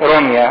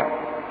روميا.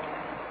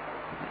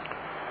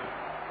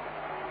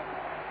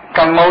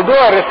 كان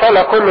موضوع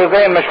الرسالة كله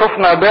زي ما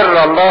شفنا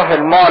بر الله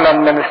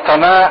المعلن من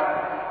السماء،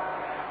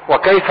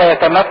 وكيف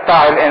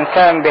يتمتع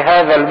الانسان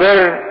بهذا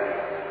البر،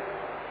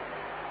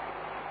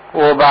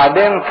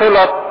 وبعدين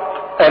صلة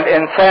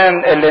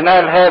الانسان اللي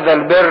نال هذا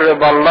البر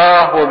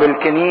بالله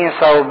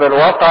وبالكنيسة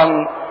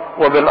وبالوطن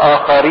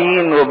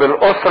وبالاخرين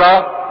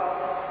وبالاسرة.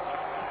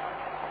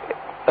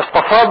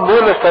 استفاض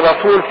بولس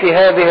الرسول في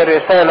هذه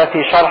الرسالة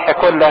في شرح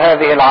كل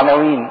هذه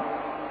العناوين.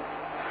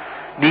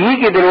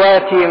 بيجي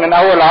دلوقتي من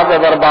اول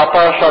عدد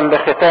 14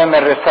 لختام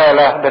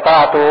الرسالة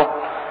بتاعته،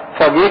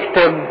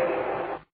 فبيكتب